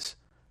ends.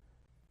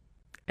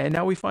 And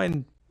now we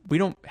find we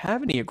don't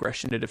have any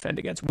aggression to defend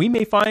against. We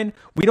may find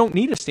we don't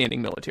need a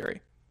standing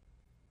military.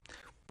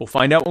 We'll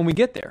find out when we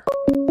get there,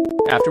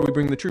 after we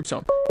bring the troops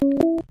home.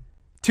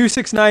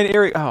 269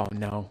 area... Oh,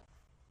 no.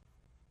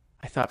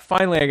 I thought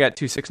finally I got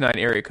 269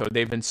 area code.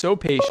 They've been so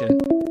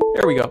patient.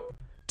 There we go.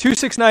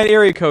 269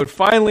 area code.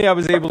 Finally, I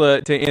was able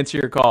to answer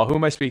your call. Who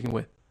am I speaking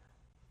with?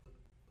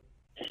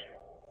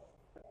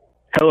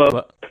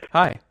 Hello.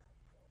 Hi.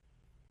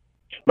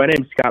 My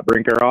name's Scott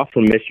Brinkeroff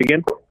from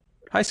Michigan.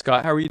 Hi,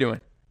 Scott. How are you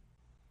doing?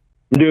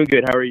 I'm doing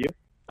good. How are you?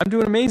 I'm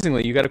doing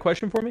amazingly. You got a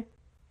question for me?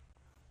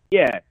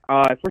 Yeah.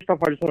 First off,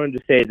 I just wanted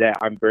to say that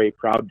I'm very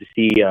proud to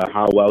see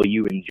how well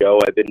you and Joe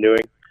have been doing.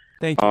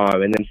 Thank you.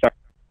 And then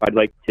I'd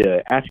like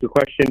to ask a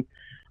question.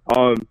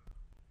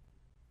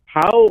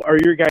 How are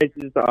your guys'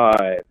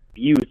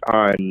 views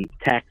on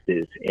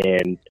taxes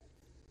and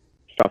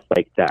stuff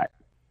like that?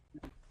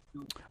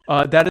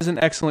 That is an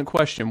excellent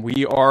question.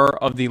 We are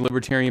of the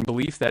libertarian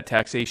belief that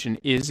taxation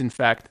is, in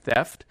fact,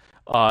 theft.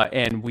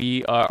 And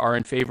we are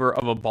in favor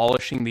of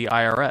abolishing the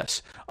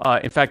IRS.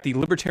 In fact, the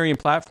Libertarian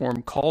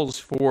Platform calls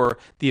for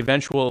the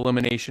eventual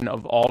elimination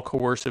of all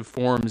coercive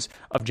forms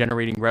of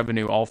generating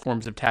revenue, all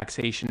forms of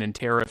taxation and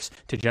tariffs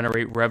to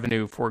generate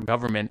revenue for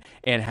government,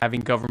 and having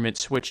government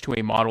switch to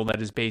a model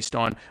that is based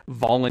on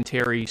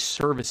voluntary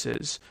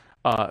services,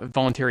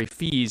 voluntary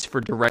fees for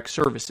direct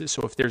services.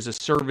 So if there's a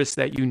service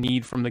that you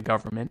need from the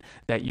government,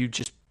 that you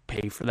just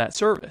pay for that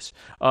service.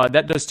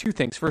 That does two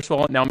things. First of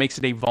all, it now makes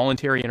it a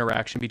voluntary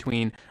interaction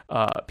between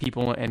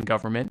people and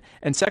government.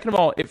 And second of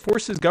all, it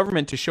forces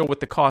government to show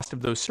what the cost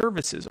of those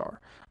services are,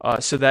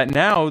 so that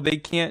now they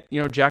can't,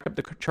 jack up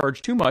the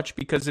charge too much,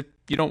 because if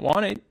you don't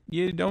want it,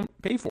 you don't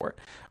pay for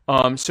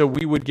it. So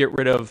we would get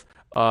rid of,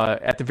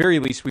 at the very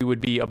least, we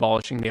would be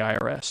abolishing the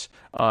IRS.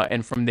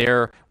 And from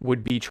there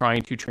would be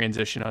trying to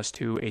transition us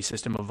to a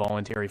system of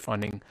voluntary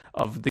funding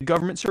of the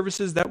government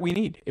services that we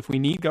need. If we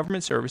need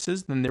government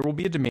services, then there will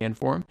be a demand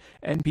for them,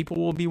 and people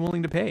will be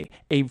willing to pay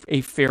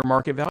a fair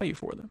market value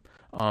for them.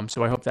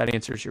 So I hope that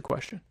answers your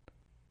question.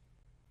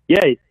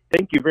 Yeah,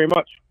 thank you very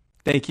much.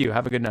 Thank you.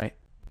 Have a good night.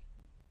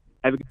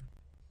 Have a good.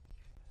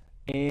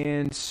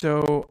 And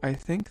so I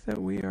think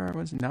that we are,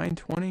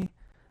 9:20?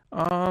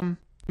 Let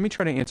me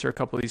try to answer a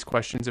couple of these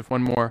questions. If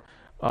one more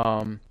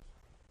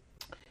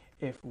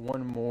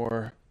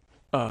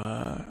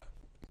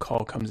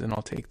call comes in,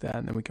 I'll take that,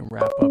 and then we can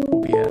wrap up.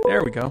 We'll be at,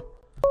 there we go.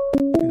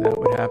 Knew that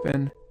would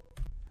happen.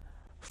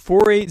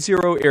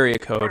 480 area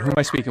code. Who am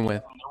I speaking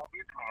with?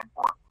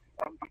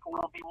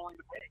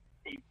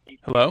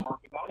 Hello?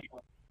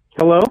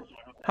 Hello?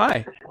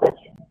 Hi.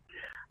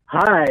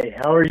 Hi,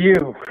 how are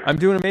you? I'm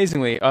doing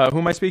amazingly. Who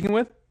am I speaking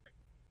with?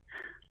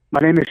 My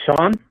name is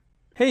Sean.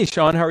 Hey,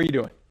 Sean, how are you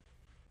doing?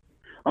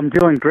 I'm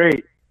doing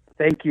great.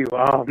 Thank you.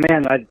 Oh,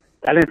 man,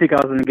 I didn't think I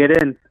was going to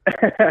get in.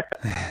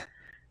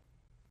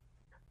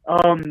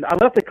 I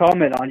left a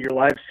comment on your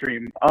live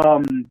stream.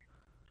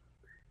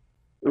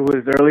 It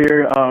was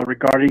earlier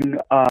regarding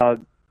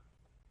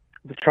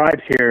the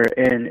tribes here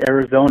in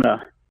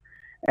Arizona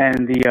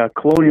and the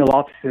colonial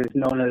offices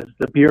known as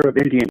the Bureau of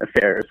Indian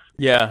Affairs.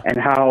 Yeah. And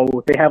how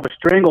they have a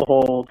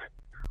stranglehold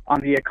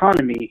on the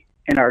economy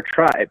in our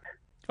tribe.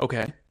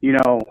 Okay. You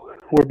know,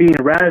 we're being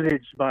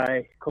ravaged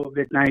by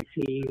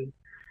COVID-19.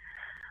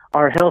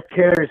 Our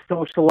healthcare is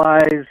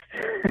socialized.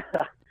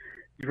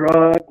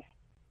 Drugs,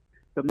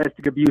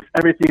 domestic abuse,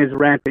 everything is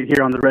rampant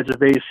here on the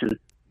reservation.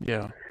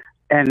 Yeah.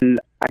 And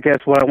I guess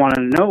what I want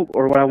to know,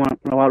 or what I want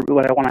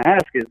to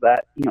ask, is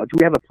that, you know, do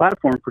we have a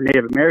platform for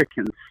Native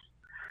Americans?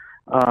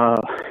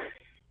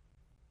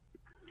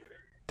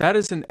 That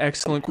is an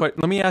excellent question.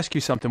 Let me ask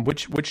you something.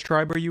 Which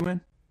tribe are you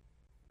in?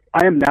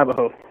 I am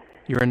Navajo.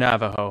 You're a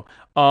Navajo.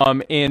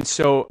 And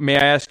so may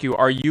I ask you,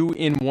 are you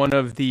in one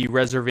of the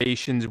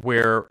reservations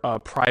where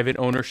private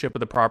ownership of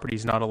the property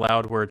is not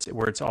allowed, where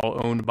it's all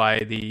owned by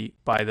the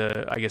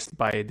I guess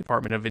by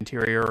Department of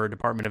Interior or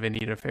Department of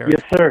Indian Affairs?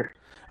 Yes, sir.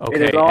 Okay.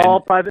 It is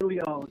all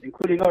privately owned,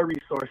 including our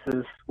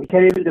resources. We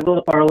can't even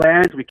develop our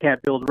lands. We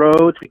can't build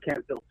roads. We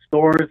can't build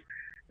stores.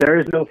 There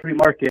is no free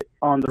market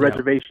on the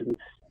reservations.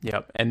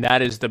 Yep. And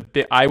that is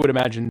I would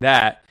imagine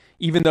that,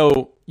 even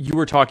though you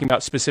were talking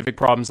about specific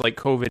problems like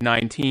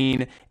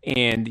COVID-19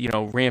 and, you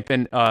know,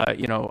 rampant,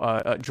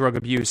 drug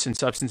abuse and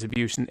substance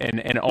abuse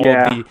and all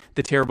of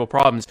the terrible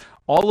problems,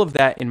 all of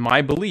that, in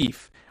my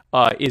belief,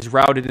 is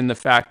routed in the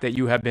fact that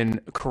you have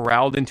been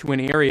corralled into an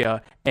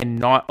area and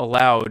not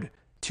allowed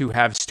to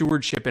have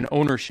stewardship and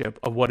ownership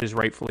of what is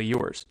rightfully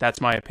yours. That's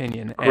my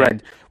opinion. Correct.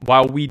 And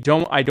while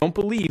I don't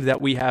believe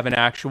that we have an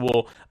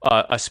actual,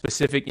 a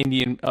specific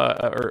Indian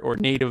or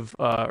Native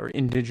or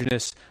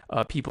indigenous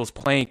people's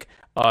plank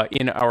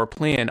in our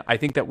plan, I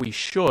think that we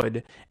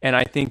should, and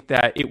I think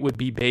that it would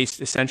be based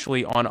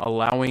essentially on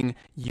allowing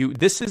you.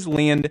 This is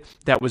land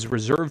that was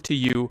reserved to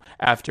you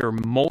after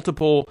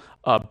multiple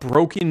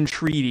broken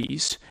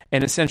treaties,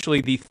 and essentially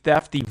the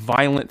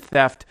violent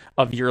theft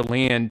of your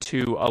land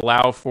to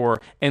allow for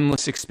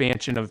endless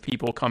expansion of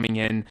people coming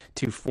in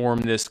to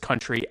form this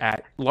country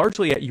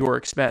largely at your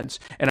expense.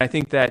 And I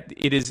think that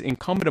it is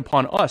incumbent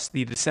upon us,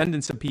 the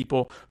descendants of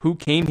people who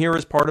came here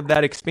as part of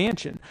that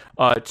expansion,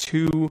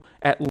 to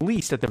at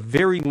the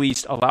very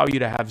least, allow you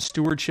to have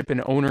stewardship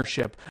and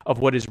ownership of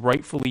what is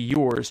rightfully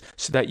yours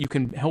so that you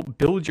can help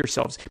build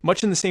yourselves,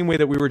 much in the same way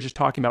that we were just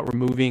talking about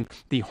removing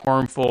the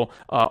harmful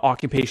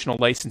occupational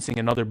licensing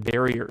and other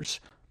barriers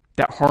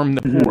that harm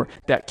the poor,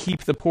 that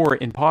keep the poor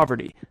in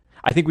poverty.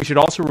 I think we should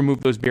also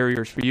remove those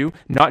barriers for you,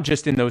 not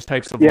just in those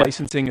types of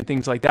licensing and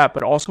things like that,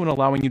 but also in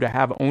allowing you to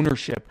have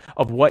ownership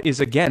of what is,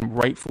 again,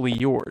 rightfully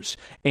yours.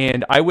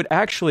 And I would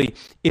actually,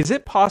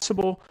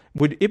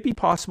 would it be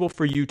possible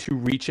for you to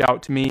reach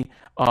out to me,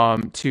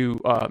 to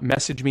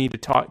message me, to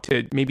talk,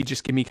 to maybe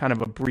just give me kind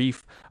of a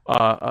brief,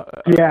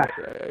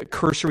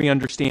 cursory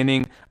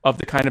understanding of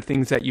the kind of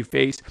things that you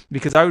face?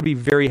 Because I would be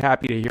very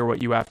happy to hear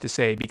what you have to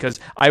say, because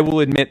I will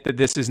admit that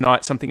this is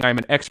not something I'm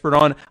an expert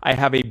on. I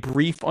have a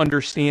brief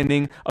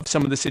understanding of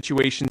some of the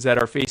situations that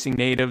are facing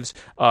natives,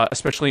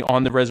 especially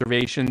on the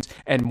reservations.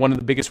 And one of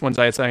the biggest ones,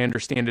 as I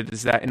understand it,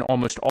 is that in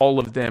almost all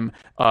of them,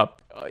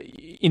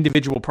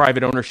 individual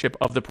private ownership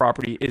of the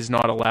property is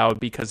not allowed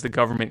because the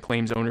government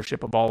claims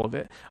ownership of all of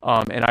it.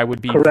 And I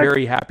would be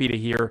very happy to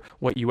hear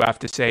what you have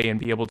to say and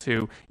be able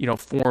to,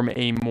 form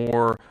a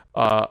more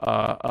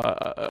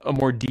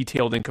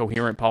detailed and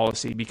coherent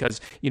policy.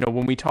 Because,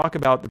 when we talk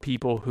about the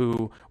people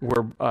who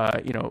were,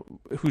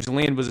 whose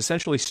land was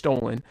essentially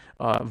stolen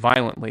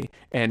violently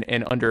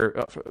and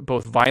under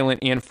both violent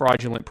and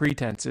fraudulent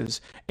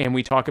pretenses, and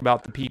we talk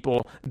about the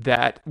people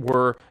that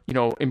were,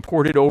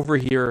 imported over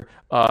here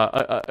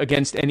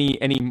against any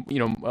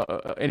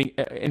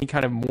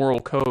kind of moral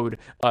code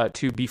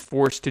to be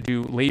forced to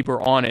do labor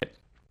on it.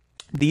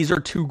 These are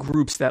two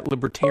groups that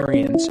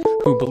libertarians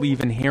who believe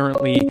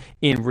inherently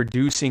in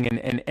reducing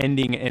and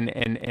ending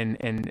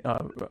and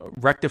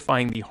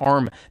rectifying the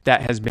harm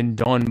that has been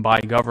done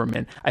by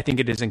government. I think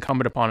it is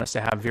incumbent upon us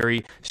to have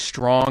very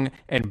strong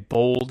and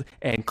bold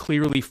and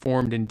clearly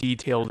formed and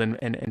detailed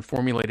and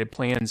formulated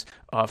plans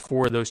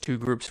for those two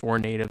groups, for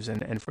natives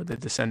and for the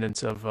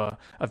descendants of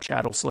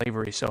chattel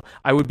slavery. So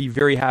I would be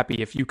very happy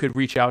if you could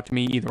reach out to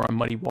me either on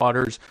Muddy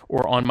Waters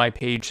or on my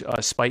page,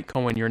 Spike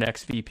Cohen, Your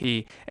Next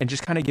VP, and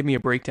just kind of give me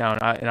a breakdown,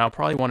 and I'll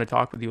probably want to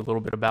talk with you a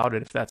little bit about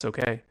it if that's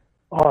okay.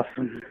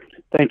 Awesome.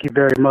 Thank you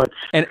very much.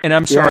 And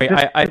I'm sorry,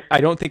 I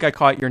don't think I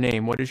caught your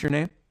name. What is your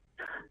name?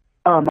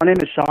 My name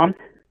is Sean.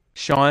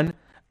 Sean?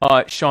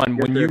 Sean,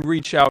 when you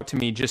reach out to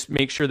me, just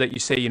make sure that you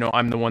say,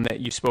 I'm the one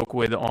that you spoke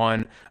with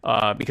on,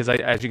 because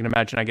as you can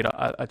imagine, I get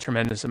a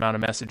tremendous amount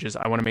of messages.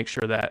 I want to make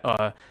sure that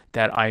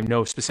that I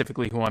know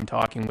specifically who I'm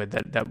talking with,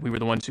 that we were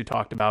the ones who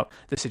talked about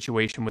the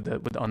situation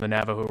on the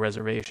Navajo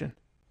reservation.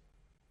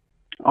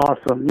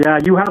 Awesome. Yeah,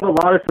 you have a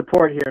lot of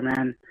support here,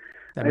 man.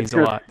 That means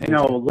a lot. Thank you.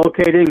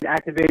 Locating,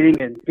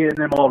 activating, and getting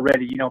them all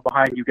ready,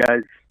 behind you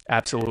guys.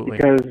 Absolutely.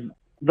 Because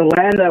the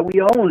land that we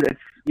own,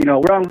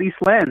 we're on leased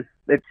land.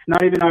 It's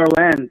not even our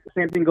land. The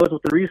same thing goes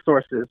with the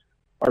resources.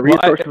 Our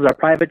resources are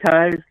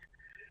privatized.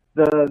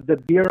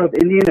 The Bureau of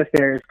Indian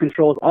Affairs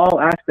controls all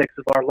aspects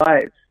of our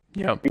lives,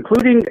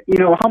 including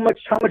how much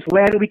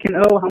land we can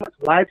owe, how much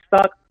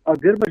livestock. A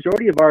good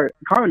majority of our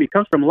economy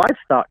comes from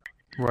livestock,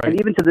 and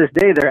even to this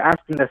day, they're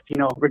asking us,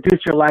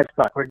 reduce your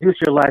livestock, reduce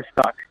your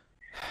livestock.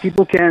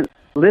 People can't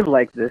live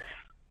like this.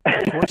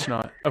 Of course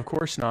not. Of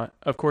course not.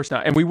 Of course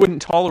not. And we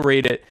wouldn't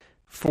tolerate it.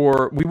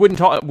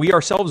 We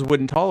ourselves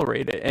wouldn't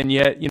tolerate it, and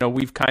yet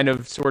we've kind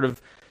of sort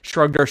of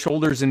shrugged our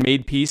shoulders and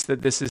made peace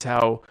that this is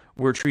how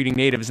we're treating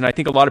natives. And I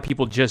think a lot of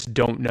people just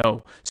don't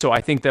know. So I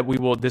think that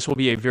this will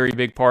be a very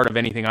big part of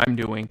anything I'm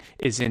doing,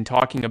 is in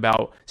talking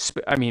about,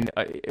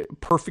 a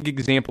perfect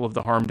example of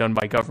the harm done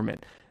by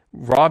government.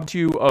 Robbed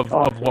you of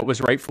what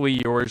was rightfully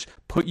yours,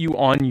 put you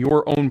on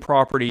your own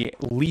property,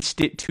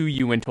 leased it to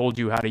you, and told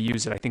you how to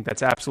use it. I think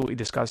that's absolutely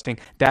disgusting.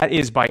 That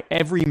is, by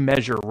every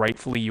measure,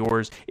 rightfully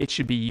yours. It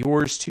should be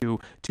yours to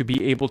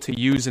be able to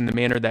use in the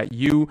manner that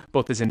you,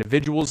 both as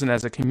individuals and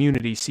as a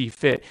community, see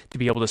fit to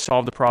be able to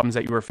solve the problems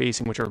that you are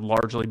facing, which are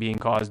largely being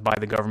caused by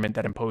the government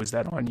that imposed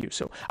that on you.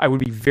 So I would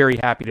be very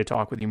happy to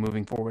talk with you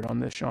moving forward on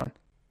this, Sean.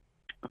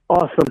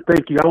 Awesome.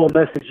 Thank you. I will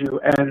message you.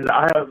 And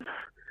I have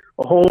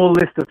a whole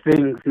list of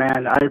things,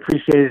 man. I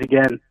appreciate it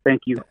again.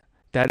 Thank you.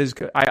 That is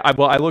good.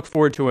 I look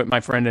forward to it,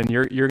 my friend, and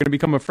you're going to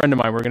become a friend of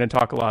mine. We're going to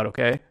talk a lot,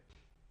 okay?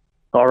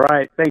 All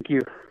right. Thank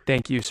you.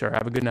 Thank you, sir.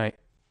 Have a good night.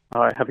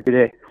 All right. Have a good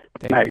day.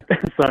 Night.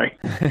 Sorry.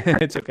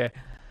 It's okay.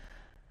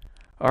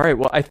 All right.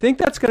 Well, I think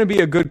that's going to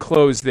be a good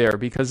close there,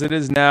 because it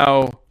is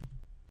now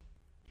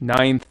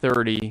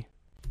 9:30.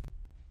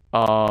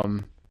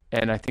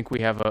 And I think we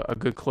have a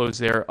good close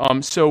there.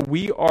 So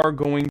we are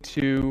going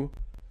to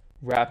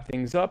wrap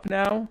things up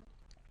now.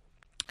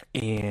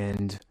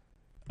 And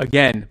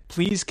again,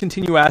 please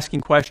continue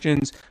asking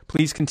questions.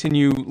 Please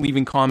continue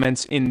leaving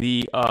comments in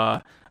the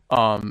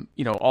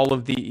all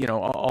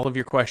of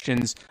your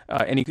questions.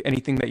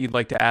 Anything that you'd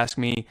like to ask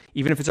me,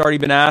 even if it's already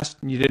been asked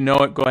and you didn't know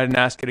it, go ahead and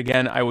ask it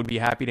again. I would be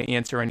happy to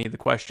answer any of the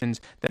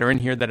questions that are in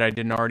here that I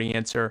didn't already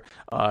answer.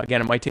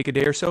 Again, it might take a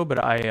day or so, but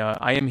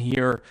I am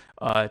here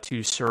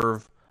to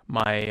serve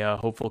my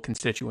hopeful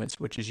constituents,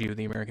 which is you,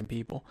 the American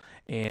people,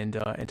 and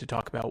to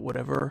talk about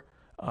whatever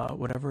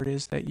it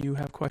is that you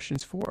have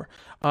questions for.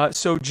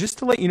 So just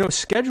to let you know,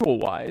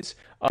 schedule-wise,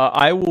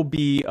 I will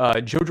be,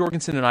 Joe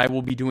Jorgensen and I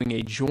will be doing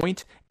a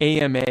joint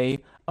AMA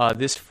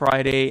this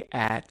Friday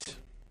at,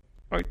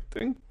 I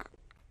think,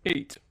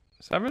 8.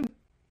 7?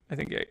 I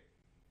think 8.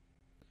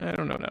 I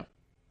don't know now.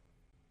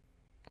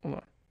 Hold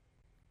on.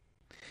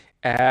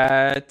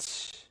 At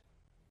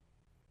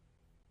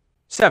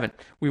 7.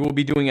 We will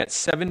be doing at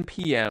 7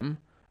 p.m.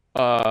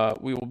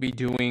 We will be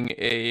doing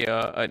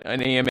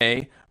an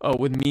AMA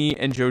with me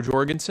and Joe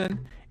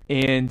Jorgensen.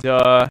 And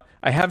I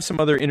have some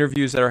other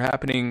interviews that are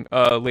happening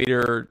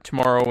later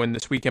tomorrow and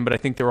this weekend, but I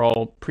think they're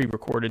all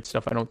pre-recorded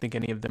stuff. I don't think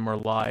any of them are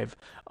live.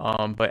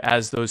 But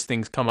as those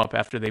things come up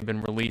after they've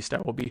been released,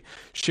 I will be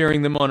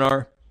sharing them on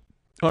our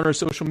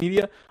social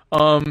media.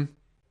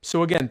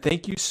 So again,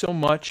 thank you so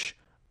much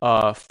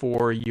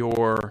for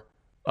your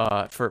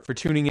for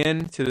tuning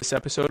in to this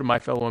episode of My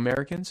Fellow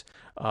Americans.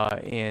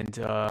 And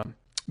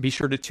be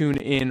sure to tune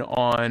in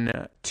on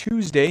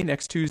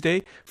next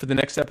Tuesday, for the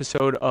next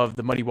episode of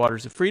The Muddy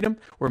Waters of Freedom,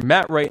 where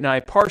Matt Wright and I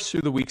parse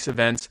through the week's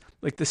events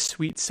like the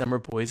sweet summer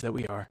boys that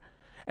we are.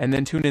 And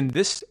then tune in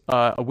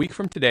a week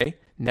from today,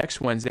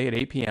 next Wednesday at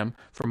 8 p.m.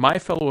 for My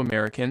Fellow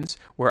Americans,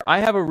 where I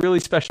have a really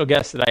special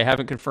guest that I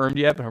haven't confirmed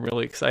yet, but I'm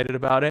really excited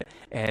about it.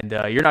 And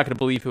you're not going to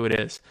believe who it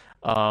is.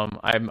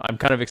 I'm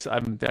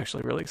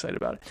actually really excited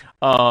about it.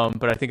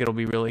 But I think it'll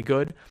be really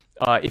good.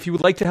 If you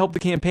would like to help the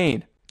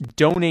campaign,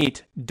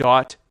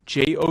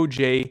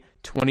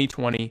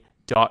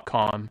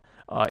 donate.joj2020.com.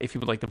 If you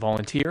would like to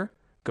volunteer,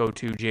 go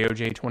to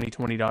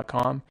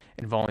joj2020.com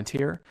and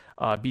volunteer.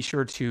 Be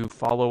sure to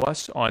follow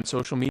us on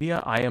social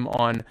media. I am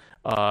on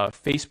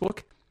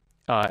Facebook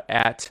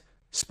at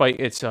Spike.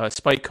 It's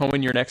Spike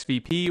Cohen, your next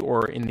VP,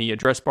 or in the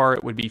address bar,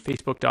 it would be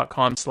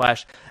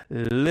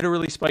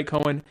facebook.com/literally Spike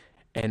Cohen.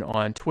 And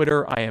on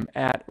Twitter, I am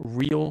at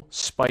Real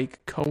Spike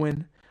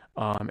Cohen.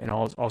 And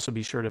I'll also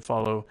be sure to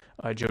follow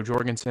Joe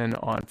Jorgensen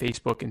on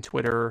Facebook and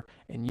Twitter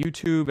and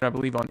YouTube, and I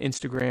believe on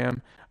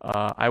Instagram.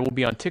 I will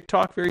be on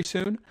TikTok very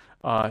soon,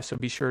 so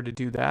be sure to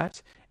do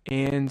that.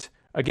 And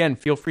again,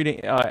 feel free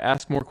to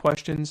ask more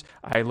questions.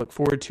 I look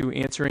forward to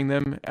answering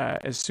them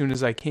as soon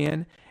as I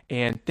can.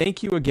 And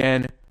thank you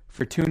again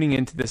for tuning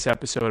into this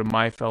episode of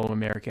My Fellow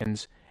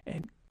Americans,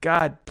 and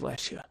God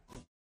bless you.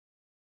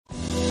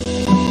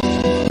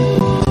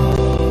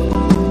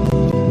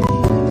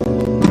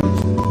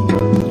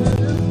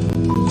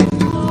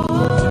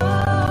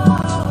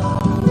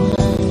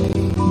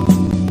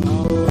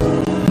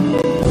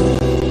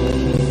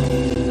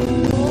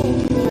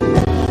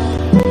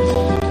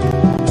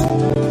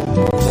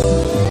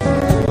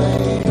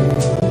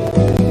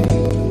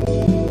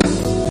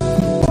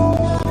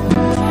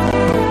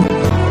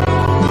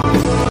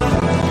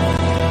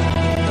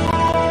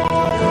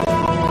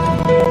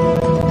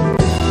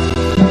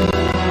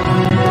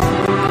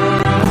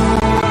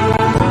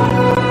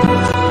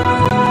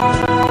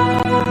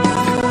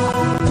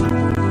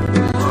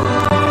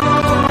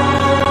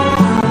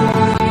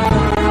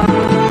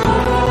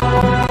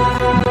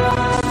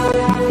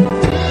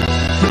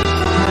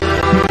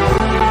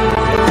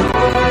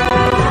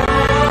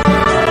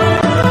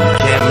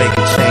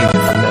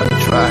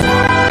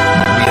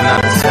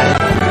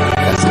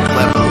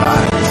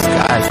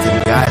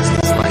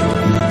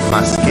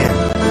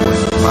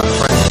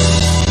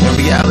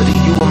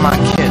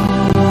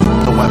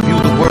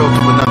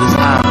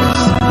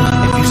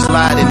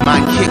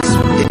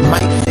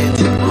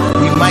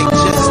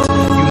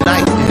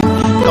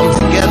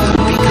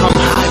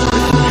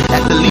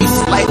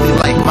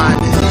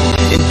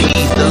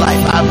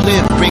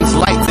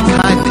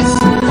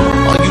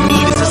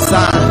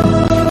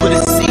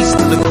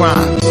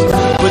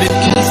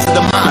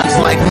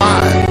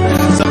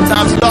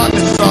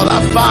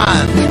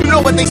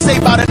 they say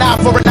about an eye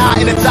for an eye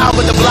and a dime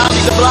with the blind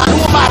lead the blind.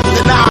 Who am I to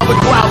deny? I would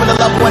cry when the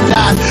love